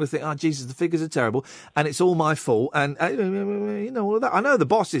myself, and I'm going to think, oh, Jesus, the figures are terrible, and it's all my fault, and you know all of that. I know the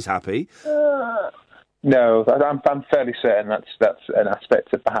boss is happy. No, I'm fairly certain that's an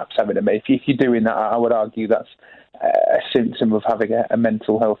aspect of perhaps having a mate. If you're doing that, I would argue that's a symptom of having a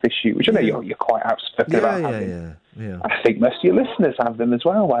mental health issue, which I know you're quite outspoken about having. Yeah. I think most of your listeners have them as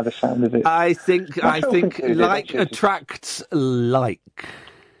well, by the sound of it. I think like attracts like.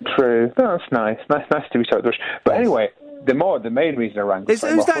 True. That's nice. Nice to be so. But anyway, the main reason I rang... Who's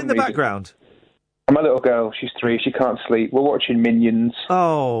that in the background? My little girl, she's 3, she can't sleep. We're watching Minions.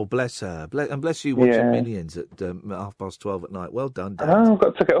 Oh, bless her. And bless you watching Minions at 12:30 at night. Well done, Dad. I've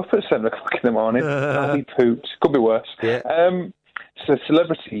got to get up at 7 o'clock in the morning. I'll be pooped. Could be worse. Yeah. So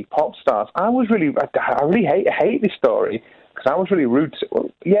celebrity pop stars. I really hate this story because I was really rude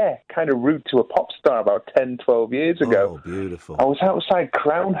to a pop star about 10, 12 years ago. Oh, beautiful. I was outside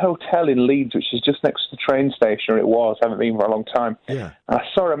Crown Hotel in Leeds, which is just next to the train station, or it was, I haven't been for a long time. Yeah. And I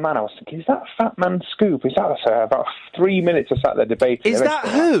saw a man, I was thinking, is that Fat Man Scoop? Is that about 3 minutes I sat there debating. Is that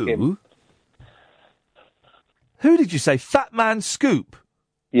who? Who did you say? Fat Man Scoop?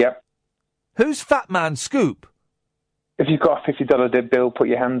 Yep. Who's Fat Man Scoop? If you've got a $50 bill, put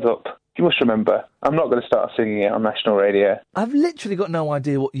your hands up. You must remember, I'm not going to start singing it on national radio. I've literally got no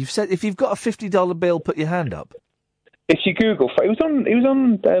idea what you've said. If you've got a $50 bill, put your hand up. If you Google, he was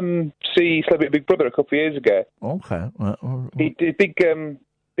on Celebrity Big Brother a couple of years ago. Okay. He did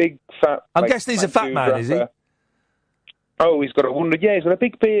big fat... I'm guessing he's a fat man, is he? Oh, he's got a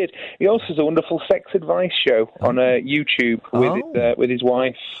big beard. He also has a wonderful sex advice show on YouTube with his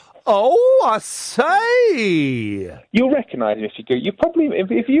wife. Oh, I say! You'll recognise him if you go. You probably,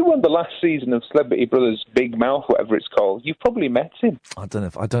 if you won the last season of Celebrity Brothers Big Mouth, whatever it's called, you've probably met him. I don't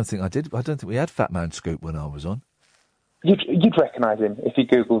know. I don't think I did. I don't think we had Fat Man Scoop when I was on. You'd recognise him if you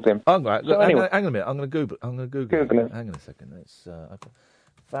Googled him. Oh, right. So anyway. Hang on a minute. I'm going to Google him. Hang on a second. Let's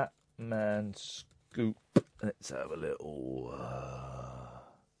Fat Man Scoop. Let's have a little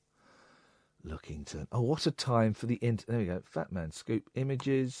looking to... Oh, what a time for the... There we go. Fat Man Scoop.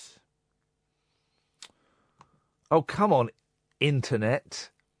 Images. Oh, come on,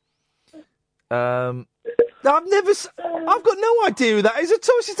 Internet. I've got no idea who that is at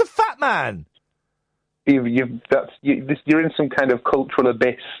all. It's just a fat man. You're in some kind of cultural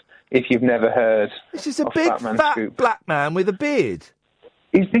abyss if you've never heard. This is a big, fat black man with a beard.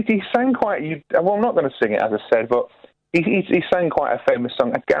 He sang quite... Well, I'm not going to sing it, as I said, but... He sang quite a famous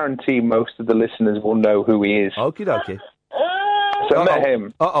song. I guarantee most of the listeners will know who he is. Okie dokie. So I met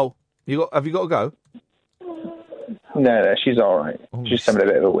him. Have you got to go? No, she's all right. She's having a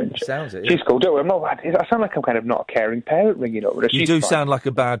bit of a whinge. Sounds it. She's cool. Don't worry, I'm not. I sound like I'm kind of not a caring parent ringing up. You do sound like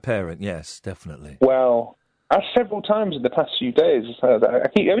a bad parent. Yes, definitely. Well, several times in the past few days,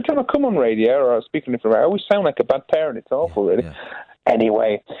 every time I come on radio or I was speaking to her, I always sound like a bad parent. It's awful, really. Yeah.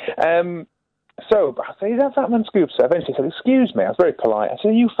 Anyway, So I said, is that Fat Man Scoop, sir? Eventually he said, excuse me. I was very polite. I said,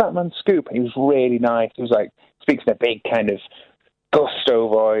 are you Fat Man Scoop? And he was really nice. He was like, speaks in a big kind of gusto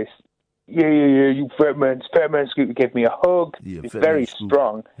voice. Yeah, you Fat Man Scoop. He gave me a hug. He's very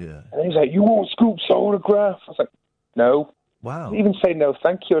strong. Yeah. And then he's like, you want Scoop's autograph? I was like, no. Wow. I didn't even say no,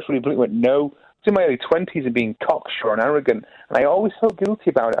 thank you. I was really blunt. Went, no. I was in my early 20s and being cocksure and arrogant, and I always felt guilty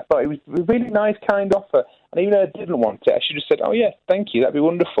about it. I thought it was a really nice, kind offer, and even though I didn't want it, I should have said, oh, yeah, thank you, that'd be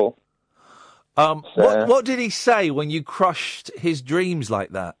wonderful. What did he say when you crushed his dreams like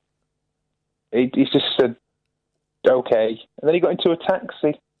that? He just said, okay. And then he got into a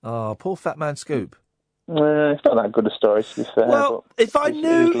taxi. Oh, poor Fat Man Scoop. It's not that good a story, to be fair. Well, if I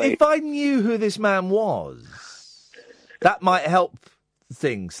knew who this man was, that might help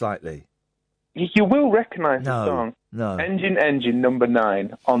things slightly. You will recognise the song. No. Engine number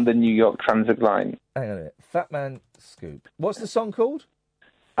 9 on the New York Transit line. Hang on a minute. Fat Man Scoop. What's the song called?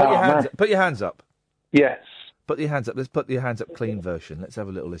 Put your hands up. Yes. Put your hands up. Let's put your hands up clean version. Let's have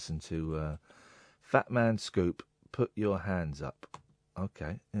a little listen to Fat Man Scoop, Put Your Hands Up.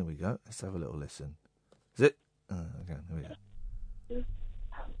 Okay, here we go. Let's have a little listen. Is it? Okay, here we go.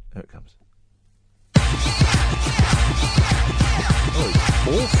 Here it comes. Oh, it's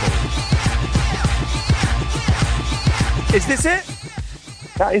awful. Is this it?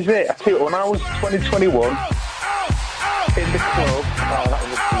 That is it. I tell you, when I was 2021 in the club, that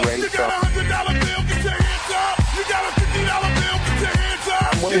was a great song.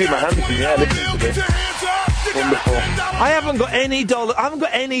 I'm waving my hands in the air listening to this. Wonderful. I haven't got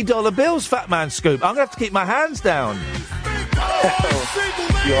any dollar bills, Fat Man Scoop. I'm going to have to keep my hands down.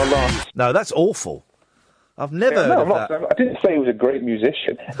 You're lost. No, that's awful. I've never heard of that. I didn't say he was a great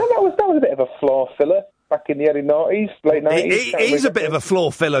musician. That was a bit of a floor filler back in the early noughties, late 90s. He's a bit of a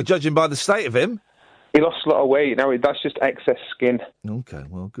floor filler, judging by the state of him. He lost a lot of weight. Now that's just excess skin. Okay,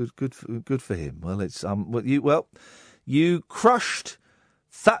 well, good for him. Well, it's you crushed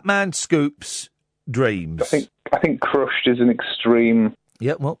Fat Man Scoop's dreams. I think crushed is an extreme.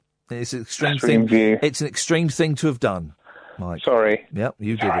 Yeah, well, it's an extreme thing. View. It's an extreme thing to have done, Mike. Sorry. Yep,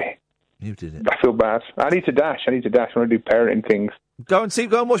 you did it. You did it. I feel bad. I need to dash. I want to do parenting things. Go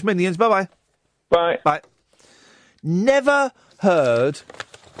and watch Minions. Bye-bye. Bye. Bye. Never heard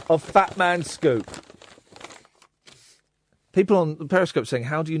of Fat Man Scoop. People on Periscope saying,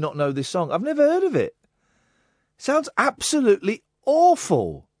 how do you not know this song? I've never heard of it. Sounds absolutely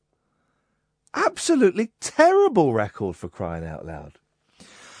awful. Absolutely terrible record, for crying out loud.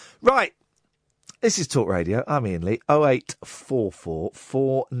 Right. This is Talk Radio. I'm Iain Lee. 0844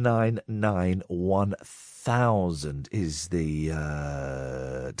 499 1000 is the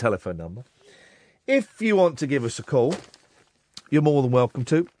telephone number. If you want to give us a call, you're more than welcome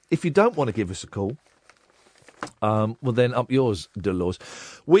to. If you don't want to give us a call, well then up yours, Dolores.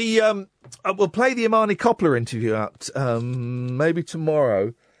 We'll play the Imani Coppola interview out maybe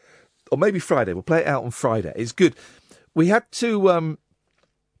tomorrow or maybe Friday. We'll play it out on Friday. It's good. We had to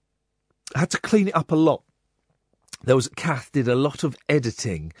clean it up a lot. Kath did a lot of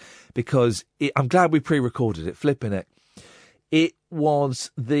editing because I'm glad we pre-recorded it, flipping it. It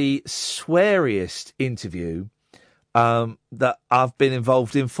was the sweariest interview that I've been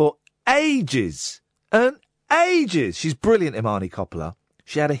involved in for ages and ages. She's brilliant, Imani Coppola.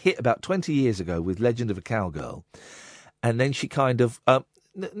 She had a hit about 20 years ago with Legend of a Cowgirl. And then she kind of,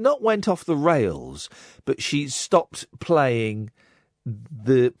 not went off the rails, but she stopped playing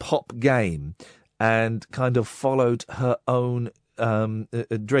the pop game and kind of followed her own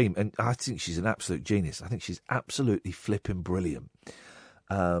dream. And I think she's an absolute genius. I think she's absolutely flipping brilliant.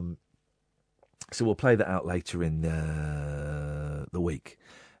 So we'll play that out later in the week.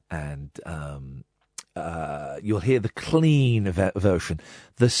 And you'll hear the clean version,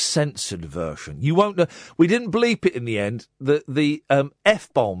 the censored version. You won't know. We didn't bleep it in the end. The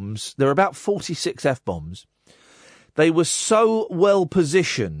F-bombs, there are about 46 F-bombs. They were so well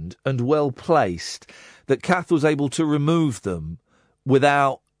positioned and well placed that Kath was able to remove them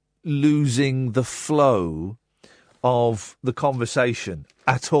without losing the flow of the conversation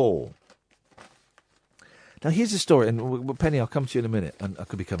at all. Now, here's a story, and Penny, I'll come to you in a minute, and I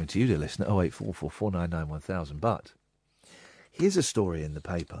could be coming to you, dear listener, 0844 499 1000, but here's a story in the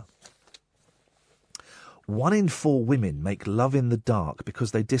paper. 1 in 4 women make love in the dark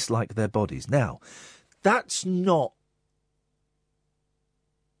because they dislike their bodies. Now, that's not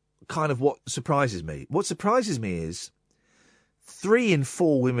kind of what surprises me. What surprises me is 3 in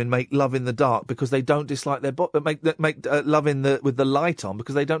 4 women make love in the dark because they don't dislike their make love with the light on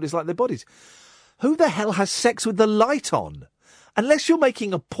because they don't dislike their bodies. Who the hell has sex with the light on? Unless you're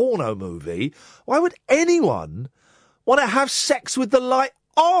making a porno movie, why would anyone want to have sex with the light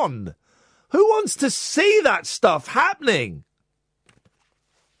on? Who wants to see that stuff happening?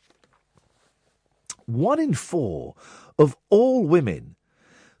 1 in 4 of all women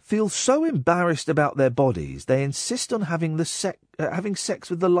feel so embarrassed about their bodies they insist on having sex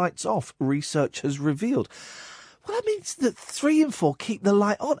with the lights off, research has revealed. Well, that means that 3 in 4 keep the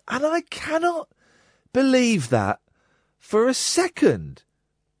light on, and I cannot believe that for a second.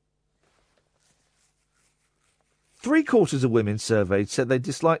 3/4 of women surveyed said they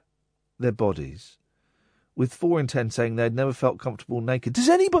dislike their bodies, with 4 in 10 saying they'd never felt comfortable naked. Does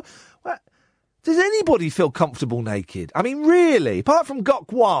anybody feel comfortable naked? I mean, really? Apart from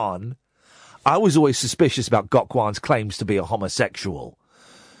Gok Wan, I was always suspicious about Gok Wan's claims to be a homosexual.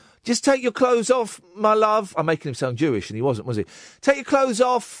 Just take your clothes off, my love. I'm making him sound Jewish, and he wasn't, was he? Take your clothes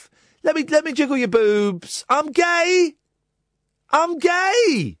off. Let me jiggle your boobs. I'm gay. I'm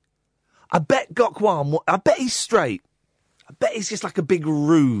gay. I bet Gok Wan, I bet he's straight. I bet he's just like a big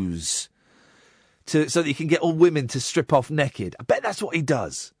ruse so that he can get all women to strip off naked. I bet that's what he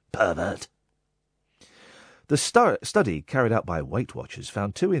does. Pervert. The study, carried out by Weight Watchers,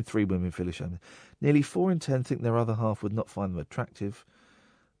 found 2 in 3 women feel ashamed. Nearly 4 in 10 think their other half would not find them attractive.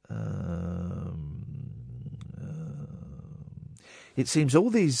 It seems all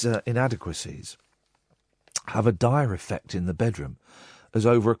these inadequacies have a dire effect in the bedroom, as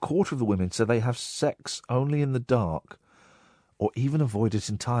over 1/4 of the women say they have sex only in the dark or even avoid it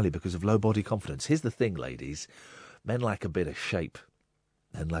entirely because of low body confidence. Here's the thing, ladies. Men like a bit of shape.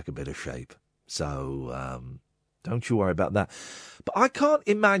 So, don't you worry about that. But I can't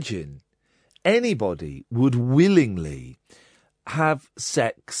imagine anybody would willingly have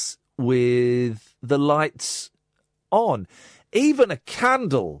sex with the lights on. Even a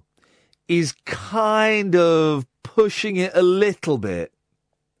candle is kind of pushing it a little bit.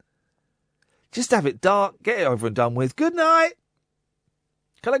 Just have it dark, get it over and done with. Good night.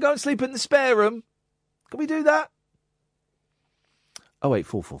 Can I go and sleep in the spare room? Can we do that?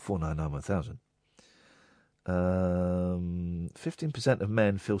 0844 499 1000. 15% of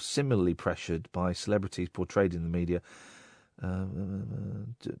men feel similarly pressured by celebrities portrayed in the media.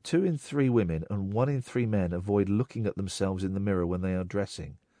 2 in 3 women and 1 in 3 men avoid looking at themselves in the mirror when they are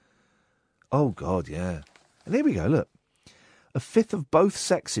dressing. Oh, God, yeah. And here we go, look. 1/5 of both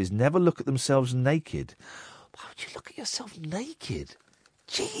sexes never look at themselves naked. Why would you look at yourself naked?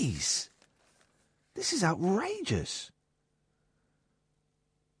 Jeez. This is outrageous.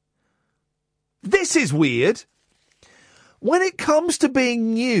 This is weird. When it comes to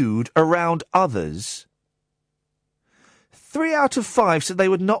being nude around others, 3 out of 5 said they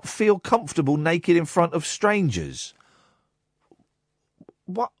would not feel comfortable naked in front of strangers.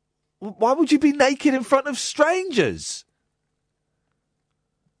 What? Why would you be naked in front of strangers?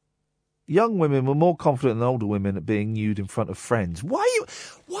 Young women were more confident than older women at being nude in front of friends. Why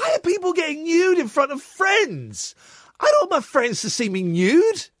are people getting nude in front of friends? I don't want my friends to see me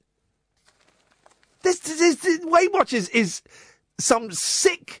nude. This Weight Watchers is some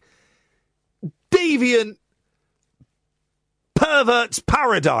sick, deviant, pervert's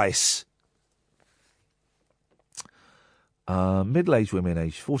paradise. Middle-aged women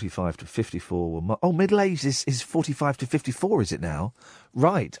aged 45 to 54 were... middle-aged is 45 to 54, is it now?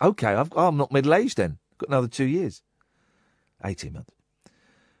 Right, OK, I'm not middle-aged then. Got another 2 years. 18 months.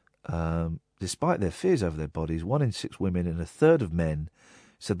 Despite their fears over their bodies, 1 in 6 women and 1/3 of men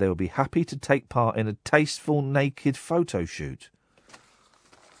said they would be happy to take part in a tasteful naked photo shoot.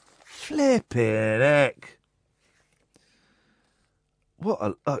 Flippin' heck.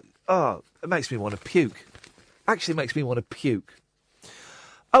 What it makes me want to puke. Actually makes me want to puke.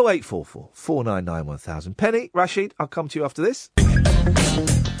 0844 499 1000. Penny, Rashid, I'll come to you after this.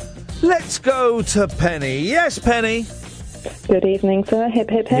 Let's go to Penny. Yes, Penny. Good evening, sir. Hip,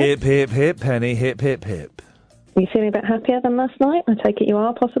 hip, hip. Hip, hip, hip, Penny. Hip, hip, hip. You feeling a bit happier than last night? I take it you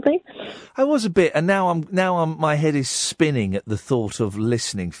are, possibly. I was a bit, and now my head is spinning at the thought of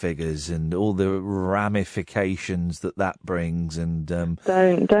listening figures and all the ramifications that brings. And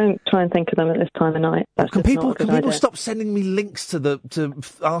don't try and think of them at this time of night. That's can people stop sending me links to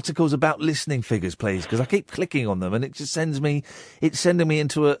articles about listening figures, please? Because I keep clicking on them, and it just sending me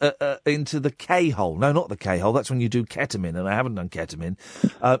into into the K-hole. No, not the K-hole. That's when you do ketamine, and I haven't done ketamine.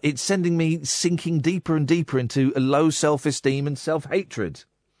 It's sending me sinking deeper and deeper into a low self-esteem and self-hatred.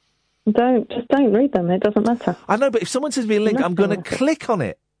 Don't read them. It doesn't matter. I know, but if someone sends me a link, I'm going to click on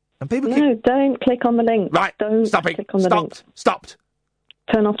it. And people don't click on the link. Right, don't stop it. Click on the link. Stopped.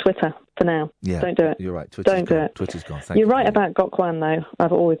 Turn off Twitter for now. Yeah, don't do it. You're right. Don't do it. Twitter's gone. You're right about Gok Wan, though.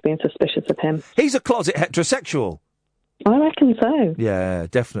 I've always been suspicious of him. He's a closet heterosexual. I reckon so. Yeah,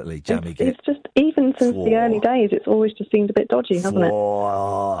 definitely. Jammy git. It's just, even since the early days, it's always just seemed a bit dodgy, hasn't it?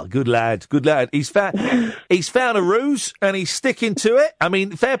 Oh, good lad. He's found a ruse and he's sticking to it. I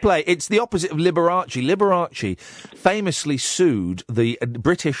mean, fair play. It's the opposite of Liberace. Liberace famously sued the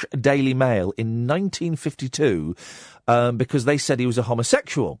British Daily Mail in 1952 because they said he was a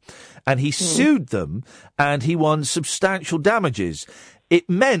homosexual. And he sued them and he won substantial damages. It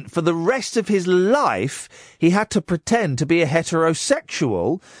meant for the rest of his life he had to pretend to be a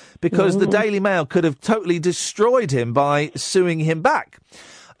heterosexual because the Daily Mail could have totally destroyed him by suing him back.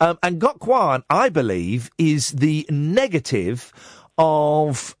 And Gok Wan, I believe, is the negative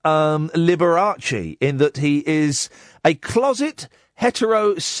of Liberace in that he is a closet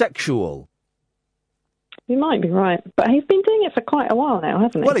heterosexual. You might be right, but he's been doing it for quite a while now,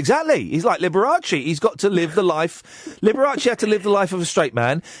 hasn't he? Well, exactly. He's like Liberace. He's got to live the life. Liberace had to live the life of a straight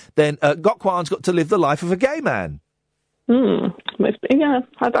man. Then Gok Wan's got to live the life of a gay man. Yeah,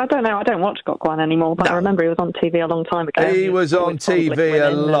 I don't know. I don't watch Gok Wan anymore, but I remember he was on TV a long time ago. He was on TV a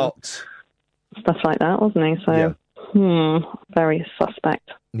lot. Stuff like that, wasn't he? So, very suspect.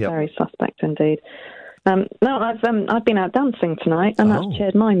 Yep. Very suspect indeed. No, I've been out dancing tonight, and that's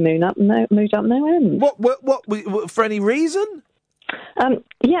cheered my mood up no end. What? For any reason?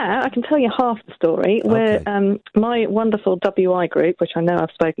 Yeah, I can tell you half the story. Okay. We're my wonderful WI group, which I know I've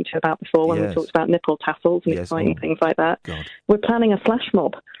spoken to you about before when we talked about nipple tassels and exciting things like that. God. We're planning a flash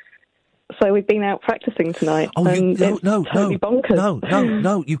mob. So we've been out practicing tonight. Oh, totally bonkers.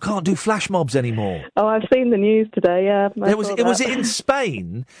 No, you can't do flash mobs anymore. Oh, I've seen the news today. Yeah, was it in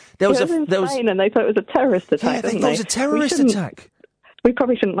Spain? It was in Spain, and they thought it was a terrorist attack. Yeah, they thought it was a terrorist attack. We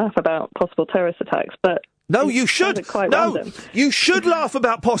probably shouldn't laugh about possible terrorist attacks, but no, you should. Random. You should laugh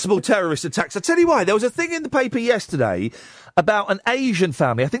about possible terrorist attacks. I tell you why. There was a thing in the paper yesterday about an Asian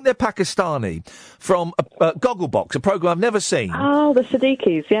family. I think they're Pakistani from Gogglebox, a program I've never seen. Oh, the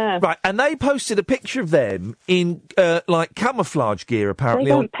Siddiquis, yeah. Right, and they posted a picture of them in like camouflage gear,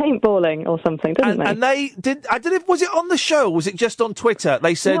 apparently. They went paintballing or something, didn't they? And they did. I don't know. Was it on the show? Or was it just on Twitter?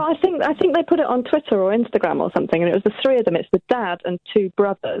 They said. No, I think they put it on Twitter or Instagram or something, and it was the three of them. It's the dad and two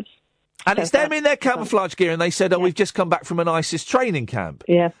brothers. And it's them in their camouflage gear, and they said, we've just come back from an ISIS training camp.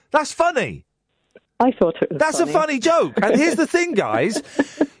 Yeah. That's funny. I thought it was That's funny. a funny joke. And here's the thing, guys.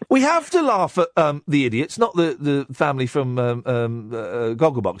 We have to laugh at the idiots, not the family from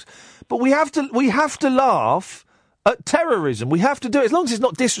Gogglebox. But we have to laugh at terrorism. We have to do it, as long as it's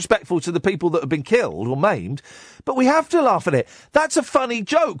not disrespectful to the people that have been killed or maimed. But we have to laugh at it. That's a funny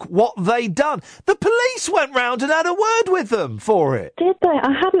joke, what they done. The police went round and had a word with them for it. Did they?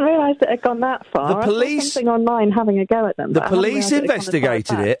 I hadn't realised it had gone that far. The police... I saw something online having a go at them. The police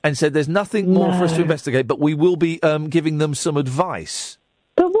investigated it and said there's nothing more for us to investigate, but we will be giving them some advice.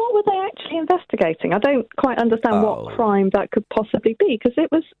 But what were they actually investigating? I don't quite understand what crime that could possibly be, because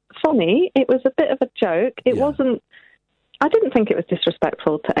it was funny, it was a bit of a joke, it wasn't... I didn't think it was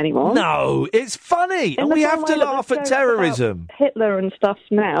disrespectful to anyone. No, it's funny, and we have to laugh at terrorism. Hitler and stuff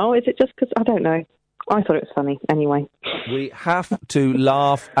now, is it just because... I don't know. I thought it was funny, anyway. We have to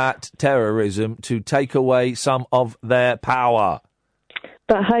laugh at terrorism to take away some of their power.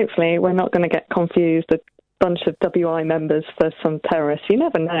 But hopefully we're not going to get confused, a bunch of WI members for some terrorists. You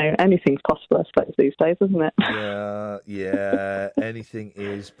never know. Anything's possible, I suppose, these days, isn't it? Yeah, anything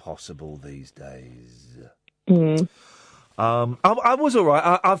is possible these days. I was all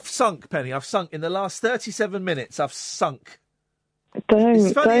right. I've sunk, Penny. I've sunk. In the last 37 minutes, I've sunk. Don't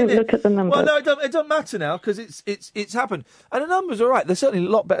look at the numbers. Well, no, it doesn't matter now, because it's happened. And the numbers are all right. They're certainly a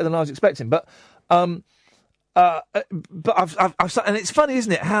lot better than I was expecting. But I've sunk. And it's funny,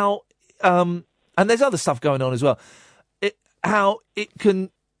 isn't it, how... and there's other stuff going on as well. How it can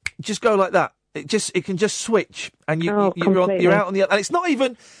just go like that. It can just switch, and you're out on the other. And it's not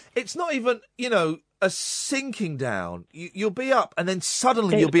even a sinking down. You'll be up, and then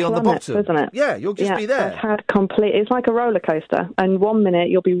suddenly you'll be on the bottom, isn't it? Yeah, you'll just be there. It's like a roller coaster, and 1 minute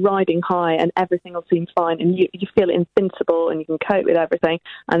you'll be riding high, and everything will seem fine, and you feel invincible, and you can cope with everything,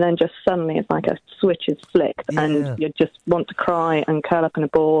 and then just suddenly it's like a switch is flicked, and you just want to cry and curl up in a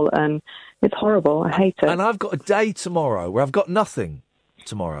ball, and it's horrible. I hate it. And I've got a day tomorrow where I've got nothing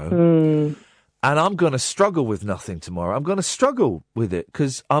tomorrow. And I'm going to struggle with nothing tomorrow. I'm going to struggle with it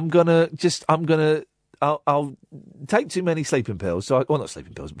because I'll take too many sleeping pills. Not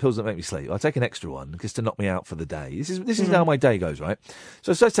sleeping pills, pills that make me sleep. I'll take an extra one just to knock me out for the day. This is how my day goes, right?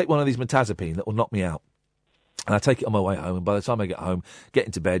 So I supposed to take one of these metazapine that will knock me out. And I take it on my way home. And by the time I get home, get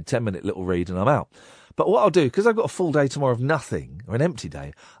into bed, 10-minute little read, and I'm out. But what I'll do, because I've got a full day tomorrow of nothing, or an empty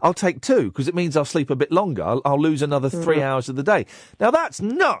day, I'll take 2, because it means I'll sleep a bit longer. I'll lose another 3 hours of the day. Now that's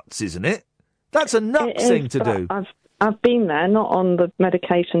nuts, isn't it? That's a nuts thing to do. I've been there, not on the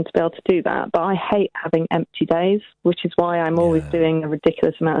medication to be able to do that, but I hate having empty days, which is why I'm always doing a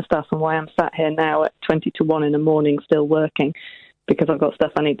ridiculous amount of stuff and why I'm sat here now at 20 to 1 in the morning still working, because I've got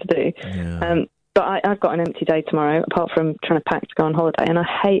stuff I need to do. Yeah. But I've got an empty day tomorrow, apart from trying to pack to go on holiday, and I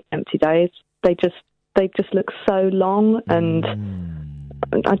hate empty days. They just look so long, and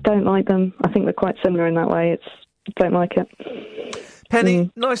I don't like them. I think they're quite similar in that way. I don't like it.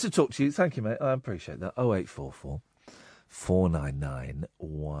 Penny, nice to talk to you. Thank you, mate. I appreciate that. 0844 499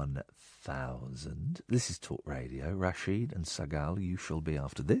 1000. This is Talk Radio. Rashid and Sagal, you shall be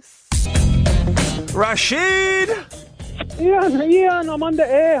after this. Rashid! Iain, I'm on the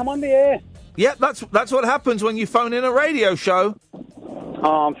air. Yep, that's what happens when you phone in a radio show.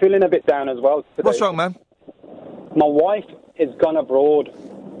 Oh, I'm feeling a bit down as well today. What's wrong, man? My wife has gone abroad.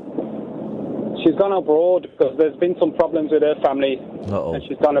 She's gone abroad because there's been some problems with her family. Uh-oh. And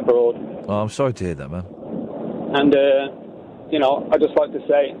she's gone abroad. Oh, I'm sorry to hear that, man. And, I just like to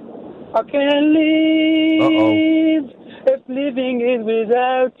say, I can't live if living is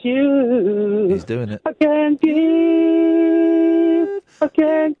without you. He's doing it. I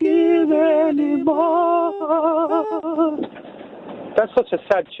can't give anymore. That's such a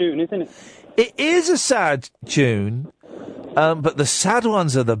sad tune, isn't it? It is a sad tune, but the sad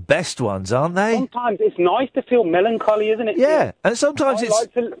ones are the best ones, aren't they? Sometimes it's nice to feel melancholy, isn't it? Yeah, and sometimes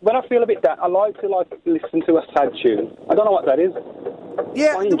when I feel a bit down, I like to listen to a sad tune. I don't know what that is.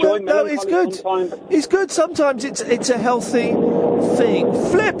 Yeah, I enjoy melancholy it's good. sometimes. It's good. Sometimes it's a healthy thing.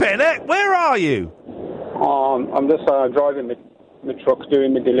 Flipping heck, where are you? I'm just driving my truck,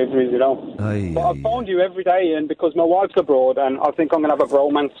 doing my deliveries, But I phoned you every day, and because my wife's abroad, and I think I'm going to have a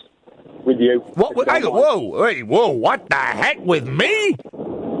bromance with you. What? Hang on, whoa, what the heck with me?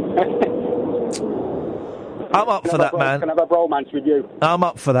 I'm up for that, man. Can I have a bromance with you? I'm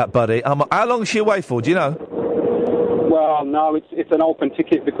up for that, buddy. How long is she away for? Do you know? Well, no, it's an open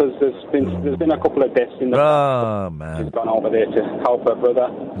ticket because there's been a couple of deaths in the Oh, man. She's gone over there to help her brother.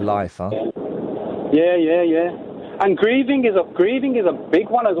 Life, huh? Yeah. And grieving is a big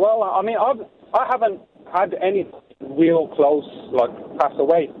one as well. I mean, I haven't had any real close pass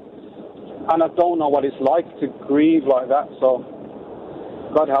away, and I don't know what it's like to grieve like that. So,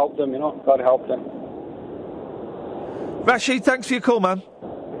 God help them, God help them. Rashid, thanks for your call, man.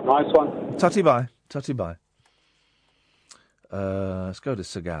 Nice one. Tutty bye. Let's go to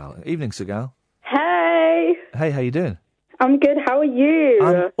Sagal. Evening, Sagal. Hey. Hey, how you doing? I'm good. How are you?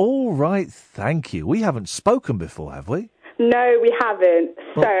 I'm all right, thank you. We haven't spoken before, have we? No, we haven't.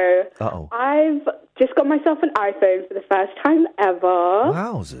 Uh-oh. I've just got myself an iPhone for the first time ever.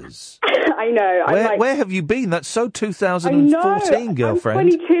 Wowzers. I know. Where have you been? That's so 2014, girlfriend. I'm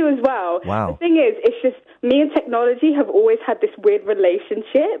 22 as well. Wow. The thing is, it's just me and technology have always had this weird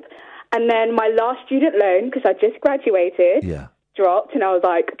relationship. And then my last student loan, because I just graduated, dropped, and I was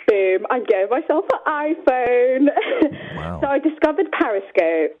like, boom, I gave myself an iPhone. Wow. So I discovered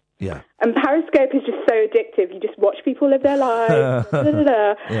Periscope. Yeah. And Periscope is just so addictive. You just watch people live their lives.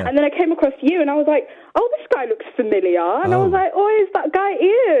 Yeah. And then I came across you, and I was like, oh, this guy looks familiar. And I was like, oh, is that guy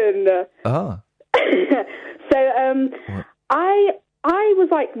Iain? Ah. So I was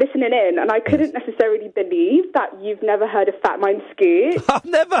listening in, and I couldn't necessarily believe that you've never heard of Fat Man Scoot. I've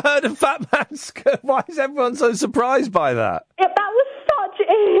never heard of Fat Man Scoot. Why is everyone so surprised by that? That was such a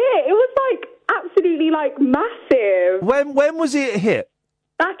hit. It was absolutely massive. When was it a hit?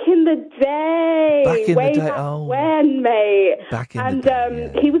 Back in the day. Back in way the day. Back when, mate. Back in the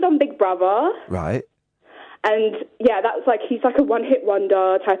day. He was on Big Brother. Right. And that was he's a one-hit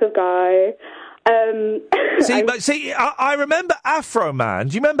wonder type of guy. I remember Afro Man.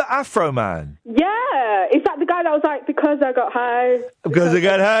 Do you remember Afro Man? Yeah. Is that the guy that was because I got high? Because I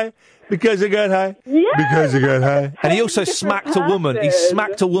got high. Because I got high. Yeah. Because I got high. And he also smacked a woman. He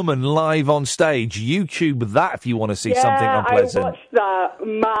smacked a woman live on stage. YouTube that if you want to see something unpleasant. I watched that.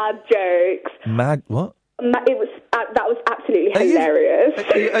 Mad jokes. Mad what? It was that was absolutely hilarious.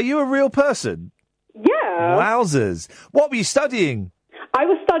 Are you a real person? Yeah. Wowzers. What were you studying? I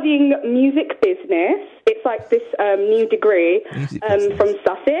was studying music business. It's this new degree from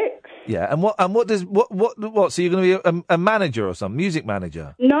Sussex. Yeah, and what so you're going to be a manager or something, music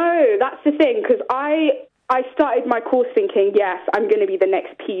manager? No, that's the thing, because I started my course thinking, yes, I'm going to be the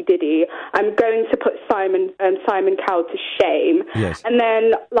next P. Diddy. I'm going to put Simon Cowell to shame. Yes. And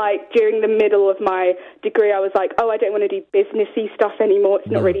then, during the middle of my degree, I was like, oh, I don't want to do businessy stuff anymore.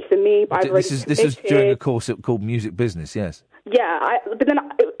 It's not really for me. But this is during a course called music business, yes. Yeah, but then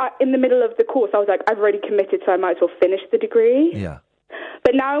in the middle of the course, I was like, I've already committed, so I might as well finish the degree. Yeah.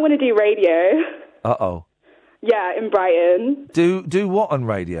 But now I want to do radio. Uh-oh. Yeah, in Brighton. Do what on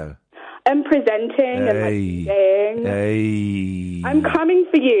radio? presenting and like singing. Hey. I'm coming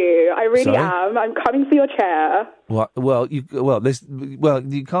for you. I really Sorry? am. I'm coming for your chair. What? Well, you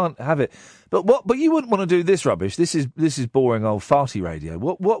can't have it. But you wouldn't want to do this rubbish. This is boring old farty radio.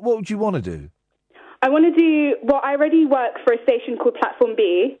 What would you want to do? I want to do. Well, I already work for a station called Platform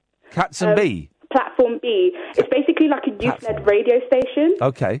B. Cats and Bee. Platform B. It's basically like a youth-led radio station.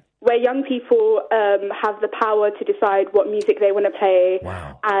 Okay. Where young people have the power to decide what music they want to play.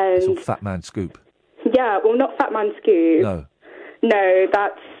 Wow. And It's all Fat Man Scoop. yeah, well, not Fat Man Scoop. No,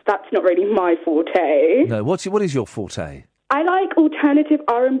 that's not really my forte. No. What is your forte? I like alternative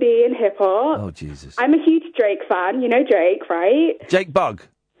R&B and hip hop. Oh Jesus. I'm a huge Drake fan. You know Drake, right? Jake Bug.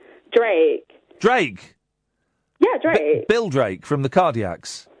 Drake. Drake. Yeah, Drake. Bill Drake from the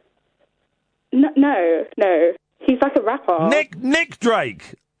Cardiacs. No. He's like a rapper. Nick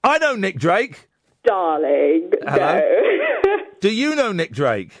Drake. I know Nick Drake. Darling. Hello? No. Do you know Nick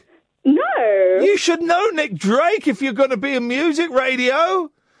Drake? No. You should know Nick Drake if you're going to be a music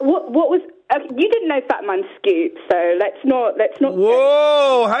radio. What was... you didn't know Fat Man Scoop, so let's not...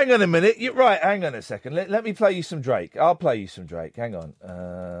 Whoa, hang on a minute. You're right, hang on a second. Let me play you some Drake. I'll play you some Drake. Hang on.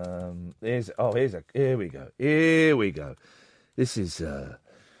 Here we go. This is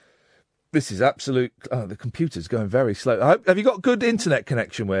absolute... Oh, the computer's going very slow. Have you got good internet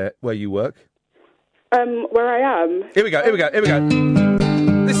connection where you work? Where I am. Here we go.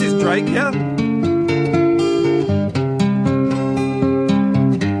 This is Drake, yeah?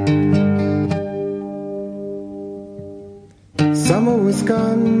 Summer was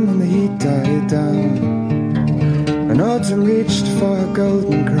gone and the heat died down, and autumn reached for her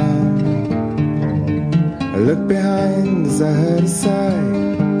golden crown. I looked behind as I heard a sigh,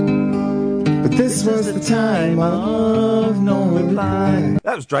 but this was the time of no reply.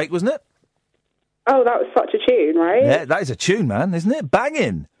 That was Drake, wasn't it? Oh, that was such a tune, right? Yeah, that is a tune, man, isn't it?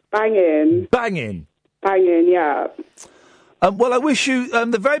 Banging, yeah. Well, I wish you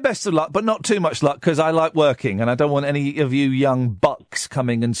the very best of luck, but not too much luck, because I like working, and I don't want any of you young bucks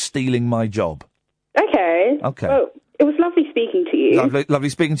coming and stealing my job. Okay. Well, it was lovely speaking to you. Lovely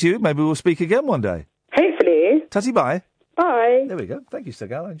speaking to you. Maybe we'll speak again one day. Hopefully. Tutty bye. Bye. There we go. Thank you, Sir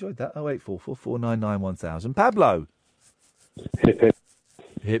Gal. I enjoyed that. 0844 499 1000. Pablo. Hip, hip.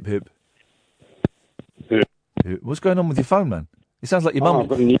 Hip, hip. What's going on with your phone, man? It sounds like your mum.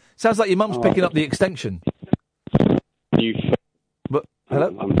 Sounds like your mum's picking up the extension. But hello,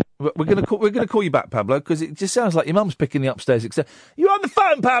 we're gonna call you back, Pablo, because it just sounds like your mum's picking the upstairs extension. You on the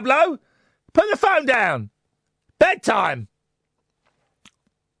phone, Pablo? Put the phone down. Bedtime.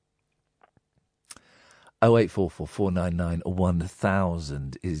 0844 499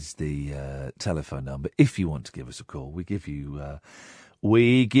 1000 is the telephone number. If you want to give us a call, we give you a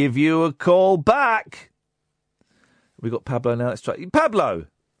call back. We got Pablo now. Let's try Pablo.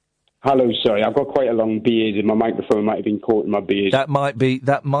 Hello, sorry, I've got quite a long beard, and my microphone might have been caught in my beard. That might be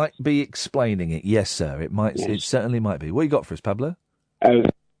explaining it. Yes, sir. It might. Yes. It certainly might be. What you got for us, Pablo? Hip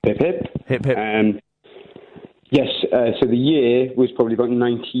hip. Hip hip. Yes. So the year was probably about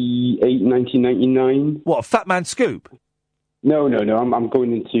 1999. What? Fat Man Scoop? No. I'm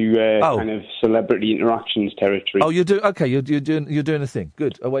going into kind of celebrity interactions territory. Oh, you're doing a thing.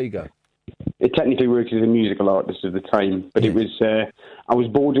 Good. Away you go. It technically works as a musical artist at the time, but it was I was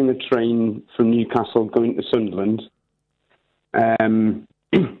boarding the train from Newcastle going to Sunderland, and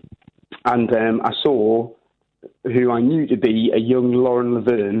I saw who I knew to be a young Lauren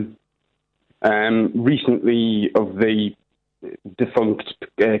Laverne, recently of the defunct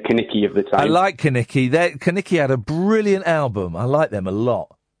Kinnicky of the time. I like Kinnicky. Kinnicky had a brilliant album. I like them a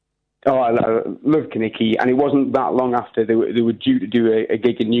lot. Oh, I love Kinnicky, and it wasn't that long after they were due to do a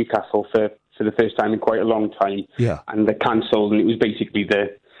gig in Newcastle for the first time in quite a long time. Yeah, and they cancelled, and it was basically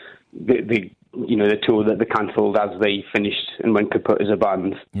the tour that they cancelled as they finished and went kaput as a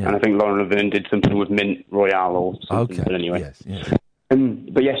band. Yeah. And I think Lauren Laverne did something with Mint Royale or something. Okay. But anyway, yes.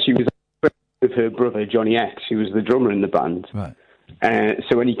 But yes, she was with her brother Johnny X, who was the drummer in the band. Right.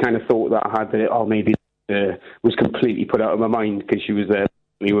 So any kind of thought that I had that maybe was completely put out of my mind because she was there.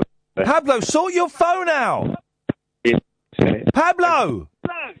 Pablo, sort your phone out! Pablo!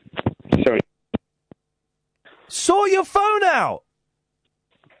 Sorry. Sort your phone out!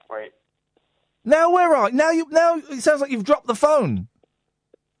 Wait. Now where are you? Now it sounds like you've dropped the phone.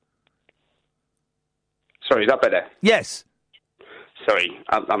 Sorry, is that better? Yes. Sorry,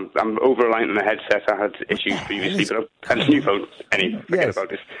 I'm over-reliant on the headset. I had issues previously, but I had a new phone. Anyway, forget about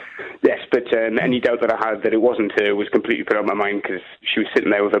this. Yes, but any doubt that I had that it wasn't her was completely put out of my mind because she was sitting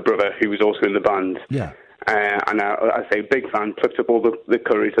there with her brother, who was also in the band. Yeah. And I say, big fan, plucked up all the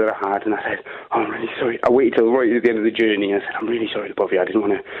courage that I had, and I said, oh, I'm really sorry. I waited till right at the end of the journey, and I said, I'm really sorry to bother you. I didn't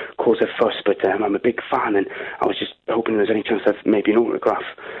want to cause a fuss, but I'm a big fan, and I was just hoping there was any chance of maybe an autograph.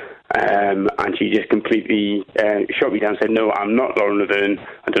 And she just completely shot me down and said, no, I'm not Lauren Laverne.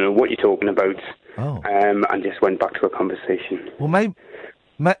 I don't know what you're talking about. Oh. And just went back to a conversation. Well,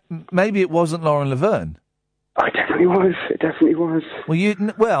 maybe it wasn't Lauren Laverne. Oh, it definitely was. It definitely was.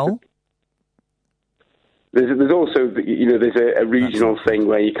 Well, There's also, there's a regional thing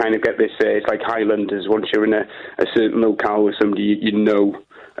where you kind of get this, it's like Highlanders. Once you're in a certain locale with somebody, you know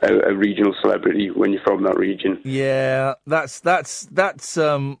a regional celebrity when you're from that region. Yeah, that's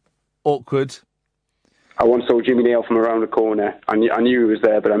awkward. I once saw Jimmy Nail from around the corner. I knew he was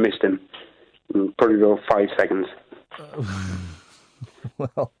there, but I missed him. Probably about 5 seconds.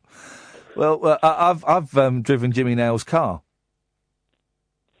 Well, I've driven Jimmy Nail's car.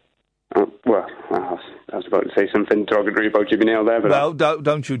 I was about to say something derogatory about Jimmy Nail there, but... Well,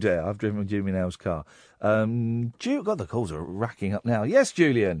 don't you dare. I've driven Jimmy Nail's car. God, the calls are racking up now. Yes,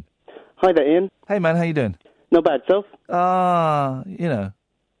 Julian. Hi there, Ian. Hey, man, how you doing? Not bad, self.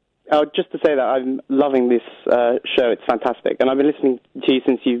 Just to say that I'm loving this show. It's fantastic. And I've been listening to you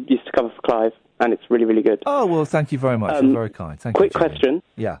since you used to cover for Clive, and it's really, really good. Oh, well, thank you very much. You're very kind. Thank you. Quick question.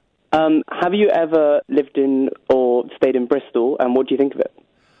 Yeah. Have you ever lived in or stayed in Bristol, and what do you think of it?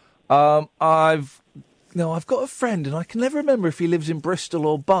 I've got a friend, and I can never remember if he lives in Bristol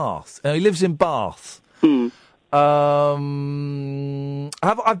or Bath. He lives in Bath. I've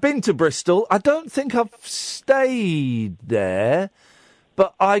been to Bristol. I don't think I've stayed there,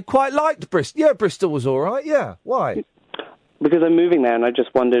 but I quite liked Bristol. Yeah, Bristol was all right. Yeah, why? Because I'm moving there, and I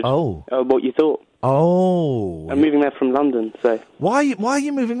just wondered what you thought. Oh, I'm moving there from London, so why are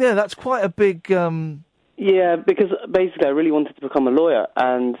you moving there? That's quite a big. Yeah, because basically I really wanted to become a lawyer,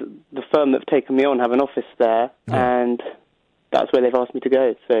 and the firm that have taken me on have an office there, and that's where they've asked me to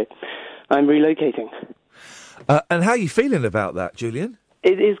go, so I'm relocating. And how are you feeling about that, Julian?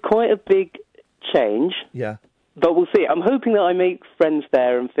 It is quite a big change. Yeah. But we'll see. I'm hoping that I make friends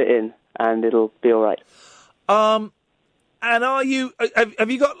there and fit in, and it'll be all right. And are you? Have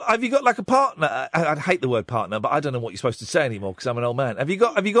you got like a partner? I'd hate the word partner, but I don't know what you're supposed to say anymore because I'm an old man. Are you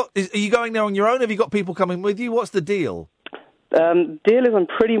going there on your own? Have you got people coming with you? What's the deal? Deal is I'm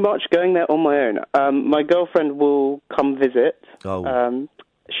pretty much going there on my own. My girlfriend will come visit. Oh.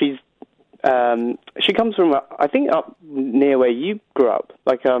 She comes from I think up near where you grew up,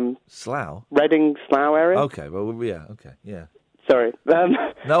 like Slough, Reading, Slough area. Okay. Well, yeah. Okay. Yeah. Sorry.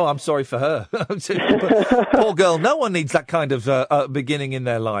 No, I'm sorry for her. Poor girl. No one needs that kind of beginning in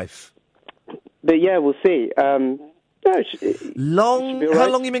their life. But yeah, we'll see. How long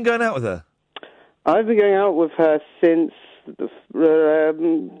have you been going out with her? I've been going out with her since the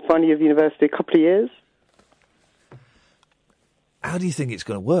final year of university, a couple of years. How do you think it's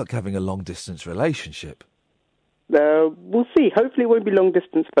going to work, having a long-distance relationship? We'll see. Hopefully it won't be long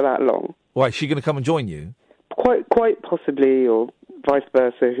distance for that long. Why, is she going to come and join you? Quite possibly, or vice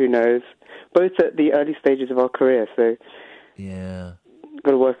versa, who knows. Both at the early stages of our career, so... Yeah.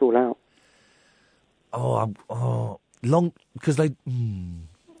 Got to work it all out. Because they...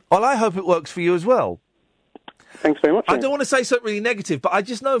 Well, I hope it works for you as well. Thanks very much. I don't want to say something really negative, but I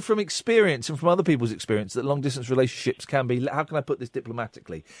just know from experience and from other people's experience that long-distance relationships can be, how can I put this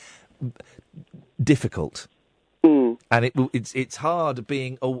diplomatically, difficult. And it's hard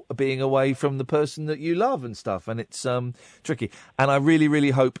being away from the person that you love and stuff, and it's tricky. And I really,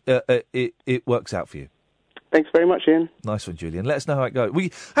 really hope it works out for you. Thanks very much, Ian. Nice one, Julian. Let us know how it goes.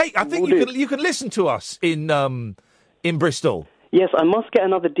 I think you can listen to us in Bristol. Yes, I must get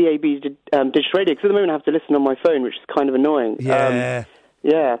another DAB digital radio, because at the moment I have to listen on my phone, which is kind of annoying. Yeah.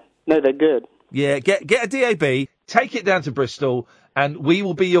 No, they're good. Yeah, get a DAB, take it down to Bristol, and we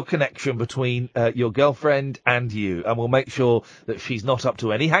will be your connection between your girlfriend and you, and we'll make sure that she's not up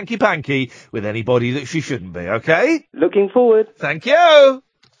to any hanky-panky with anybody that she shouldn't be, okay? Looking forward. Thank you!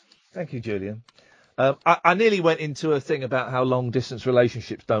 Thank you, Julian. I nearly went into a thing about how long-distance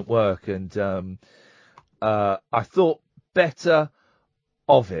relationships don't work, and I thought better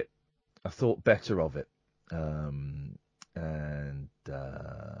of it.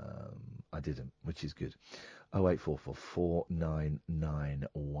 I didn't, which is good. 0844 499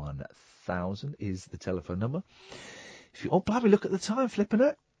 1000 is the telephone number. Blimey, look at the time, flipping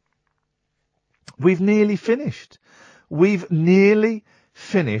it. We've nearly finished. The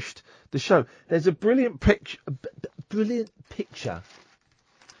show. There's a brilliant picture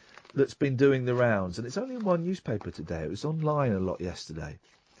that's been doing the rounds, and it's only in one newspaper today. It was online a lot yesterday.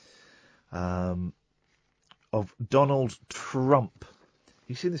 Of Donald Trump.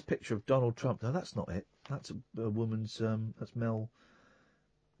 You see this picture of Donald Trump? No, that's not it. That's a woman's. That's Mel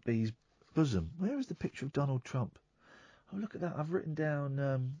B's bosom. Where is the picture of Donald Trump? Oh, look at that! I've written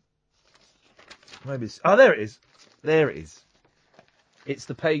down. Maybe it's. Oh, there it is. There it is. It's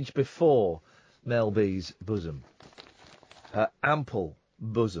the page before Mel B's bosom. Her ample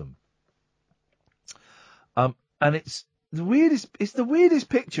bosom. And it's the weirdest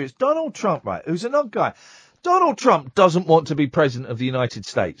picture. It's Donald Trump, right? Who's an odd guy. Donald Trump doesn't want to be president of the United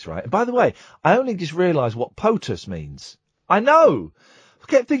States, right? And by the way, I only just realised what POTUS means. I know. I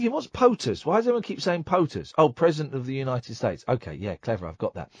kept thinking, what's POTUS? Why does everyone keep saying POTUS? Oh, President of the United States. Okay, yeah, clever. I've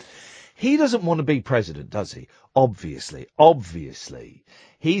got that. He doesn't want to be president, does he? Obviously.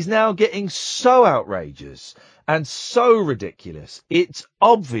 He's now getting so outrageous and so ridiculous. It's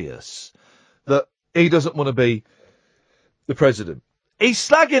obvious that he doesn't want to be the president. He's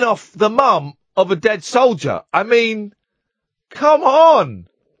slagging off the mum of a dead soldier. I mean, come on.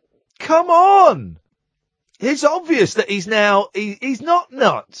 It's obvious that he's not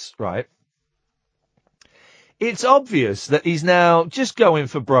nuts, right? It's obvious that he's now just going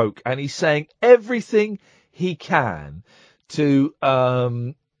for broke, and he's saying everything he can to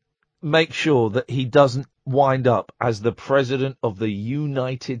make sure that he doesn't wind up as the president of the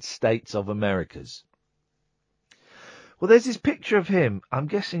United States of Americas. Well, there's this picture of him. I'm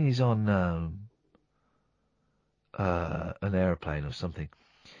guessing he's on an aeroplane or something.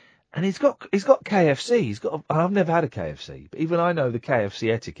 And he's got KFC. I've never had a KFC, but even I know the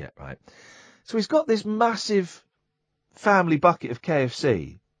KFC etiquette, right? So he's got this massive family bucket of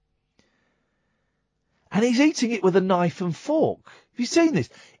KFC. And he's eating it with a knife and fork. Have you seen this?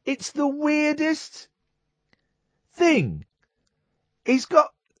 It's the weirdest thing. He's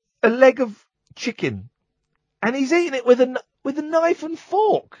got a leg of chicken and he's eating it with a knife and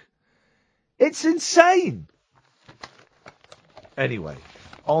fork. It's insane. Anyway,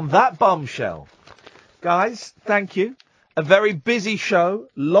 on that bombshell, guys, thank you. A very busy show,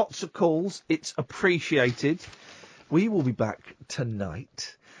 lots of calls. It's appreciated. We will be back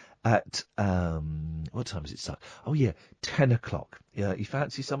tonight at, what time does it start? Oh, yeah, 10 o'clock. Yeah, you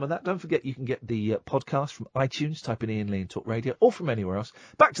fancy some of that? Don't forget you can get the podcast from iTunes. Type in Iain Lee and Talk Radio, or from anywhere else.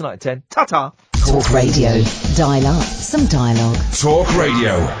 Back tonight at 10. Ta-ta! Talk Radio. Dial up some dialogue. Talk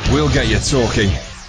Radio. We'll get you talking.